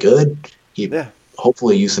provide a good. He Yeah.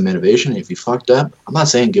 hopefully used some innovation. If he fucked up, I'm not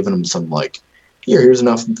saying giving him some like, here's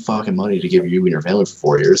enough fucking money to give you and your family for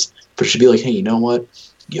 4 years. But it should be like, hey, you know what?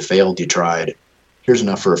 You failed, you tried. Here's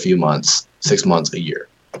enough for a few months, 6 months, a year.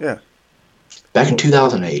 Yeah. Back in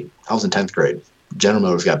 2008, I was in 10th grade. General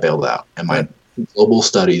Motors got bailed out. And my global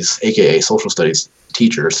studies, a.k.a. social studies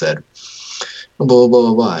teacher said, blah, blah,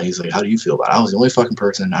 blah, blah. And he's like, how do you feel about it? I was the only fucking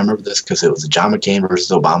person. I remember this because it was a John McCain versus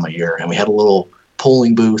Obama year. And we had a little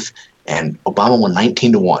polling booth. And Obama won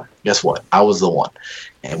 19-1. Guess what? I was the one.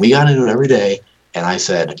 And we got into it every day. And I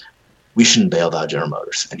said, we shouldn't bail out General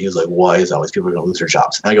Motors. And he was like, why is always people are going to lose their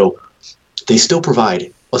jobs? And I go, they still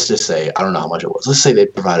provide, let's just say, I don't know how much it was. Let's say they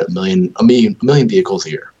provide a million vehicles a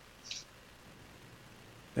year.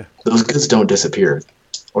 Yeah. Those goods don't disappear,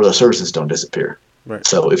 or those services don't disappear. Right.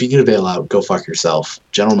 So if you get a bailout, go fuck yourself.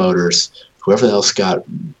 General Motors, whoever else got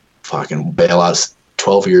fucking bailouts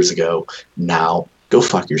 12 years ago, now go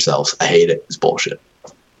fuck yourselves. I hate it. It's bullshit.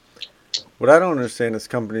 What I don't understand is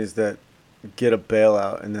companies that get a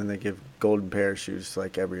bailout and then they give golden parachutes to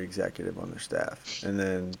like every executive on their staff. And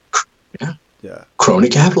then, yeah. Crony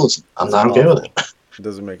capitalism. I'm not okay with it. It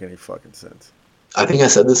doesn't make any fucking sense. I think I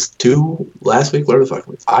said this too last week, whatever the fuck.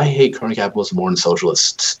 I hate crony capitalism more than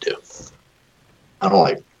socialists do. I don't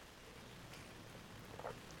like it.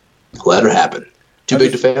 Let it happen. Too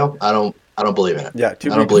big to fail? I don't believe in it. Yeah,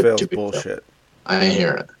 too I don't big to believe fail too is big to fail. bullshit. I ain't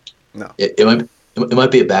hearing it. No. It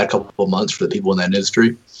might be a bad couple of months for the people in that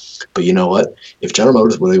industry, but you know what? If General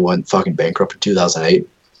Motors really went fucking bankrupt in 2008,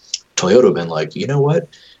 Toyota would have been like, you know what?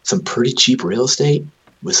 some pretty cheap real estate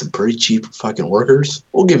with some pretty cheap fucking workers.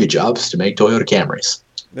 We'll give you jobs to make Toyota Camrys.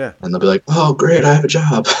 Yeah. And they'll be like, oh, great, I have a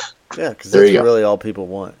job. Yeah, because There that's you go. really all people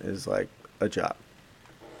want is like a job.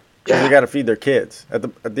 Because Yeah. they got to feed their kids. At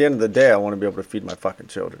the end of the day, I want to be able to feed my fucking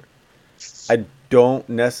children. I don't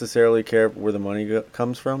necessarily care where the money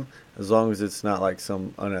comes from, as long as it's not like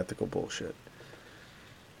some unethical bullshit.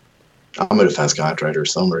 I'm a defense contractor,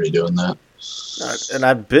 so I'm already doing that. And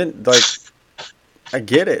I've been like, I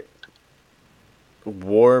get it.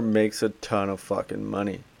 War makes a ton of fucking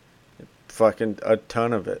money, fucking a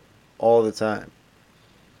ton of it, all the time.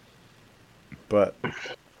 But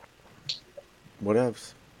what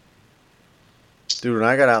else? Dude, when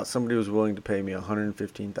I got out, somebody was willing to pay me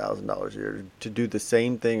 $115,000 a year to do the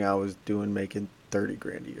same thing I was doing, making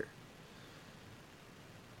 $30,000 a year.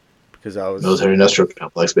 Because I was Military industrial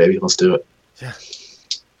complex, baby. Let's do it. Yeah.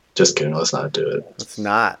 Just kidding. Let's not do it. Let's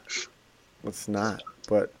not.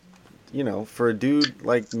 But, you know, for a dude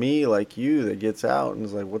like me, like you, that gets out and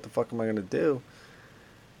is like, what the fuck am I going to do?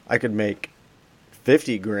 I could make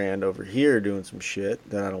 $50,000 over here doing some shit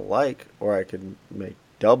that I don't like, or I could make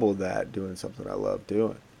double that doing something I love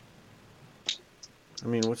doing. I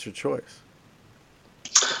mean, what's your choice?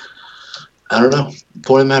 I don't know. The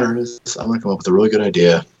point of the matter is, I'm going to come up with a really good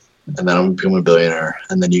idea, and then I'm going to become a billionaire,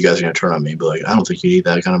 and then you guys are going to turn on me and be like, I don't think you need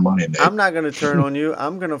that kind of money, Nate. I'm not going to turn on you.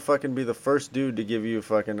 I'm going to fucking be the first dude to give you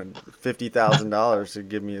fucking $50,000 to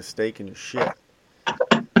give me a stake in your shit.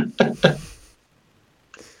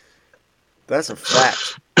 That's a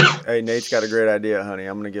fact. Hey, Nate's got a great idea, honey.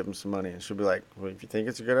 I'm going to give him some money. And she'll be like, well, if you think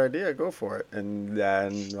it's a good idea, go for it. And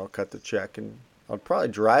then I'll cut the check, and I'll probably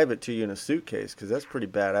drive it to you in a suitcase, because that's pretty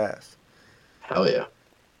badass. Hell yeah.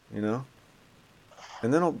 You know?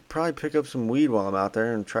 And then I'll probably pick up some weed while I'm out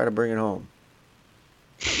there and try to bring it home.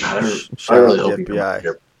 I Shout really out hope the you come out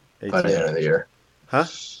here by the end of the year. Huh?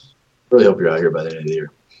 Really hope you're out here by the end of the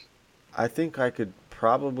year. I think I could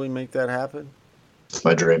probably make that happen. It's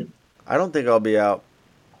my dream. I don't think I'll be out.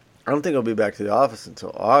 I don't think I'll be back to the office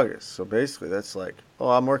until August. So basically, that's like, oh,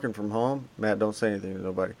 I'm working from home. Matt, don't say anything to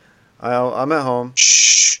nobody. I'm at home.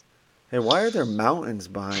 Shh. Hey, why are there mountains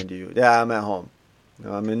behind you? Yeah, I'm at home.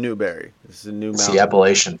 No, I'm in Newberry. This is a new It's mountain. the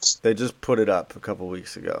Appalachians. They just put it up a couple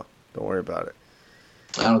weeks ago. Don't worry about it.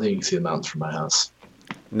 I don't think you can see the mountains from my house.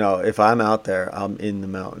 No, if I'm out there, I'm in the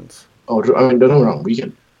mountains. Oh, I mean, don't get me wrong. We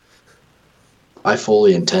can. I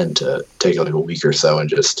fully intend to take like a week or so and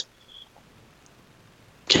just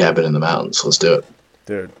cabin in the mountains. Let's do it.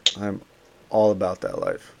 Dude, I'm all about that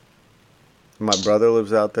life. My brother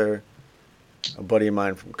lives out there. A buddy of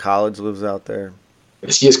mine from college lives out there.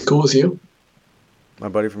 Is he as cool as you? My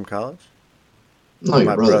buddy from college? No, your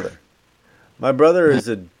My brother. My brother is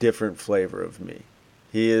a different flavor of me.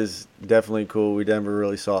 He is definitely cool. We never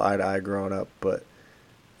really saw eye to eye growing up, but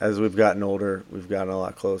as we've gotten older, we've gotten a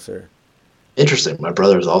lot closer. Interesting. My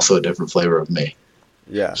brother is also a different flavor of me.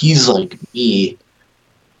 Yeah. He's like me,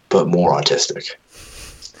 but more autistic.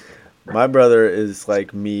 My brother is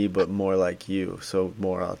like me, but more like you, so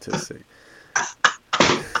more autistic.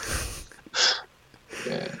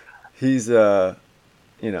 Yeah. He's, he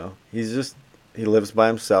lives by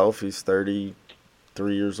himself. He's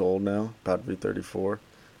 33 years old now, about to be 34.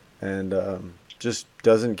 And just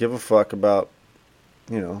doesn't give a fuck about,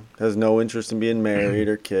 has no interest in being married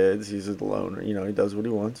or kids. He's a loner. He does what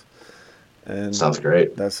he wants. And Sounds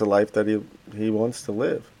great. that's the life that he wants to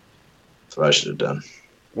live. That's what I should have done.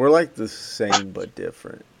 We're like the same but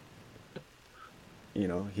different.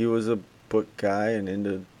 He was a book guy and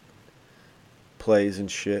into plays and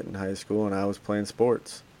shit in high school, and I was playing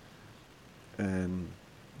sports. And,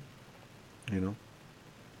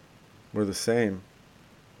 we're the same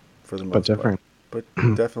for the most But different. part.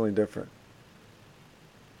 But definitely different.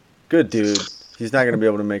 Good dude. He's not going to be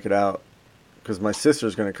able to make it out because my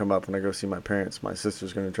sister's going to come up when I go see my parents. My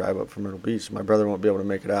sister's going to drive up from Myrtle Beach. My brother won't be able to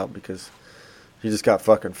make it out because he just got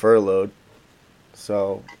fucking furloughed.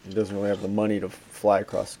 So he doesn't really have the money to fly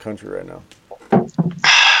across the country right now.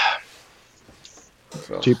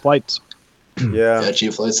 So, Cheap flights. yeah, Yeah,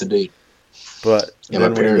 cheap flights indeed. but Yeah, then my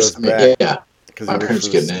when he parents. goes back, Yeah, 'cause my he works parents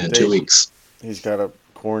for the getting in state, 2 weeks. he's got to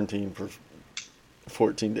quarantine for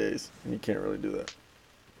 14 days, and he can't really do that.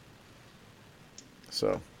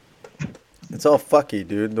 So it's all fucky,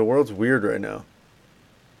 dude. The world's weird right now.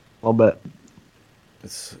 A little bit.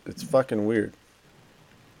 It's fucking weird.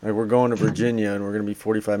 Like, we're going to Virginia, and we're going to be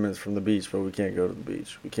 45 minutes from the beach, but we can't go to the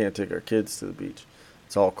beach. We can't take our kids to the beach.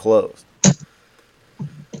 It's all closed.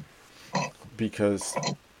 Because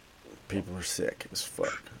people are sick as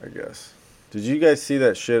fuck, I guess. Did you guys see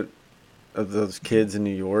that shit of those kids in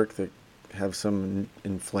New York that have some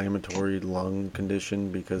inflammatory lung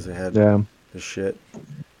condition because they had Yeah. the shit.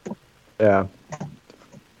 Yeah.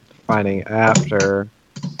 Finding after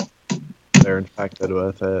they're infected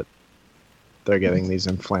with it, they're getting these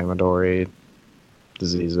inflammatory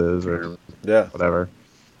diseases or Yeah. whatever.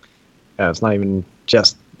 Yeah, it's not even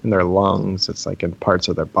just in their lungs, it's like in parts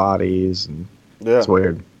of their bodies, and Yeah. it's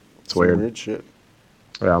weird. It's Some weird. weird shit.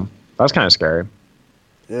 Yeah. That's kind of scary.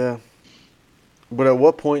 Yeah. But at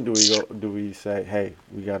what point do we say, hey,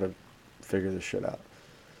 we got to figure this shit out?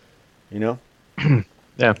 You know?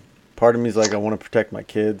 Yeah. Part of me is like, I want to protect my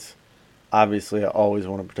kids. Obviously, I always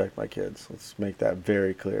want to protect my kids. Let's make that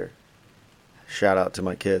very clear. Shout out to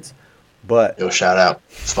my kids. But, Yo, shout out.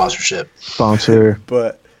 Sponsorship. Sponsor.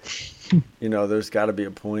 but you know, there's got to be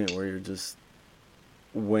a point where you're just,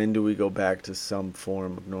 when do we go back to some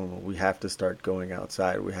form of normal? We have to start going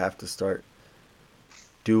outside. We have to start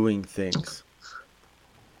doing things.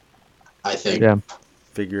 I think. Yeah.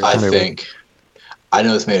 Figure it I out. think. I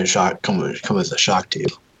know this may come as a shock to you.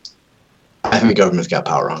 I think the government's got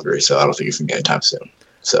power hungry, so I don't think it's going to get anytime soon.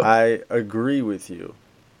 So I agree with you,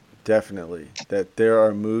 definitely, that there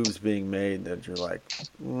are moves being made that you're like,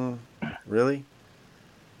 really?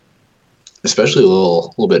 especially a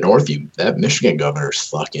little bit north of you, that Michigan governor's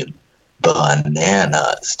fucking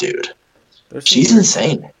bananas, dude. There's some She's weird-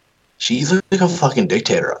 insane. She's like a fucking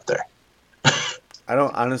dictator up there. I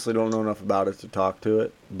honestly don't know enough about it to talk to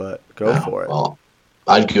it, but go for it. Well,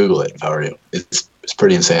 I'd Google it if I were you. It's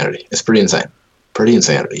pretty insanity. It's pretty insane. Pretty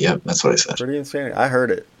insanity. Yep, that's what I said. Pretty insane. I heard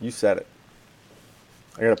it. You said it.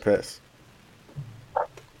 I gotta piss.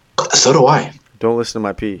 So do I. Don't listen to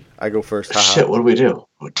my pee. I go first. Haha. Shit, what do we do?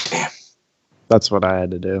 Oh, damn. That's what I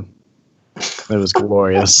had to do. It was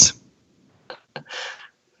glorious.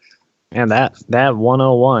 And that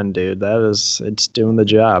 101, dude, it's doing the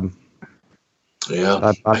job. Yeah.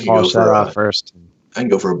 I could go polished that for off first. I can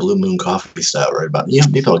go for a Blue Moon coffee stout right about. Yeah,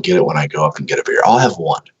 maybe I'll get it when I go up and get a beer. I'll have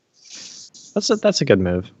one. That's a good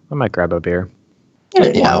move. I might grab a beer.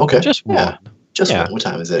 Yeah, okay. Just one. Yeah. Just Yeah. one. What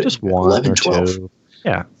time is it? Just one 11, or 12. two.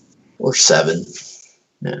 Yeah. Or 7.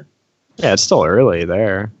 Yeah, it's still early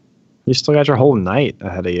there. You still got your whole night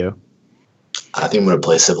ahead of you. I think I'm going to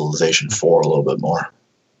play Civilization 4 a little bit more.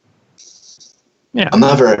 Yeah. I'm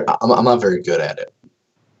not very good at it.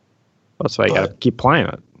 That's why you got to keep playing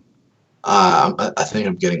it. I think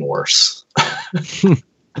I'm getting worse.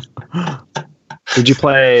 Did you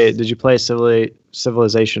play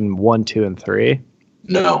Civilization 1, 2, and 3?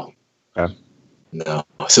 No. Okay. No.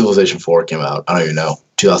 Civilization 4 came out. I don't even know.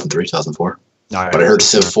 2003, 2004. No, But I heard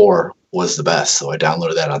Civ 4 was the best, so I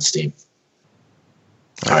downloaded that on Steam.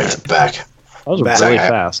 All right, back. That was Back. really I-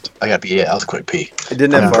 fast. I got that was a quick pee. It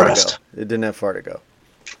didn't I'm have far to impressed. go. It didn't have far to go.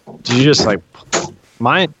 Did you just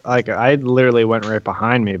I literally went right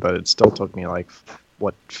behind me, but it still took me like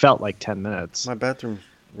what felt like 10 minutes. My bathroom's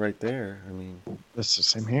right there. I mean, This is the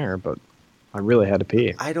same here, but I really had to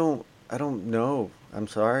pee. I don't know. I'm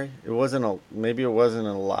sorry. Maybe it wasn't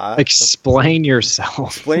a lot. Explain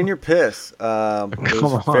yourself. Explain your piss. It Come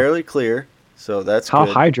was on. fairly clear, so that's How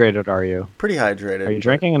good. hydrated are you? Pretty hydrated. Are you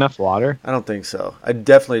drinking enough water? I don't think so. I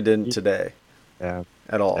definitely didn't today Yeah.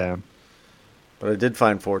 at all. Yeah. But I did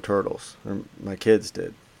find 4 turtles. Or my kids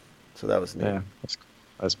did. So that was neat. Yeah.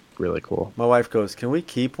 That's really cool. My wife goes, "Can we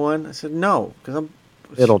keep one?" I said, "No, because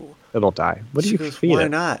It'll die. What do She you goes, feed Why it?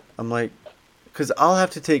 not? I'm like, because I'll have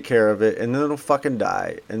to take care of it, and then it'll fucking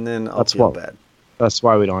die, and then I'll That's feel what- bad. That's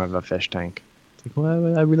why we don't have a fish tank. It's like,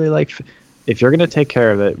 well, I really like. If you're gonna take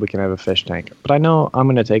care of it, we can have a fish tank. But I know I'm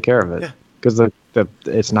gonna take care of it Yeah. because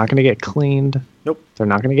it's not gonna get cleaned. Nope. They're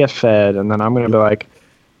not gonna get fed, and then I'm gonna be like,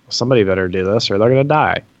 somebody better do this, or they're gonna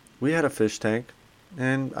die. We had a fish tank,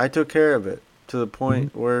 and I took care of it to the point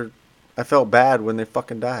Mm-hmm. where I felt bad when they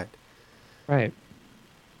fucking died. Right.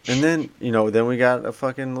 And then, then we got a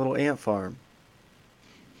fucking little ant farm.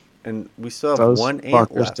 And we still have Those one ant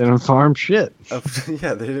fuckers left. didn't farm shit.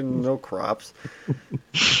 Yeah, they didn't know crops.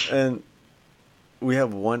 And we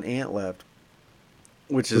have one ant left,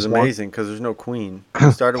 which is Just one? amazing because there's no queen.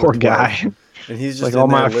 We started Poor with 12, guy. and he's just Like in all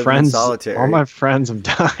there my living in friends, solitary. all my friends have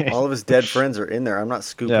died. All of his dead friends are in there. I'm not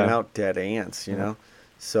scooping Yeah. out dead ants,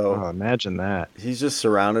 So Oh, imagine that. he's just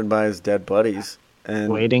surrounded by his dead buddies,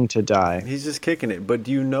 and Waiting to die. he's just kicking it. But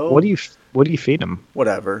do you know What do you feed him?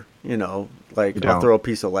 whatever, like You I'll don't. throw a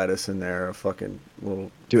piece of lettuce in there, a fucking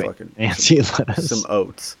little Do it. fucking Antsy lettuce. some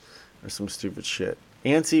oats or some stupid shit.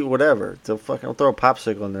 Ants eat whatever. I'll throw a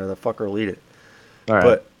popsicle in there. The fucker will eat it. All right.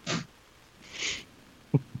 But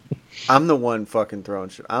I'm the one fucking throwing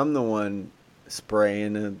shit. I'm the one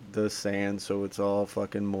spraying the sand so it's all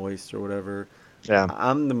fucking moist or whatever. yeah.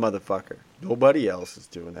 I'm the motherfucker. Nobody else is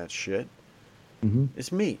doing that shit. Mm-hmm.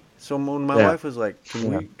 It's me. So when my wife was like,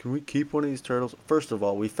 can we keep one of these turtles? First of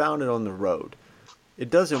all, we found it on the road. It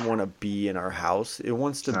doesn't want to be in our house. It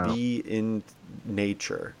wants to be in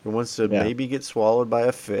nature. It wants to maybe get swallowed by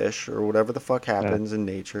a fish or whatever the fuck happens in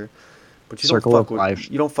nature. But you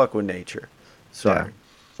don't fuck with nature. Sorry. Yeah.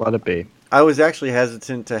 Let it be. I was actually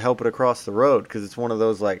hesitant to help it across the road because it's one of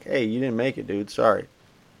those like, hey, you didn't make it, dude. Sorry.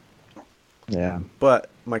 Yeah. But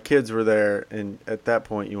my kids were there, and at that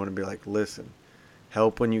point, you want to be like, listen,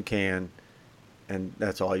 help when you can, and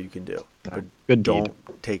that's all you can do. But Good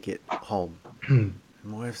don't take it home. And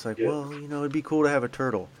my wife's like, well, it'd be cool to have a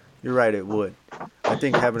turtle. You're right, it would. I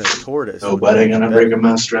think having a tortoise. Nobody gonna break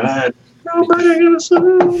my stride. Nobody gonna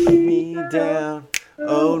slow me down.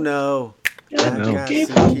 Oh no. I got to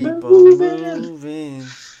keep on moving.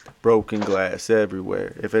 Broken glass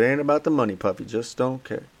everywhere. If it ain't about the money, puppy, just don't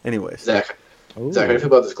care. Anyways. Zach, how do you feel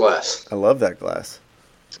about this glass? I love that glass.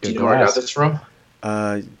 Do you know where I got this from?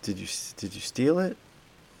 Did you steal it?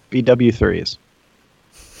 BW3s.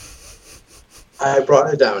 I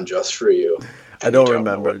brought it down just for you. I don't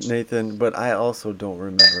remember, Nathan, but I also don't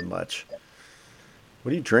remember much.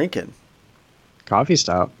 What are you drinking? Coffee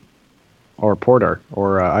stout. Or porter.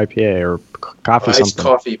 Or IPA. Or coffee something. Iced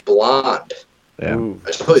coffee blonde. Yeah. Ooh,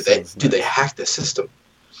 I tell you, they hacked the system.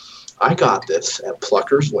 I got this at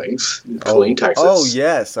Plucker's Wings in Killeen, Texas. Oh,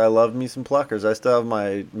 yes. I love me some Pluckers. I still have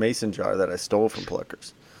my mason jar that I stole from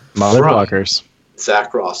Pluckers. Mother Pluckers.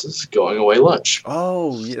 Zach Ross's going away lunch.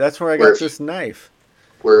 Oh, yeah, that's where I got this knife.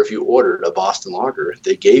 Where if you ordered a Boston Lager,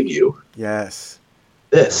 they gave you this.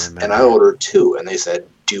 And I ordered 2, and they said,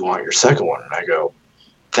 do you want your second one? And I go,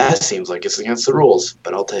 that seems like it's against the rules,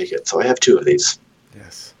 but I'll take it. So I have 2 of these.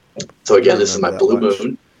 Yes. So again, this is my Blue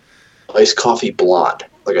Moon iced coffee blonde.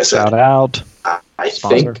 Like I said, shout out. I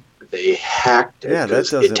think they hacked it. Yeah, that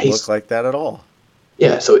doesn't look like that at all.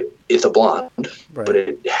 Yeah, so it's a blonde, but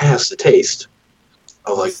it has the taste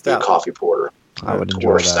of like a coffee porter. I would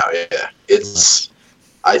enjoy that. Stout. Yeah, it's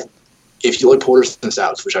if you like porters and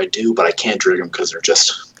stouts, which I do, but I can't drink them because they're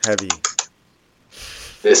just heavy.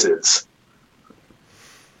 This is.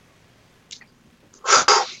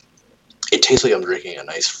 It tastes like I'm drinking a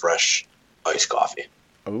nice fresh iced coffee.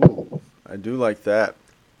 Ooh, I do like that.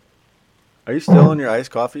 Are you still on your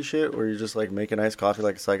iced coffee shit where you're just like making iced coffee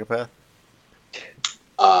like a psychopath?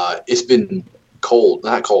 It's been cold,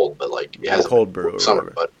 not cold, but like it has cold brew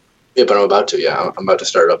summer, but I'm about to. Yeah, I'm about to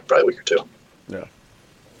start up probably a week or 2. Yeah,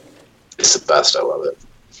 it's the best. I love it.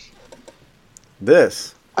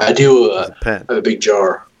 This I do. I have a big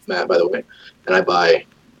jar, Matt, by the way, and I buy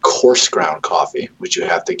coarse ground coffee, which you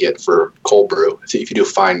have to get for cold brew. So if you do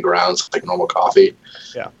fine grounds like normal coffee,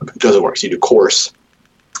 it doesn't work. So you do coarse.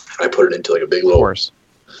 And I put it into like a big little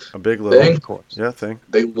thing. Of course. Yeah,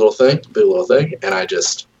 big little thing, and I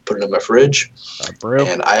just put it in my fridge.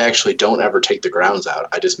 And I actually don't ever take the grounds out.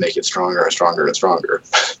 I just make it stronger and stronger and stronger.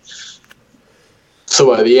 So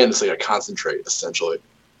by the end, it's like a concentrate essentially.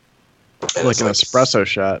 And like an espresso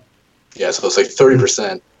shot. Yeah, so it's like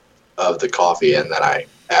 30% of the coffee, and then I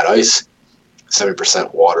add ice,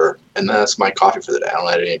 70% water, and that's my coffee for the day. I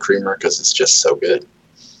don't add any creamer because it's just so good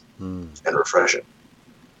and refreshing.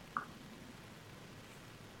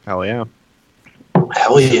 Hell yeah.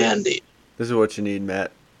 Hell yeah, indeed. This is what you need,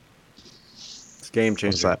 Matt. It's game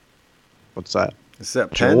changer. What's that? It's that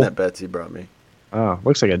pen that Betsy brought me. Oh,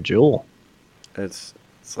 looks like a jewel. It's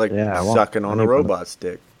like sucking on a robot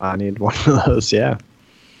stick. I need one of those, yeah.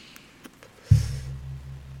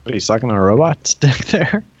 Are you sucking on a robot stick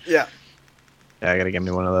there? Yeah. Yeah, I gotta get me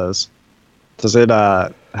one of those. Does it how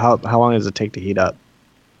long does it take to heat up?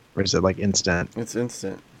 Or is it like instant? It's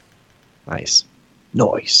instant. Nice.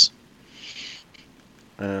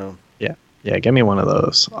 Yeah, get me one of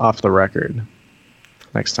those off the record.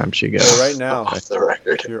 Next time she goes. So right now, off the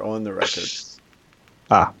record. You're on the record.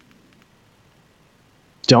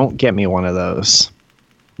 Don't get me one of those.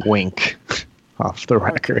 Wink. Off the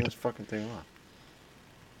record. Turn this fucking thing off.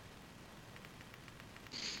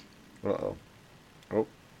 Uh-oh. Oh,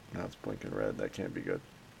 now it's blinking red. That can't be good.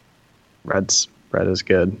 Red is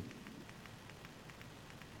good.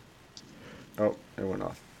 Oh, it went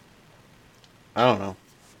off. I don't know.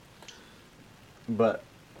 But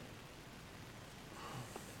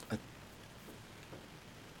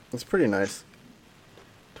it's pretty nice.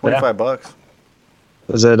 $25.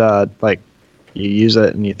 Is it like you use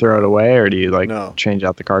it and you throw it away, or do you change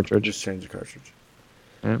out the cartridge? Just change the cartridge.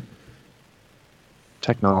 Yeah.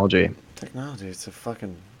 Technology.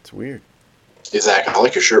 It's weird. Hey, Zach, I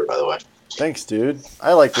like your shirt, by the way. Thanks, dude.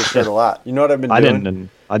 I like this shirt a lot. You know what I've been doing?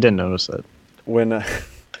 I didn't notice it.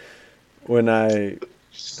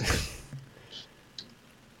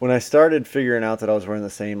 when I started figuring out that I was wearing the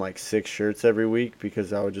same like 6 shirts every week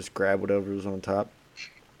because I would just grab whatever was on top.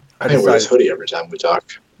 I didn't wear this hoodie every time we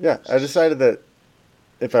talk. Yeah, I decided that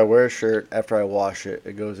if I wear a shirt, after I wash it,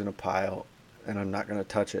 it goes in a pile, and I'm not going to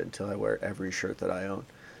touch it until I wear every shirt that I own.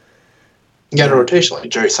 You got a rotation like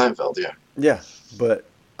Jerry Seinfeld, yeah. Yeah, but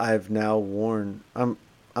I've now worn... I'm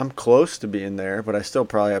close to being there, but I still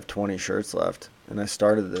probably have 20 shirts left, and I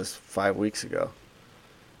started this 5 weeks ago.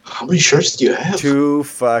 How many shirts do you have? Too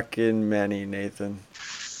fucking many, Nathan.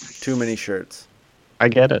 Too many shirts. I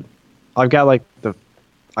get it. I've got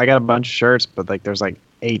I got a bunch of shirts, but like there's like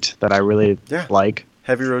 8 that I really like.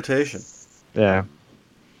 Heavy rotation. Yeah.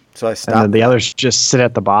 So I stopped. And then the others just sit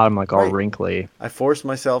at the bottom like all wrinkly. I forced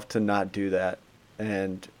myself to not do that.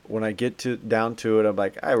 And when I get down to it, I'm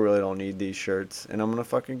like, I really don't need these shirts, and I'm going to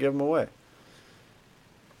fucking give them away.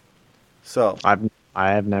 So. I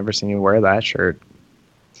have never seen you wear that shirt.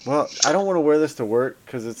 Well, I don't want to wear this to work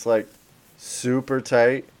because it's like super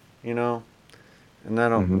tight, you know? And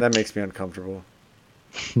that makes me uncomfortable.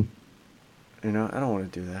 You know, I don't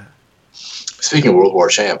want to do that. Speaking of World War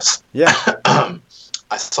Champs, yeah,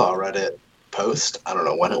 I saw a Reddit post. I don't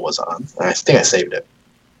know when it was on. I think I saved it.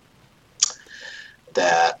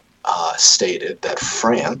 That stated that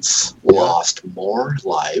France lost more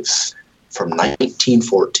lives from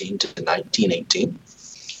 1914 to 1918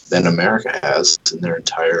 than America has in their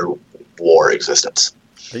entire war existence.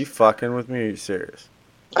 Are you fucking with me? Or are you serious?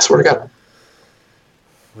 I swear to God.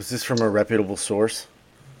 Was this from a reputable source?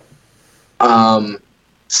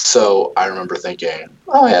 So I remember thinking,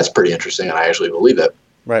 oh yeah, it's pretty interesting, and I actually believe it.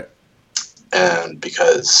 Right. And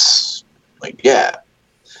because, like, yeah,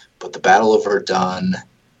 but the Battle of Verdun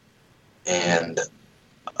and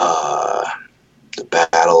the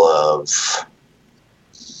Battle of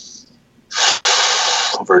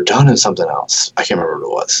Verdun and something else. I can't remember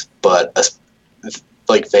what it was. But,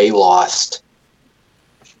 like, they lost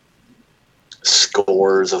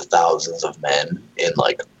scores of thousands of men in,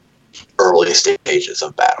 like, early stages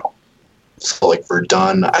of battle. So, like,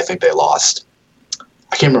 Verdun, I think they lost...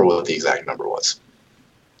 I can't remember what the exact number was.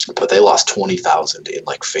 But they lost 20,000 in,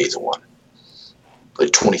 like, phase 1.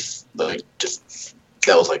 Like, 20... Like, just...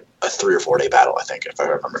 That was, like, a 3 or 4 day battle, I think, if I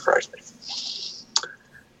remember correctly.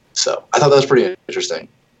 So, I thought that was pretty interesting.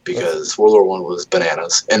 Because World War I was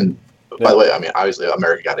bananas. And, by the way, I mean, obviously,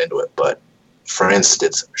 America got into it, but France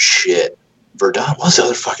did some shit. Verdun, what was the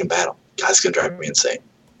other fucking battle? God, it's gonna drive me insane.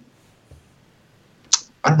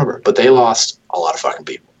 I don't remember, but they lost a lot of fucking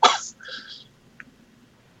people.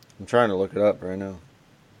 I'm trying to look it up right now.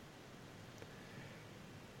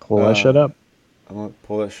 Pull that shit up. I'm going to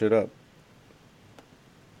pull that shit up.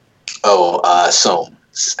 Oh, Somme.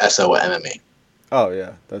 SOMME. Oh,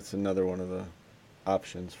 yeah. That's another one of the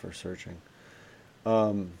options for searching.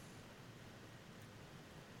 Give me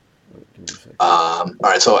a second. All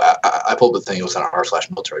right, so I pulled the thing. It was on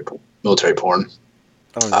r/military porn.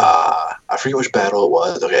 Oh, yeah. I forget which battle it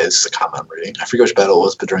was. Okay, this is a comment I'm reading. I forget which battle it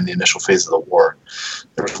was, but during the initial phase of the war,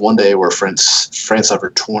 there was one day where France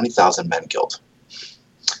suffered 20,000 men killed.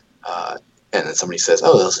 And then somebody says,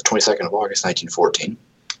 oh, that was the 22nd of August, 1914.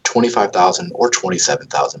 25,000 or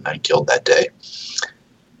 27,000 men killed that day.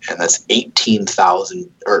 And that's 18 deaths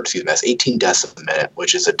a minute,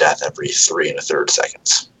 which is a death every 3 1/3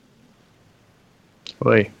 seconds.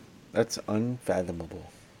 Boy. That's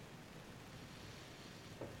unfathomable.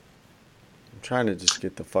 I'm trying to just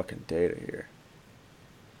get the fucking data here.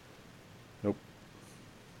 Nope.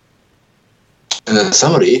 And then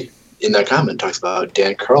somebody in that comment talks about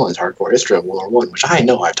Dan Carlin's Hardcore History of World War I, which I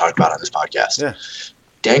know I've talked about on this podcast. Yeah.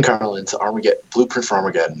 Dan Carlin's Blueprint for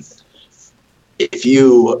Armageddon. If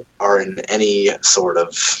you are in any sort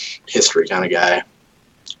of history kind of guy,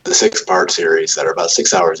 the 6-part series that are about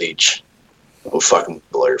 6 hours each will fucking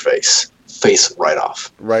blow your face right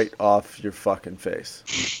off. Right off your fucking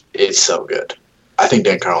face. It's so good. I think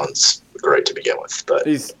Dan Carlin's great to begin with, but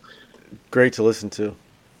he's great to listen to.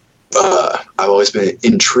 I've always been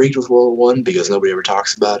intrigued with World War I because nobody ever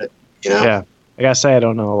talks about it. You know? Yeah, I gotta say I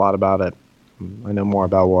don't know a lot about it. I know more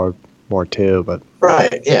about World War II, but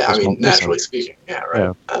right, yeah. I mean, naturally speaking, yeah,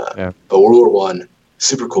 right. Yeah. But World War I,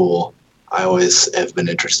 super cool. I always have been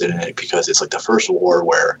interested in it because it's like the first war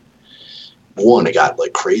where, one, it got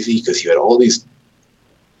like crazy because you had all these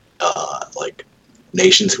like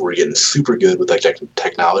nations who were getting super good with like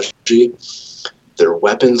technology. Their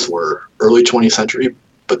weapons were early 20th century,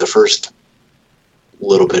 but the first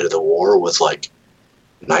little bit of the war was like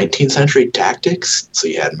 19th century tactics. So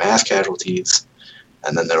you had mass casualties,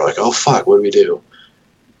 and then they're like, "Oh fuck, what do we do?"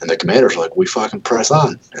 And the commanders were like, "We fucking press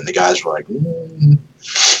on," and the guys were like,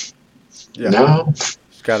 yeah. "No, it's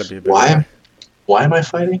got to be a bit. Why why am I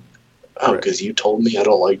fighting? Oh, Right. because you told me I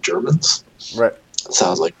don't like Germans. Right. It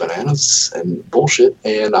sounds like bananas and bullshit,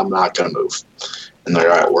 and I'm not gonna move. And they're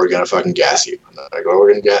like, all right, we're gonna fucking gas you. And I go, we're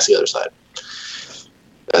gonna gas the other side.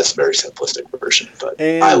 That's a very simplistic version, but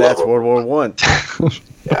And I that's love World War One.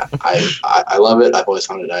 Yeah, I love it. I've always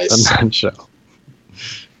found it nice. The nutshell.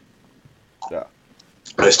 Yeah.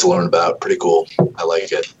 Nice to learn about. Pretty cool. I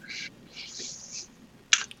like it.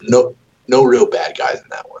 No real bad guys in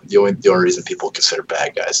that one. The only reason people consider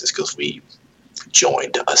bad guys is because we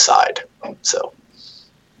joined a side. So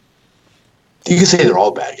you can say they're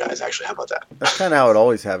all bad guys. Actually, how about that? That's kind of how it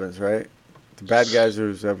always happens, right? The bad guys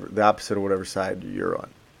are the opposite of whatever side you're on.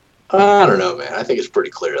 I don't know, man. I think it's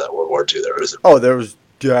pretty clear that World War II there was. There was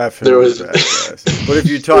definitely bad guys. But if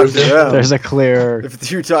you talk to them, There's a clear. if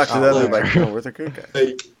you talk to them, they're like, no, we're the good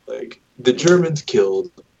guys. Like the Germans killed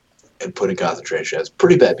and put in concentration camps.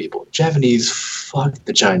 Pretty bad people. Japanese fucked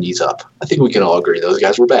the Chinese up. I think we can all agree those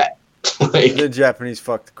guys were bad. Like, The Japanese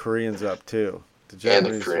fucked the Koreans up too. The And the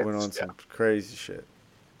Japanese Koreans, went on some crazy shit.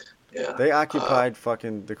 yeah. They occupied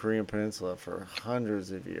fucking the Korean Peninsula for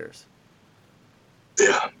hundreds of years.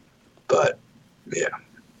 Yeah. But yeah.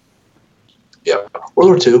 Yeah. World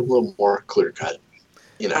War II, a little more clear cut.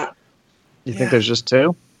 You know. You think there's just two? Do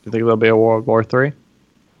you think there'll be a World War III?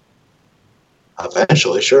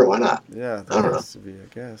 Eventually, sure, why not? Yeah, I don't that know. has to be, I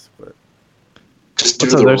guess. But Just do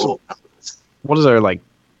So the there's- rule. What is there, like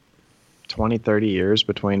 20, 30 years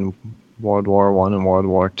between World War I and World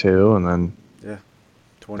War II? And then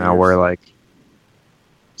 20 now years. we're like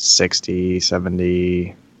 60,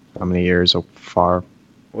 70, how many years far?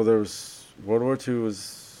 Well, there was World War II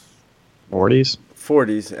was 40s?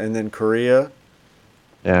 40s, and then Korea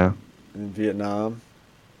Yeah. and Vietnam.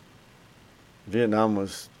 Vietnam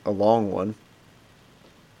was a long one.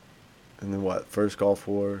 And then what? First Gulf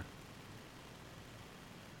War.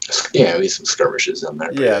 Yeah, we had some skirmishes in there.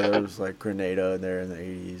 but Yeah, there was like Grenada in there in the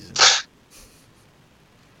 80s.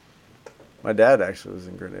 My dad actually was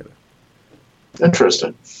in Grenada.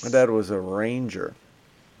 Interesting. My dad was a ranger.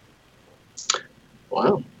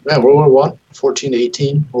 Wow. Yeah, World War I, 14 to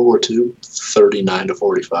 18. World War II, 39 to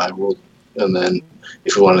 45. And then,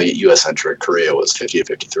 if we want to get U.S. centric, Korea was 50 to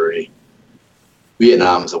 53.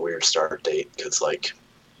 Vietnam is a weird start date because, like,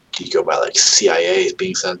 you go by, like, CIA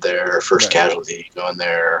being sent there, first Right. casualty going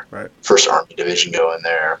there, Right. first Army Division going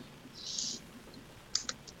there.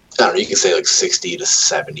 I don't know, you can say, like, 60 to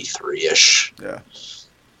 73-ish. Yeah.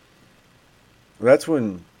 That's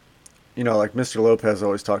when, like Mr. Lopez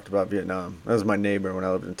always talked about Vietnam. That was my neighbor when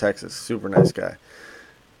I lived in Texas. Super nice guy.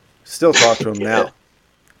 Still talk to him Yeah.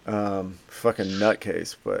 now. Fucking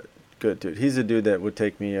nutcase, but good dude. He's a dude that would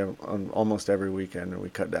take me on almost every weekend and we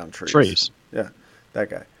cut down trees. Trees. Yeah, that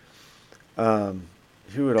guy.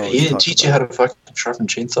 He would always He didn't talk teach you about- how to fucking sharpen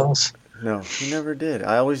chainsaws? No, he never did.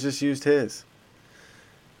 I always just used his.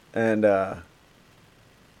 And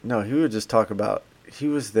no, he would just talk about he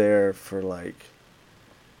was there for like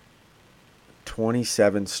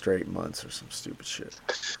 27 straight months or some stupid shit.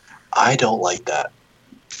 I don't like that.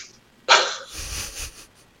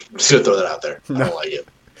 I'm just going to throw that out there. I No. don't like it.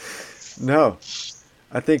 No.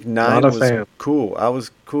 I think 9 Not a was fan. cool. I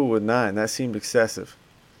was cool with 9. That seemed excessive.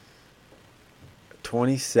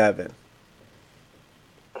 27.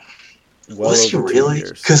 Well Was he over 2 really?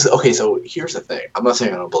 years. Because okay, so here's the thing. I'm not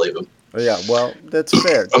saying I don't believe him. Oh, yeah, well, that's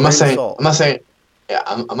fair. I'm Grain not of saying. salt. I'm not saying. Yeah,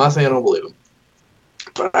 I'm not saying I don't believe him.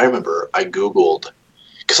 But I remember I Googled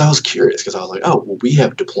because I was curious because I was like, oh, well, we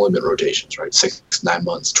have deployment rotations, right? 6, 9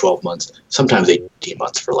 months, 12 months, sometimes 18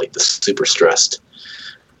 months for like the super stressed,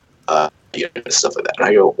 stuff like that. And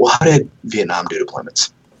I go, well, how did Vietnam do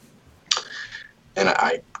deployments? And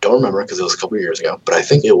I don't remember because it was a couple of years ago, but I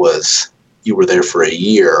think it was you were there for a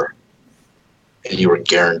year, and you were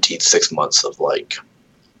guaranteed 6 months of like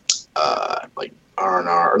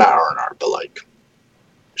R&R, not R&R, but like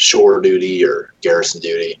shore duty or garrison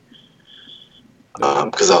duty.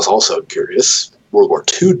 Because I was also curious, World War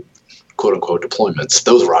II, quote unquote, deployments.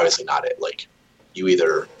 Those were obviously not it. Like you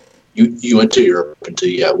either you went to Europe until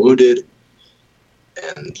you got wounded,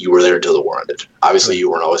 and you were there until the war ended. Obviously, you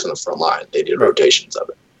weren't always on the front line. They did rotations of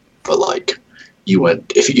it, but like you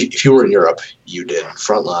went if you were in Europe, you did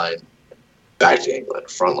front line, back to England,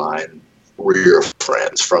 front line, rear of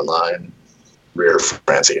France, front line, rear of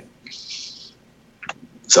France again.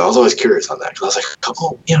 So I was always curious on that because I was like,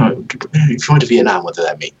 oh, if you went to Vietnam, what did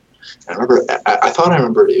that mean? And I thought I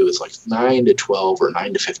remembered it was like 9 to 12 or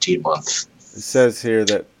 9 to 15 months. It says here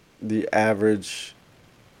that the average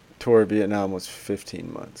tour of Vietnam was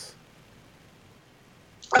 15 months.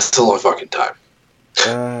 That's a long fucking time.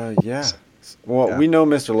 Yeah. Well, Yeah. we know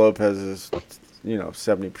Mr. Lopez is,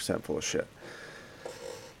 70% full of shit.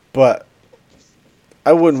 But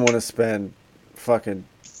I wouldn't want to spend fucking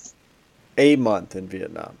a month in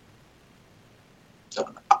Vietnam.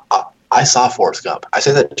 I saw Forrest Gump. I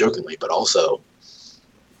say that jokingly, but also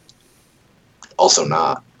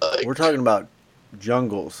not. Like, We're talking about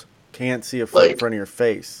jungles. Can't see a foot in front of your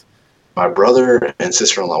face. My brother and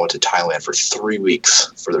sister-in-law went to Thailand for 3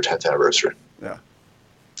 weeks for their 10th anniversary. Yeah.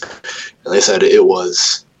 And they said it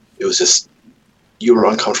was just, you were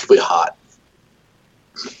uncomfortably hot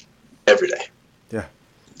every day. Yeah.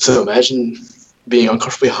 So imagine being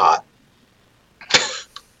uncomfortably hot,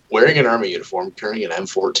 wearing an army uniform, carrying an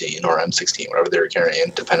M14 or M16, whatever they were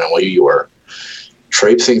carrying, depending on what you were,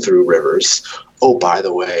 traipsing through rivers. Oh, by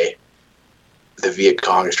the way, the Viet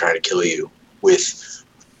Cong is trying to kill you with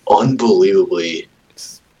unbelievably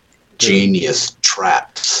genius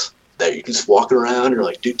traps that you can just walk around. You're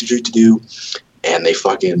like, do, and they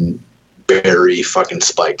fucking bury fucking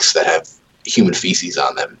spikes that have human feces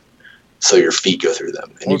on them, so your feet go through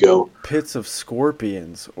them, and or you go pits of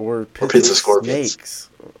scorpions or pits of scorpions. Snakes.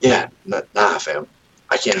 Yeah, nah, fam.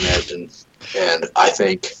 I can't imagine. And I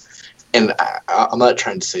think, and I'm not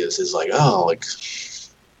trying to say this is like, oh, like,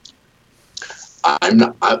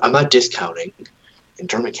 I'm not discounting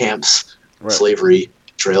internment camps, Right. slavery,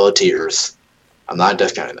 Trail of Tears. I'm not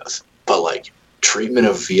discounting those, but like treatment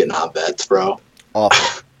of Vietnam vets, bro.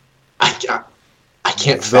 Awful. I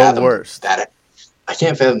can't The fathom worst. that. I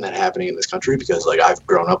can't fathom that happening in this country because like I've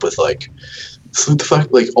grown up with like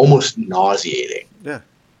almost nauseating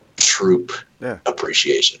troop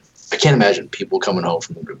appreciation. I can't imagine people coming home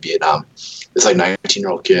from Vietnam. This like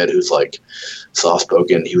 19-year-old kid who's like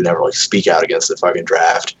soft-spoken. He would never like speak out against the fucking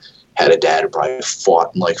draft. Had a dad who probably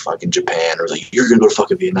fought in like fucking Japan or was like, you're gonna go to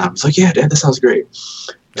fucking Vietnam. He's like, yeah, dad, that sounds great.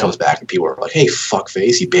 Comes back and people are like, hey,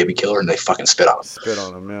 fuckface, you baby killer, and they fucking spit on him. Spit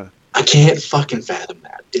on him, yeah. I can't fucking fathom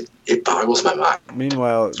that. It boggles my mind.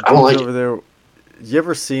 Meanwhile, I don't like over there. You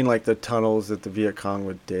ever seen like the tunnels that the Viet Cong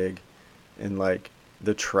would dig, and like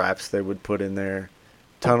the traps they would put in there?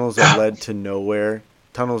 Tunnels that led to nowhere.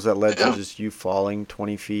 Tunnels that led to just you falling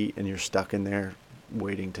 20 feet and you're stuck in there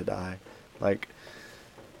waiting to die. Like,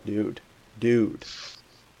 dude.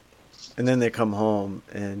 And then they come home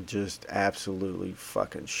and just absolutely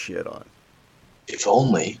fucking shit on. If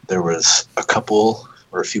only there was a couple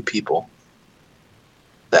or a few people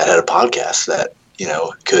that had a podcast that, you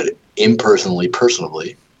know, could personally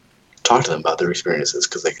talk to them about their experiences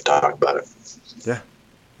because they could talk about it. Yeah,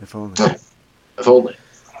 if only. If only.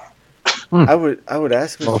 I would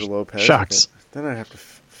ask Mr. Lopez. Shucks. Then I'd have to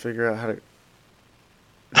figure out how to.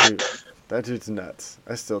 Dude, that dude's nuts.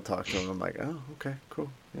 I still talk to him. I'm like, oh, okay, cool,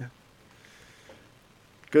 yeah.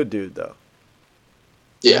 Good dude though.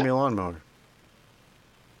 Yeah. Give me a lawnmower.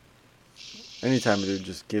 Anytime a dude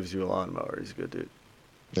just gives you a lawnmower, he's a good dude.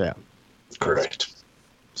 Yeah. Correct.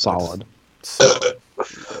 Solid. So,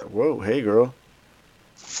 whoa, hey girl.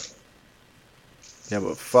 Yeah,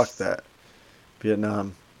 but fuck that.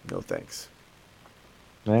 Vietnam, no thanks.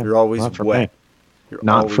 Yeah, You're always not for wet. me. You're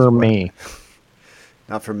Not always for wet. me.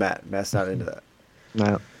 Not for Matt. Matt's not into that.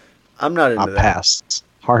 No. I'm not into I'll that. pass.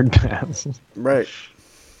 Hard pass. Right.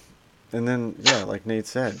 And then, yeah, like Nate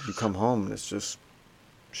said, you come home and it's just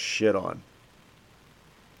shit on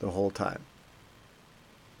the whole time.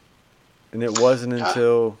 And it wasn't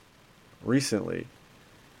until recently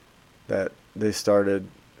that they started,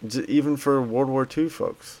 even for World War II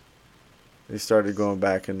folks, they started going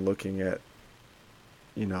back and looking at,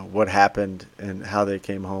 you know, what happened and how they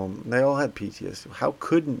came home. They all had PTSD. How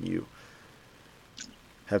couldn't you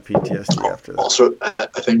have PTSD after that? Also, I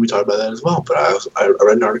think we talked about that as well, but I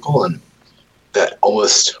read an article and that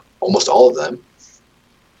almost all of them,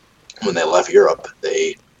 when they left Europe,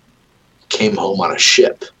 they came home on a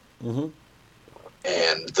ship. Mm-hmm.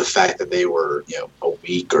 And the fact that they were, you know, a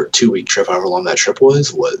week or 2 week trip, however long that trip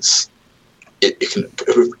was it could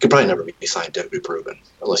probably never be scientifically proven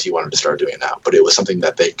unless you wanted to start doing it now. But it was something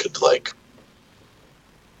that they could like,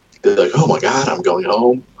 be like, oh my God, I'm going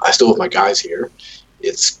home. I still have my guys here.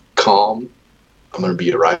 It's calm. I'm going to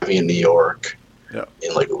be arriving in New York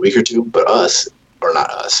in like a week or two. But us, or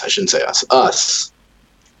not us, I shouldn't say us,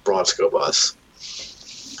 broad scope us,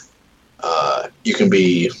 you can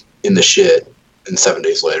be in the shit, and 7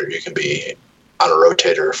 days later you can be on a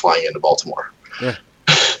rotator flying into Baltimore. Yeah.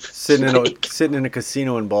 Sitting in a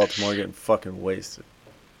casino in Baltimore getting fucking wasted.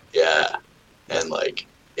 Yeah. And like,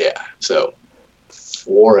 yeah. So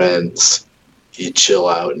war ends, you chill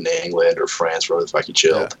out in England or France, wherever the fuck you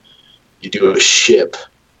chilled. Yeah. You do a ship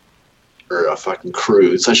or a fucking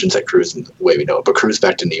cruise. I shouldn't say cruise in the way we know it, but cruise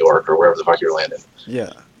back to New York or wherever the fuck you're landing.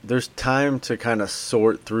 Yeah. There's time to kind of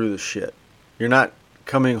sort through the shit. You're not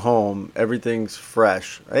coming home, everything's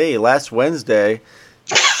fresh. Hey, last Wednesday,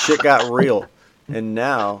 shit got real. And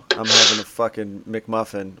now I'm having a fucking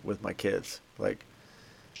McMuffin with my kids. Like,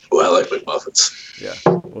 well, I like McMuffins. yeah. I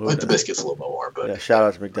like the biscuits a little bit more, but yeah, shout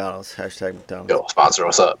out to McDonald's. Hashtag McDonald's. yo, sponsor,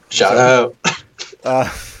 what's up? Shout out.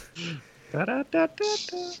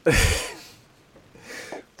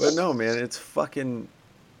 But no, man, it's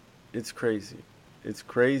crazy. It's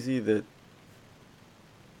crazy that,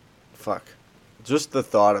 just the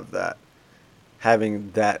thought of that, having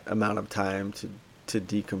that amount of time to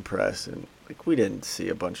decompress, and like, we didn't see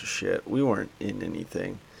a bunch of shit. We weren't in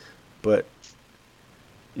anything, but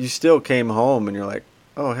you still came home and you're like,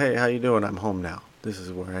 oh, hey, how you doing? I'm home now. This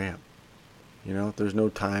is where I am. You know, there's no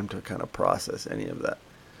time to kind of process any of that.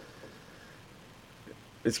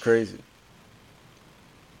 It's crazy.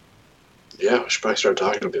 Yeah, we should probably start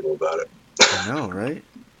talking to people about it. I know, right?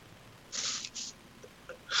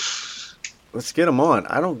 Let's get him on.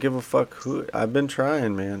 I don't give a fuck who. I've been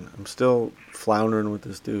trying, man. I'm still floundering with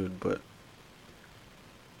this dude, but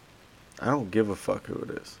I don't give a fuck who it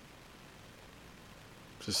is.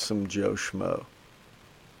 Just some Joe Schmo.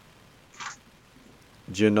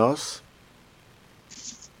 Janos?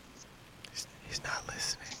 He's not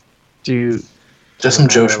listening. Just some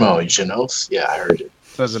Joe Schmo, you know? Yeah, I heard it.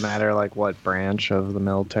 Doesn't matter like what branch of the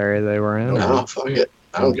military they were in. No, fuck it.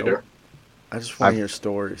 I don't care. I just want to hear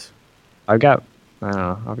stories. I don't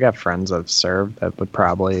know. I've got friends that have served that would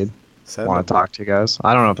probably want to talk to you guys.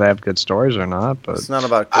 I don't know if they have good stories or not, but it's not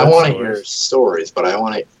about good I want to hear stories, but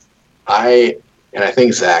I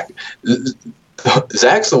think Zach's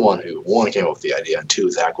the one who, one, came up with the idea, and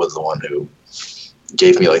two, Zach was the one who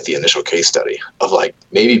gave me like the initial case study of like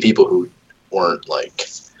maybe people who weren't like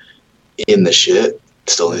in the shit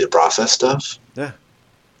still need to process stuff. Yeah.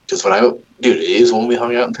 Because it is when we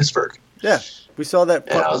hung out in Pittsburgh. Yeah. We saw that.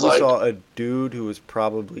 We saw a dude who was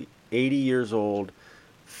probably 80 years old,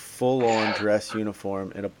 full-on dress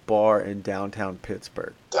uniform in a bar in downtown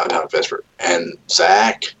Pittsburgh. And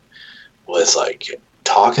Zach was like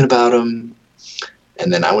talking about him,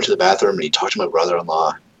 and then I went to the bathroom and he talked to my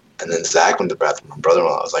brother-in-law, and then Zach went to the bathroom. My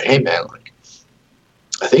brother-in-law was like, "Hey man, like,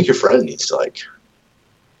 I think your friend needs to like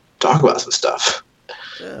talk about some stuff."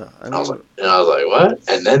 Yeah, I was like, "What?"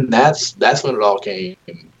 And then that's when it all came.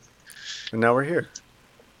 And now we're here.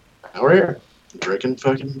 Drinking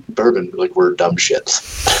fucking bourbon like we're dumb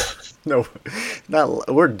shits. No,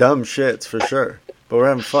 we're dumb shits for sure, but we're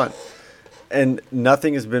having fun. And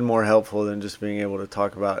nothing has been more helpful than just being able to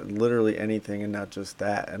talk about literally anything and not just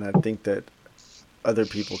that. And I think that other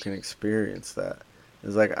people can experience that.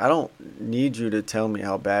 It's like, I don't need you to tell me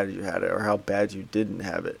how bad you had it or how bad you didn't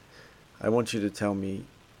have it. I want you to tell me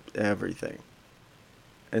everything.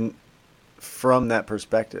 And from that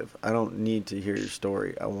perspective, I don't need to hear your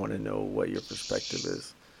story. I want to know what your perspective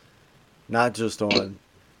is. Not just on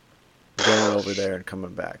going over there and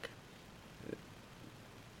coming back.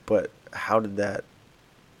 But how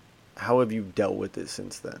have you dealt with it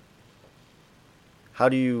since then? How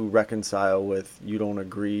do you reconcile with you don't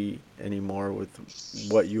agree anymore with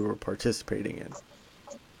what you were participating in?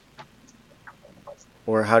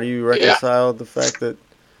 Or how do you reconcile the fact that,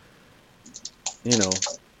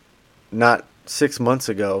 not 6 months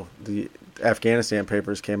ago, the Afghanistan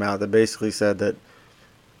papers came out that basically said that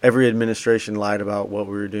every administration lied about what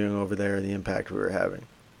we were doing over there and the impact we were having.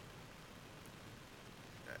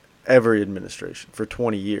 Every administration for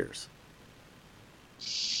 20 years.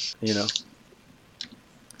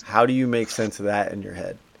 How do you make sense of that in your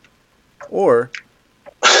head? Or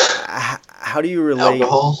how do you relate?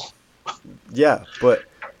 Alcohol? Yeah, but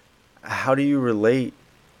how do you relate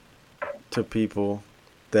to people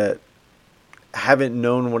that haven't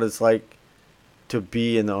known what it's like to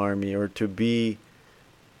be in the Army or to be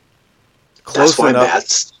close enough?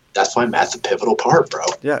 That's why Matt's a pivotal part, bro.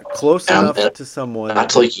 Yeah, close enough to someone. Not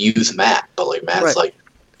to like use Matt, but like Matt's like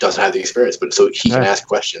doesn't have the experience, but so he can ask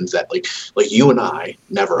questions that like you and I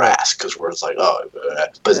never ask because we're just like, oh,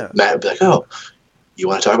 but Matt would be like, oh, you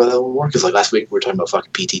want to talk about that a little more? Because like last week we were talking about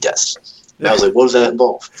fucking PT tests. And I was like, what does that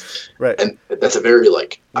involve? Right. And that's a very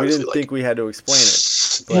like. We didn't think we had to explain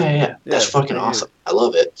it. But yeah. That's fucking awesome. I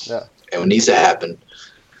love it. Yeah. And it needs to happen.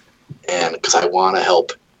 And because I want to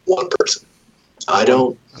help one person. I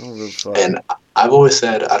don't and I've always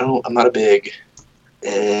said I'm not a big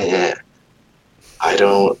I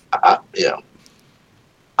don't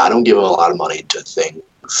give a lot of money to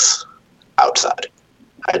things outside.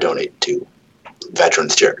 I donate to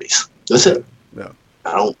veterans charities. That's it. No.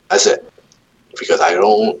 That's it. Because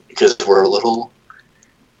we're a little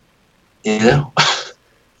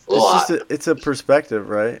it's a perspective,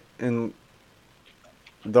 right? And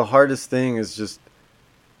the hardest thing is just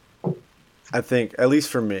I think, at least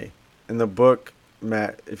for me, in the book,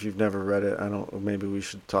 Matt, if you've never read it, maybe we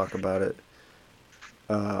should talk about it.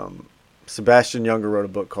 Sebastian Junger wrote a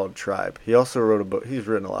book called Tribe. He also wrote a book. He's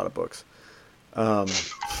written a lot of books.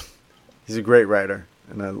 He's a great writer,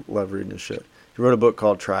 and I love reading his shit. He wrote a book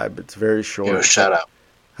called Tribe. It's very short. Give a shout out.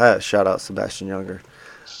 Hi, shout out Sebastian Junger.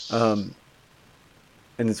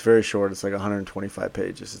 And it's very short. It's like 125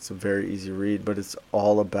 pages. It's a very easy read, but it's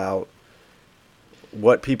all about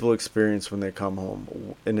what people experience when they come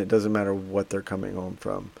home. And it doesn't matter what they're coming home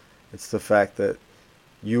from. It's the fact that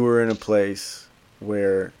you were in a place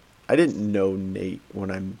where I didn't know Nate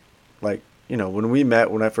when I'm like, when we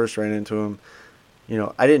met, when I first ran into him,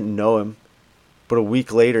 I didn't know him. But a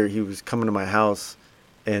week later, he was coming to my house.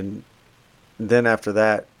 And then after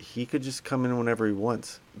that, he could just come in whenever he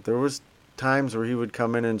wants. There was times where he would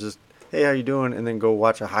come in and just, hey, how you doing? And then go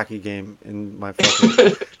watch a hockey game in my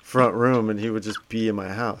fucking front room, and he would just be in my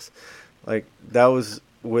house. Like, that was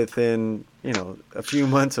within, a few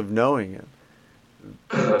months of knowing him.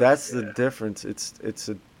 That's the difference. It's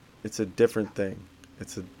a different thing.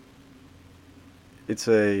 It's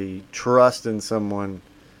a trust in someone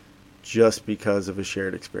just because of a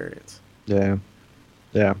shared experience. Yeah.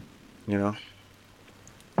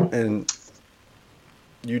 And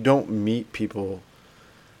you don't meet people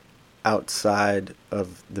outside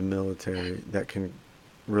of the military that can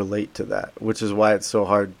relate to that, which is why it's so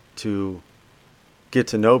hard to get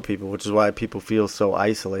to know people, which is why people feel so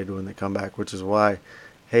isolated when they come back, which is why,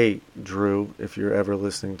 hey, Drew, if you're ever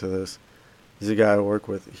listening to this, he's a guy I work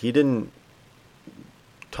with. He didn't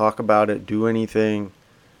talk about it, do anything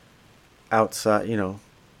outside,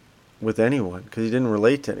 with anyone, because he didn't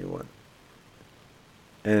relate to anyone.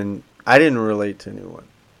 And I didn't relate to anyone.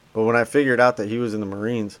 But when I figured out that he was in the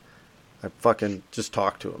Marines, I fucking just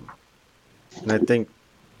talked to him. And I think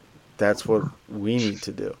that's what we need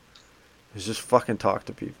to do, is just fucking talk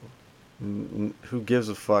to people. And who gives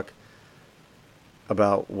a fuck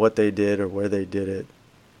about what they did or where they did it?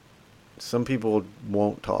 Some people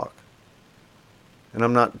won't talk. And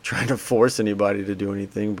I'm not trying to force anybody to do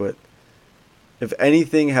anything, but if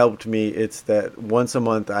anything helped me, it's that once a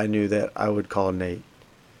month I knew that I would call Nate.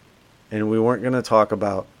 And we weren't going to talk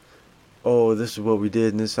about, oh, this is what we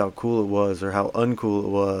did and this is how cool it was or how uncool it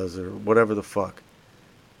was or whatever the fuck.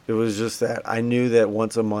 It was just that I knew that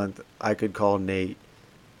once a month I could call Nate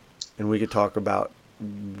and we could talk about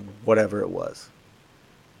whatever it was.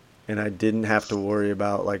 And I didn't have to worry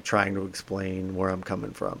about like trying to explain where I'm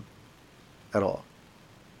coming from at all.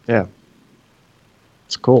 Yeah.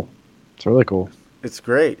 It's cool. It's really cool. It's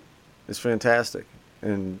great. It's fantastic.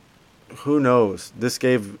 And who knows? This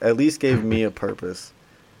at least gave me a purpose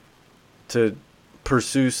to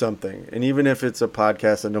pursue something. And even if it's a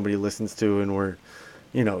podcast that nobody listens to and we're,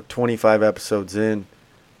 25 episodes in,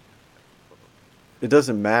 it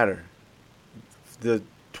doesn't matter. The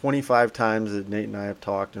 25 times that Nate and I have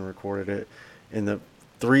talked and recorded it, and the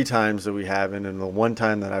 3 times that we haven't, and the 1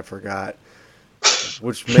 time that I forgot,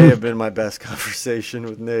 which may have been my best conversation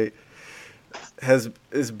with Nate, has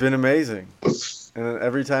been amazing. And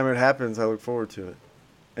every time it happens, I look forward to it.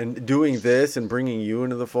 And doing this and bringing you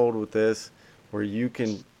into the fold with this, where you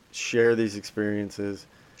can share these experiences.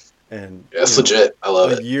 And that's legit. I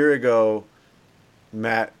love it. A year ago,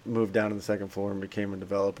 Matt moved down to the second floor and became a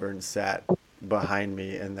developer and sat behind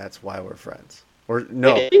me, and that's why we're friends. Or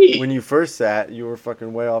no, hey. When you first sat, you were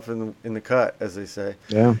fucking way off in the cut, as they say.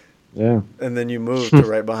 Yeah. And then you moved to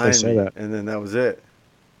right behind me, that. and then that was it.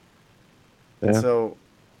 Yeah. And so,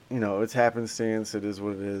 it's happenstance. It is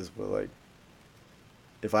what it is. But like,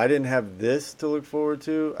 if I didn't have this to look forward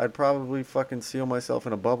to, I'd probably fucking seal myself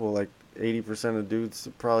in a bubble. Like 80% of dudes,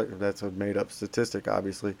 probably, that's a made up statistic,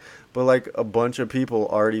 obviously, but like a bunch of people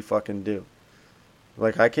already fucking do.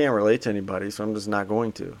 Like, I can't relate to anybody, so I'm just not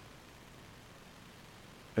going to.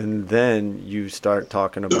 And then you start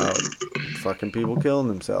talking about fucking people killing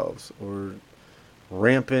themselves or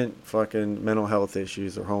rampant fucking mental health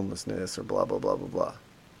issues or homelessness or blah, blah, blah, blah, blah.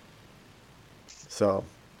 So,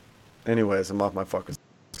 anyways, I'm off my fucking...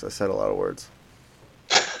 I said a lot of words.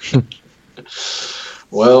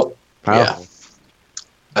 Well, Powerful.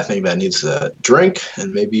 yeah. I think that needs a drink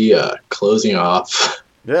and maybe closing off.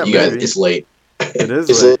 Yeah, you maybe. guys, it's late. It is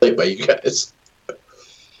it's late by you guys.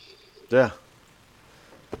 Yeah.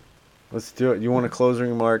 Let's do it. You want a closing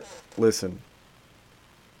remark? Listen.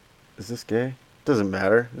 Is this gay? Doesn't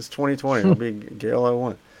matter. It's 2020. I'll be gay all I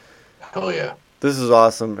want. Hell yeah. This is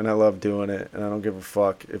awesome, and I love doing it, and I don't give a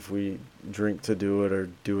fuck if we drink to do it or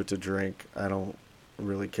do it to drink. I don't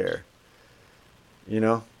really care.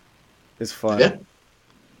 It's fun. Yeah.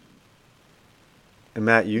 And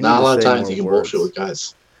Matt, you Not need a lot to of say times more you can words. bullshit with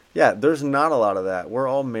guys. Yeah, there's not a lot of that. We're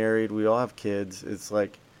all married. We all have kids. It's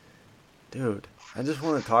like, dude, I just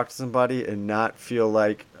want to talk to somebody and not feel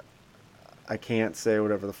like I can't say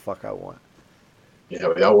whatever the fuck I want. Yeah,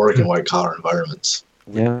 we all work in white-collar environments.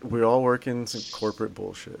 We all work in some corporate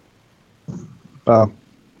bullshit. Well,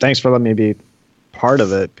 thanks for letting me be part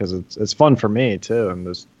of it because it's fun for me too. I'm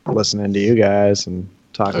just listening to you guys and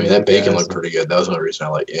talking. I mean, that bacon looked pretty good. That was the only reason I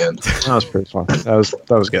let you in. That was pretty fun. That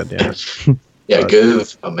was good. Yeah. Yeah,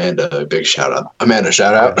 give Amanda a big shout out. Amanda,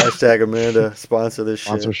 shout out. Hashtag Amanda, sponsor this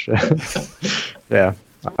shit. Sponsorship. Yeah,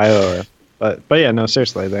 I owe her. But yeah, no,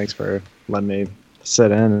 seriously, thanks for letting me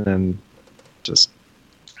sit in and just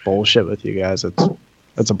bullshit with you guys.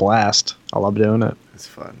 It's a blast. I love doing it. It's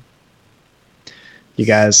fun. You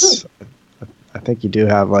guys, I think you do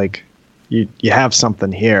have like you have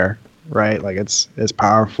something here, right? Like it's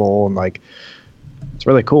powerful and like it's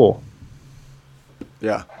really cool.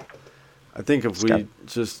 Yeah. I think if we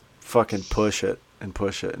just fucking push it and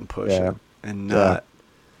push it and push it and not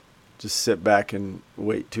just sit back and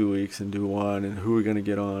wait 2 weeks and do one and who are we going to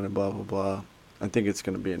get on and blah, blah, blah. I think it's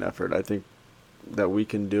going to be an effort. I think that we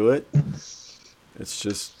can do it. It's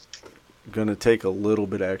just going to take a little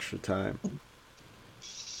bit extra time.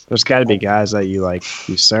 There's got to be guys that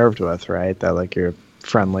you served with, right? That like you're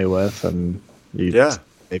friendly with and they're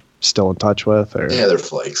still in touch with, or yeah, they're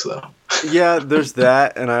flakes though. Yeah, there's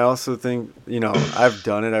that, and I also think I've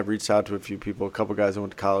done it. I've reached out to a few people, a couple guys I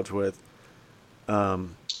went to college with,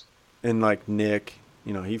 and like Nick,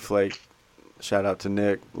 he flaked. Shout out to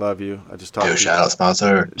Nick, love you. I just talked to shout out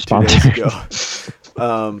sponsor 2 days ago.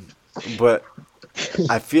 But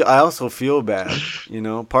I also feel bad.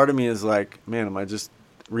 Part of me is like, man, am I just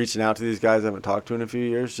reaching out to these guys I haven't talked to in a few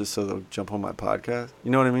years just so they'll jump on my podcast?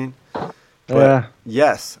 You know what I mean? But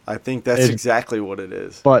yes, I think that's exactly what it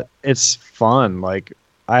is. But it's fun. Like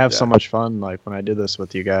I have so much fun. Like when I do this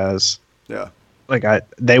with you guys. Yeah. Like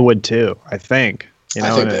they would too. I think.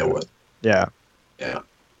 I think they would. Yeah. Yeah.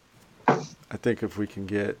 I think if we can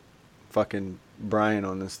get fucking Brian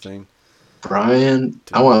on this thing. Brian.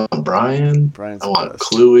 I want Brian. Brian's I want best.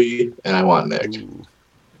 Cluey, and I want Nick. Ooh,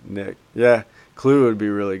 Nick. Yeah, Cluey would be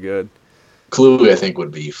really good. Cluey, I think,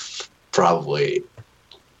 would be probably.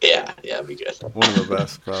 Yeah, it'd be good. One of the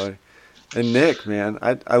best, probably. And Nick, man,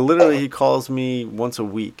 I literally, he calls me once a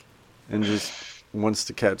week and just wants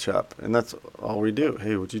to catch up. And that's all we do.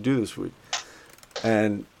 Hey, what'd you do this week?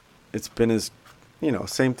 And it's been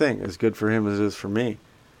same thing, as good for him as it is for me.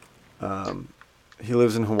 He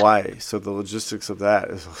lives in Hawaii, so the logistics of that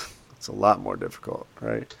it's a lot more difficult,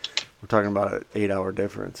 right? We're talking about an 8-hour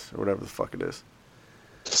difference or whatever the fuck it is.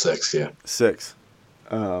 6, yeah. 6.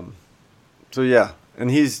 So yeah. And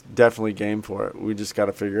he's definitely game for it. We just got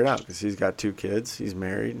to figure it out because he's got 2 kids. He's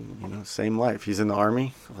married. Same life. He's in the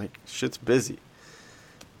Army. Like, shit's busy.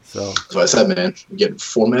 So I said, man, we get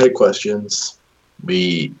formatted questions.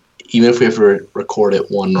 Even if we have to record it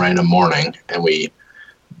one random morning and we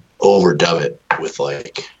overdub it with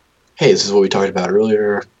like, hey, this is what we talked about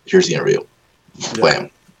earlier. Here's the interview. Bam.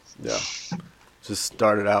 Yeah. Just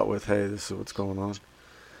start it out with, hey, this is what's going on.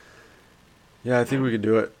 Yeah, I think we could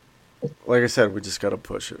do it. Like I said, we just got to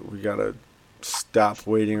push it. We got to stop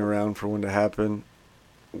waiting around for when to happen.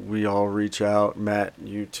 We all reach out. Matt,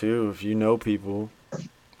 you too. If you know people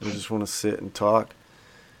who just want to sit and talk.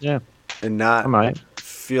 Yeah. And not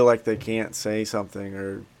feel like they can't say something.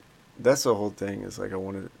 Or that's the whole thing is like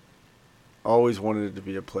always wanted it to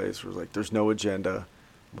be a place where like there's no agenda.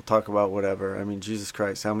 We'll talk about whatever. I mean, Jesus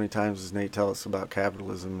Christ, how many times does Nate tell us about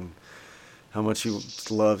capitalism and how much he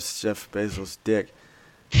loves Jeff Bezos' dick?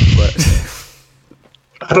 But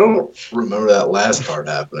I don't remember that last part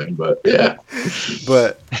happening, but yeah.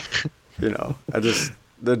 But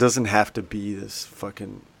there doesn't have to be this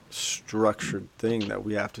fucking structured thing that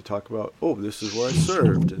we have to talk about. Oh, this is where I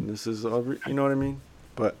served, and this is you know what I mean?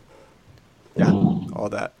 But yeah, all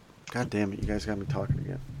that. God damn it, you guys got me talking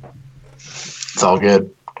again. It's all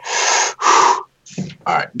good.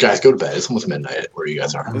 All right, guys, go to bed. It's almost midnight where you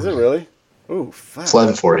guys are. Is it really? Oh, fuck. It's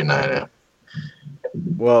 11:49 now.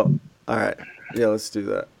 Well, all right. Yeah, let's do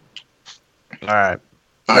that. All right.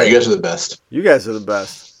 All right, you guys are the best. You guys are the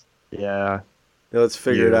best. Yeah. Yeah, let's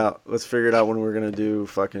figure it out. Let's figure it out when we're going to do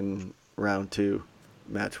fucking round 2,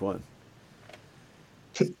 match 1.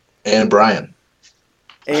 And Brian.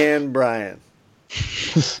 That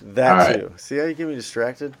right. too. See how you get me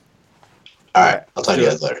distracted? All right. I'll talk to you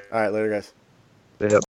guys later. All right, later, guys. Yep.